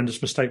one, a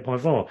horrendous mistake by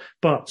VAR.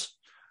 But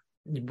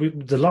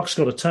the luck's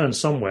got to turn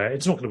somewhere.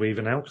 It's not going to be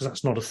even out because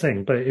that's not a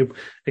thing, but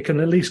it can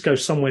at least go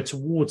somewhere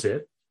towards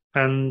it.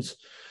 And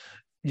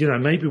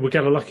maybe we'll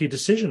get a lucky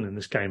decision in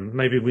this game.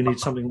 Maybe we need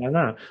something like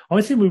that.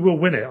 I think we will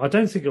win it. I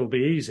don't think it'll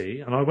be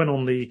easy. And I went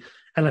on the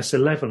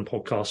LS11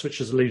 podcast,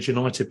 which is a Leeds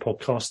United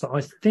podcast that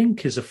I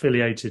think is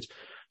affiliated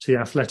to The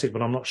Athletic,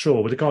 but I'm not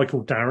sure, with a guy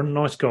called Darren,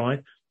 nice guy,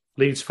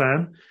 Leeds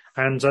fan.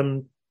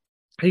 And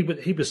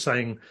he was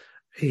saying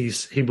he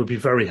would be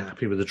very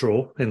happy with the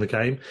draw in the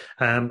game.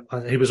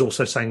 He was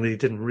also saying that he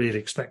didn't really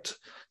expect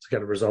to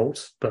get a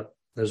result, but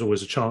there's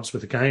always a chance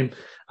with the game.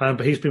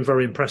 But he's been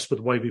very impressed with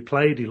the way we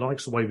played. He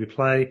likes the way we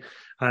play.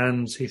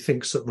 And he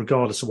thinks that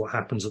regardless of what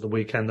happens at the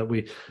weekend, that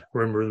we're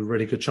in a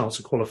really good chance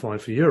of qualifying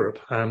for Europe.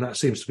 And that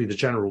seems to be the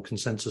general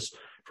consensus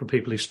from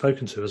people he's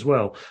spoken to as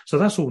well. So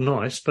that's all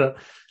nice. But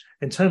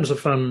in terms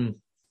of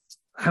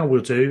how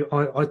we'll do,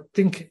 I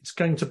think it's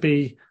going to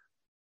be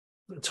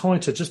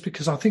tighter, just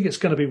because I think it's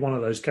going to be one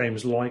of those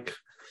games like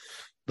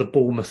the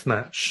Bournemouth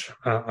match,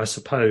 I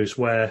suppose,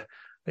 where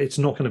it's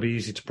not going to be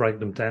easy to break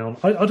them down.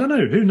 I don't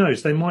know. Who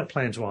knows? They might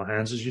play into our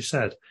hands, as you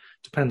said.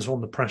 Depends on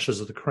the pressures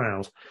of the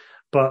crowd.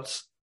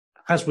 But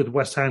as with the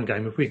West Ham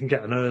game, if we can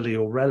get an early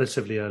or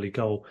relatively early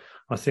goal,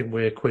 I think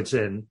we're quids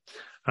in.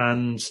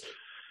 And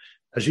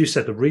as you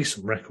said, the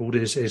recent record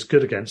is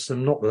good against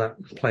them. Not that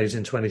plays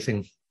into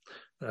anything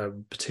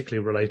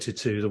particularly related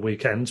to the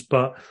weekend.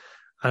 But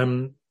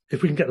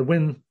if we can get the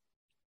win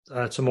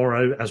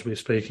tomorrow, as we're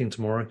speaking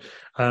tomorrow,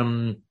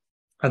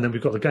 and then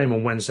we've got the game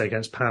on Wednesday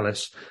against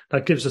Palace,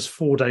 that gives us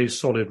 4 days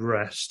solid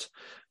rest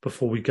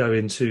before we go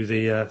into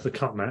the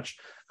cup match.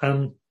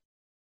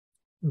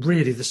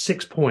 Really, the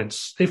 6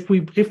 points, if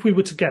we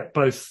were to get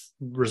both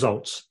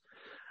results,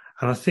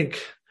 and I think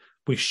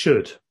we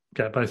should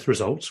get both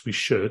results,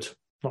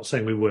 not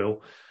saying we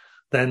will,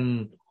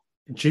 then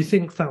do you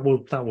think that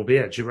will be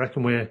it? Do you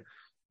reckon we're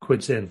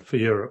quids in for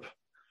Europe?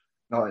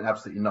 No,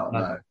 absolutely not,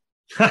 no.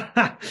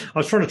 I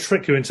was trying to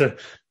trick you into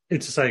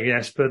saying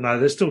yes, but no,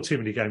 there's still too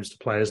many games to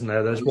play, isn't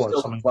there? There's still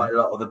quite a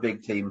lot of the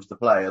big teams to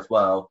play as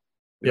well.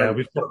 We've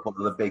got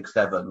the big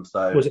 7.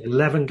 So was it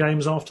 11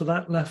 games after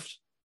that left?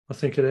 I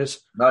think it is.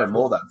 No,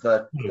 more than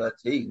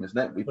 13, isn't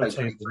it? We play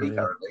 23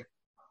 currently.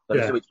 So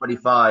it's going to be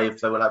 25,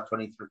 so we'll have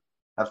 23,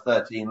 have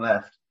 13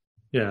 left.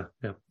 Yeah.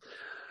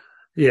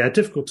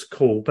 Difficult to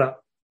call, but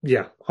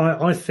yeah,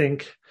 I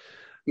think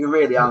you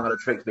really aren't going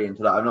to trick me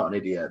into that. I'm not an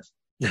idiot.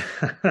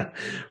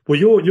 Well,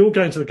 you're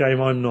going to the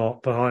game. I'm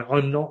not, but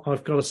I'm not.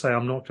 I've got to say,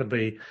 I'm not going to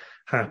be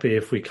happy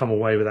if we come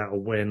away without a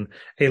win,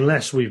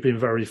 unless we've been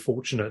very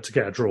fortunate to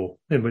get a draw.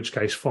 In which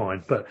case,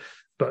 fine. But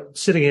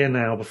sitting here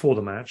now before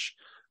the match,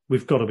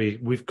 we've got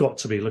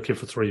to be looking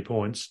for 3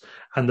 points.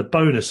 And the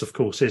bonus, of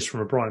course, is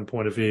from a Brighton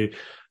point of view,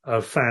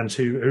 of fans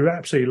who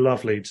absolutely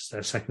love Leeds,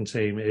 their second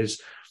team,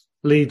 is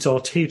Leeds are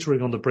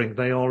teetering on the brink.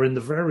 They are in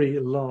the very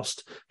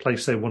last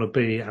place they want to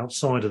be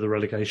outside of the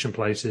relegation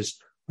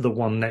places. The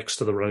one next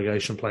to the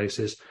relegation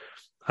places.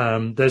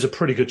 There's a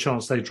pretty good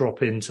chance they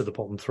drop into the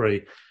bottom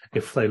 3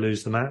 if they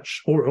lose the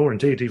match, or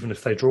indeed even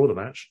if they draw the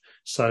match.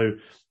 So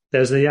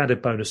there's the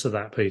added bonus of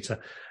that, Peter.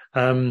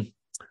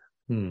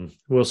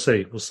 We'll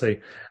see.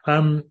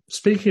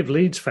 Speaking of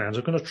Leeds fans,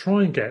 I'm going to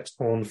try and get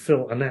on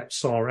Phil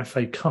Annetts, our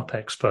FA Cup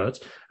expert,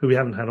 who we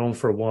haven't had on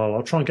for a while.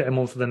 I'll try and get him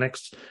on for the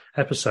next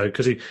episode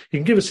because he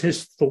can give us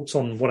his thoughts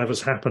on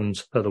whatever's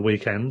happened at the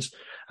weekend.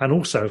 And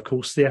also, of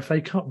course, the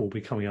FA Cup will be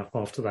coming up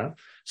after that.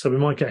 So we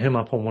might get him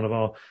up on one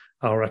of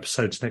our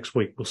episodes next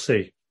week. We'll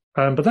see.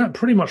 But that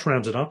pretty much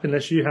rounds it up,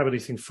 unless you have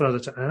anything further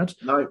to add.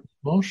 No.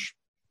 Marsh?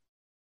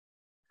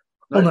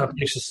 No. On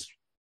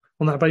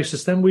that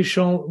basis, then we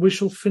shall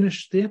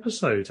finish the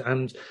episode.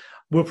 And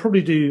we'll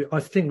probably do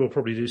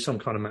some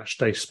kind of match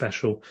day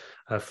special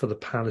for the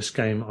Palace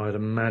game, I'd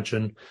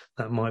imagine.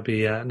 That might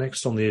be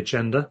next on the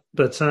agenda.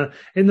 But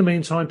in the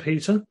meantime,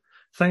 Peter,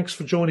 thanks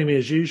for joining me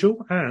as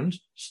usual, and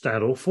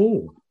stand or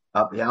fall.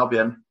 Up the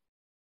Albion.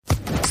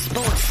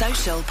 Sports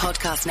Social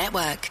Podcast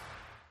Network.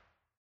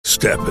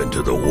 Step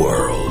into the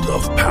world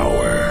of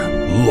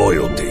power,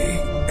 loyalty,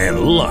 and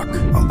luck.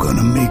 I'm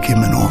gonna make him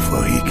an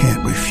offer he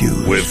can't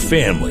refuse. With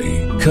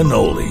family,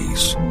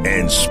 cannolis,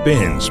 and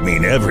spins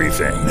mean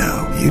everything.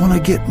 Now, you wanna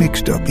get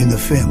mixed up in the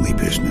family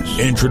business.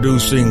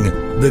 Introducing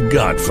The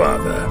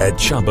Godfather at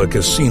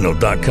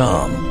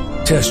ChumbaCasino.com.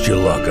 Test your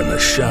luck in the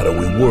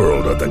shadowy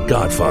world of The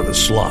Godfather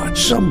slot.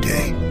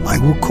 Someday, I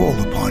will call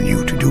upon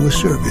you to do a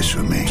service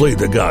for me. Play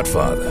The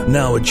Godfather,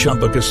 now at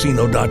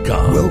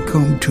ChumbaCasino.com.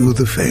 Welcome to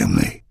the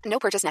family. No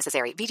purchase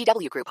necessary.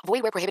 VGW Group.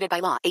 Void where prohibited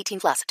by law.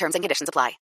 18+. Terms and conditions apply.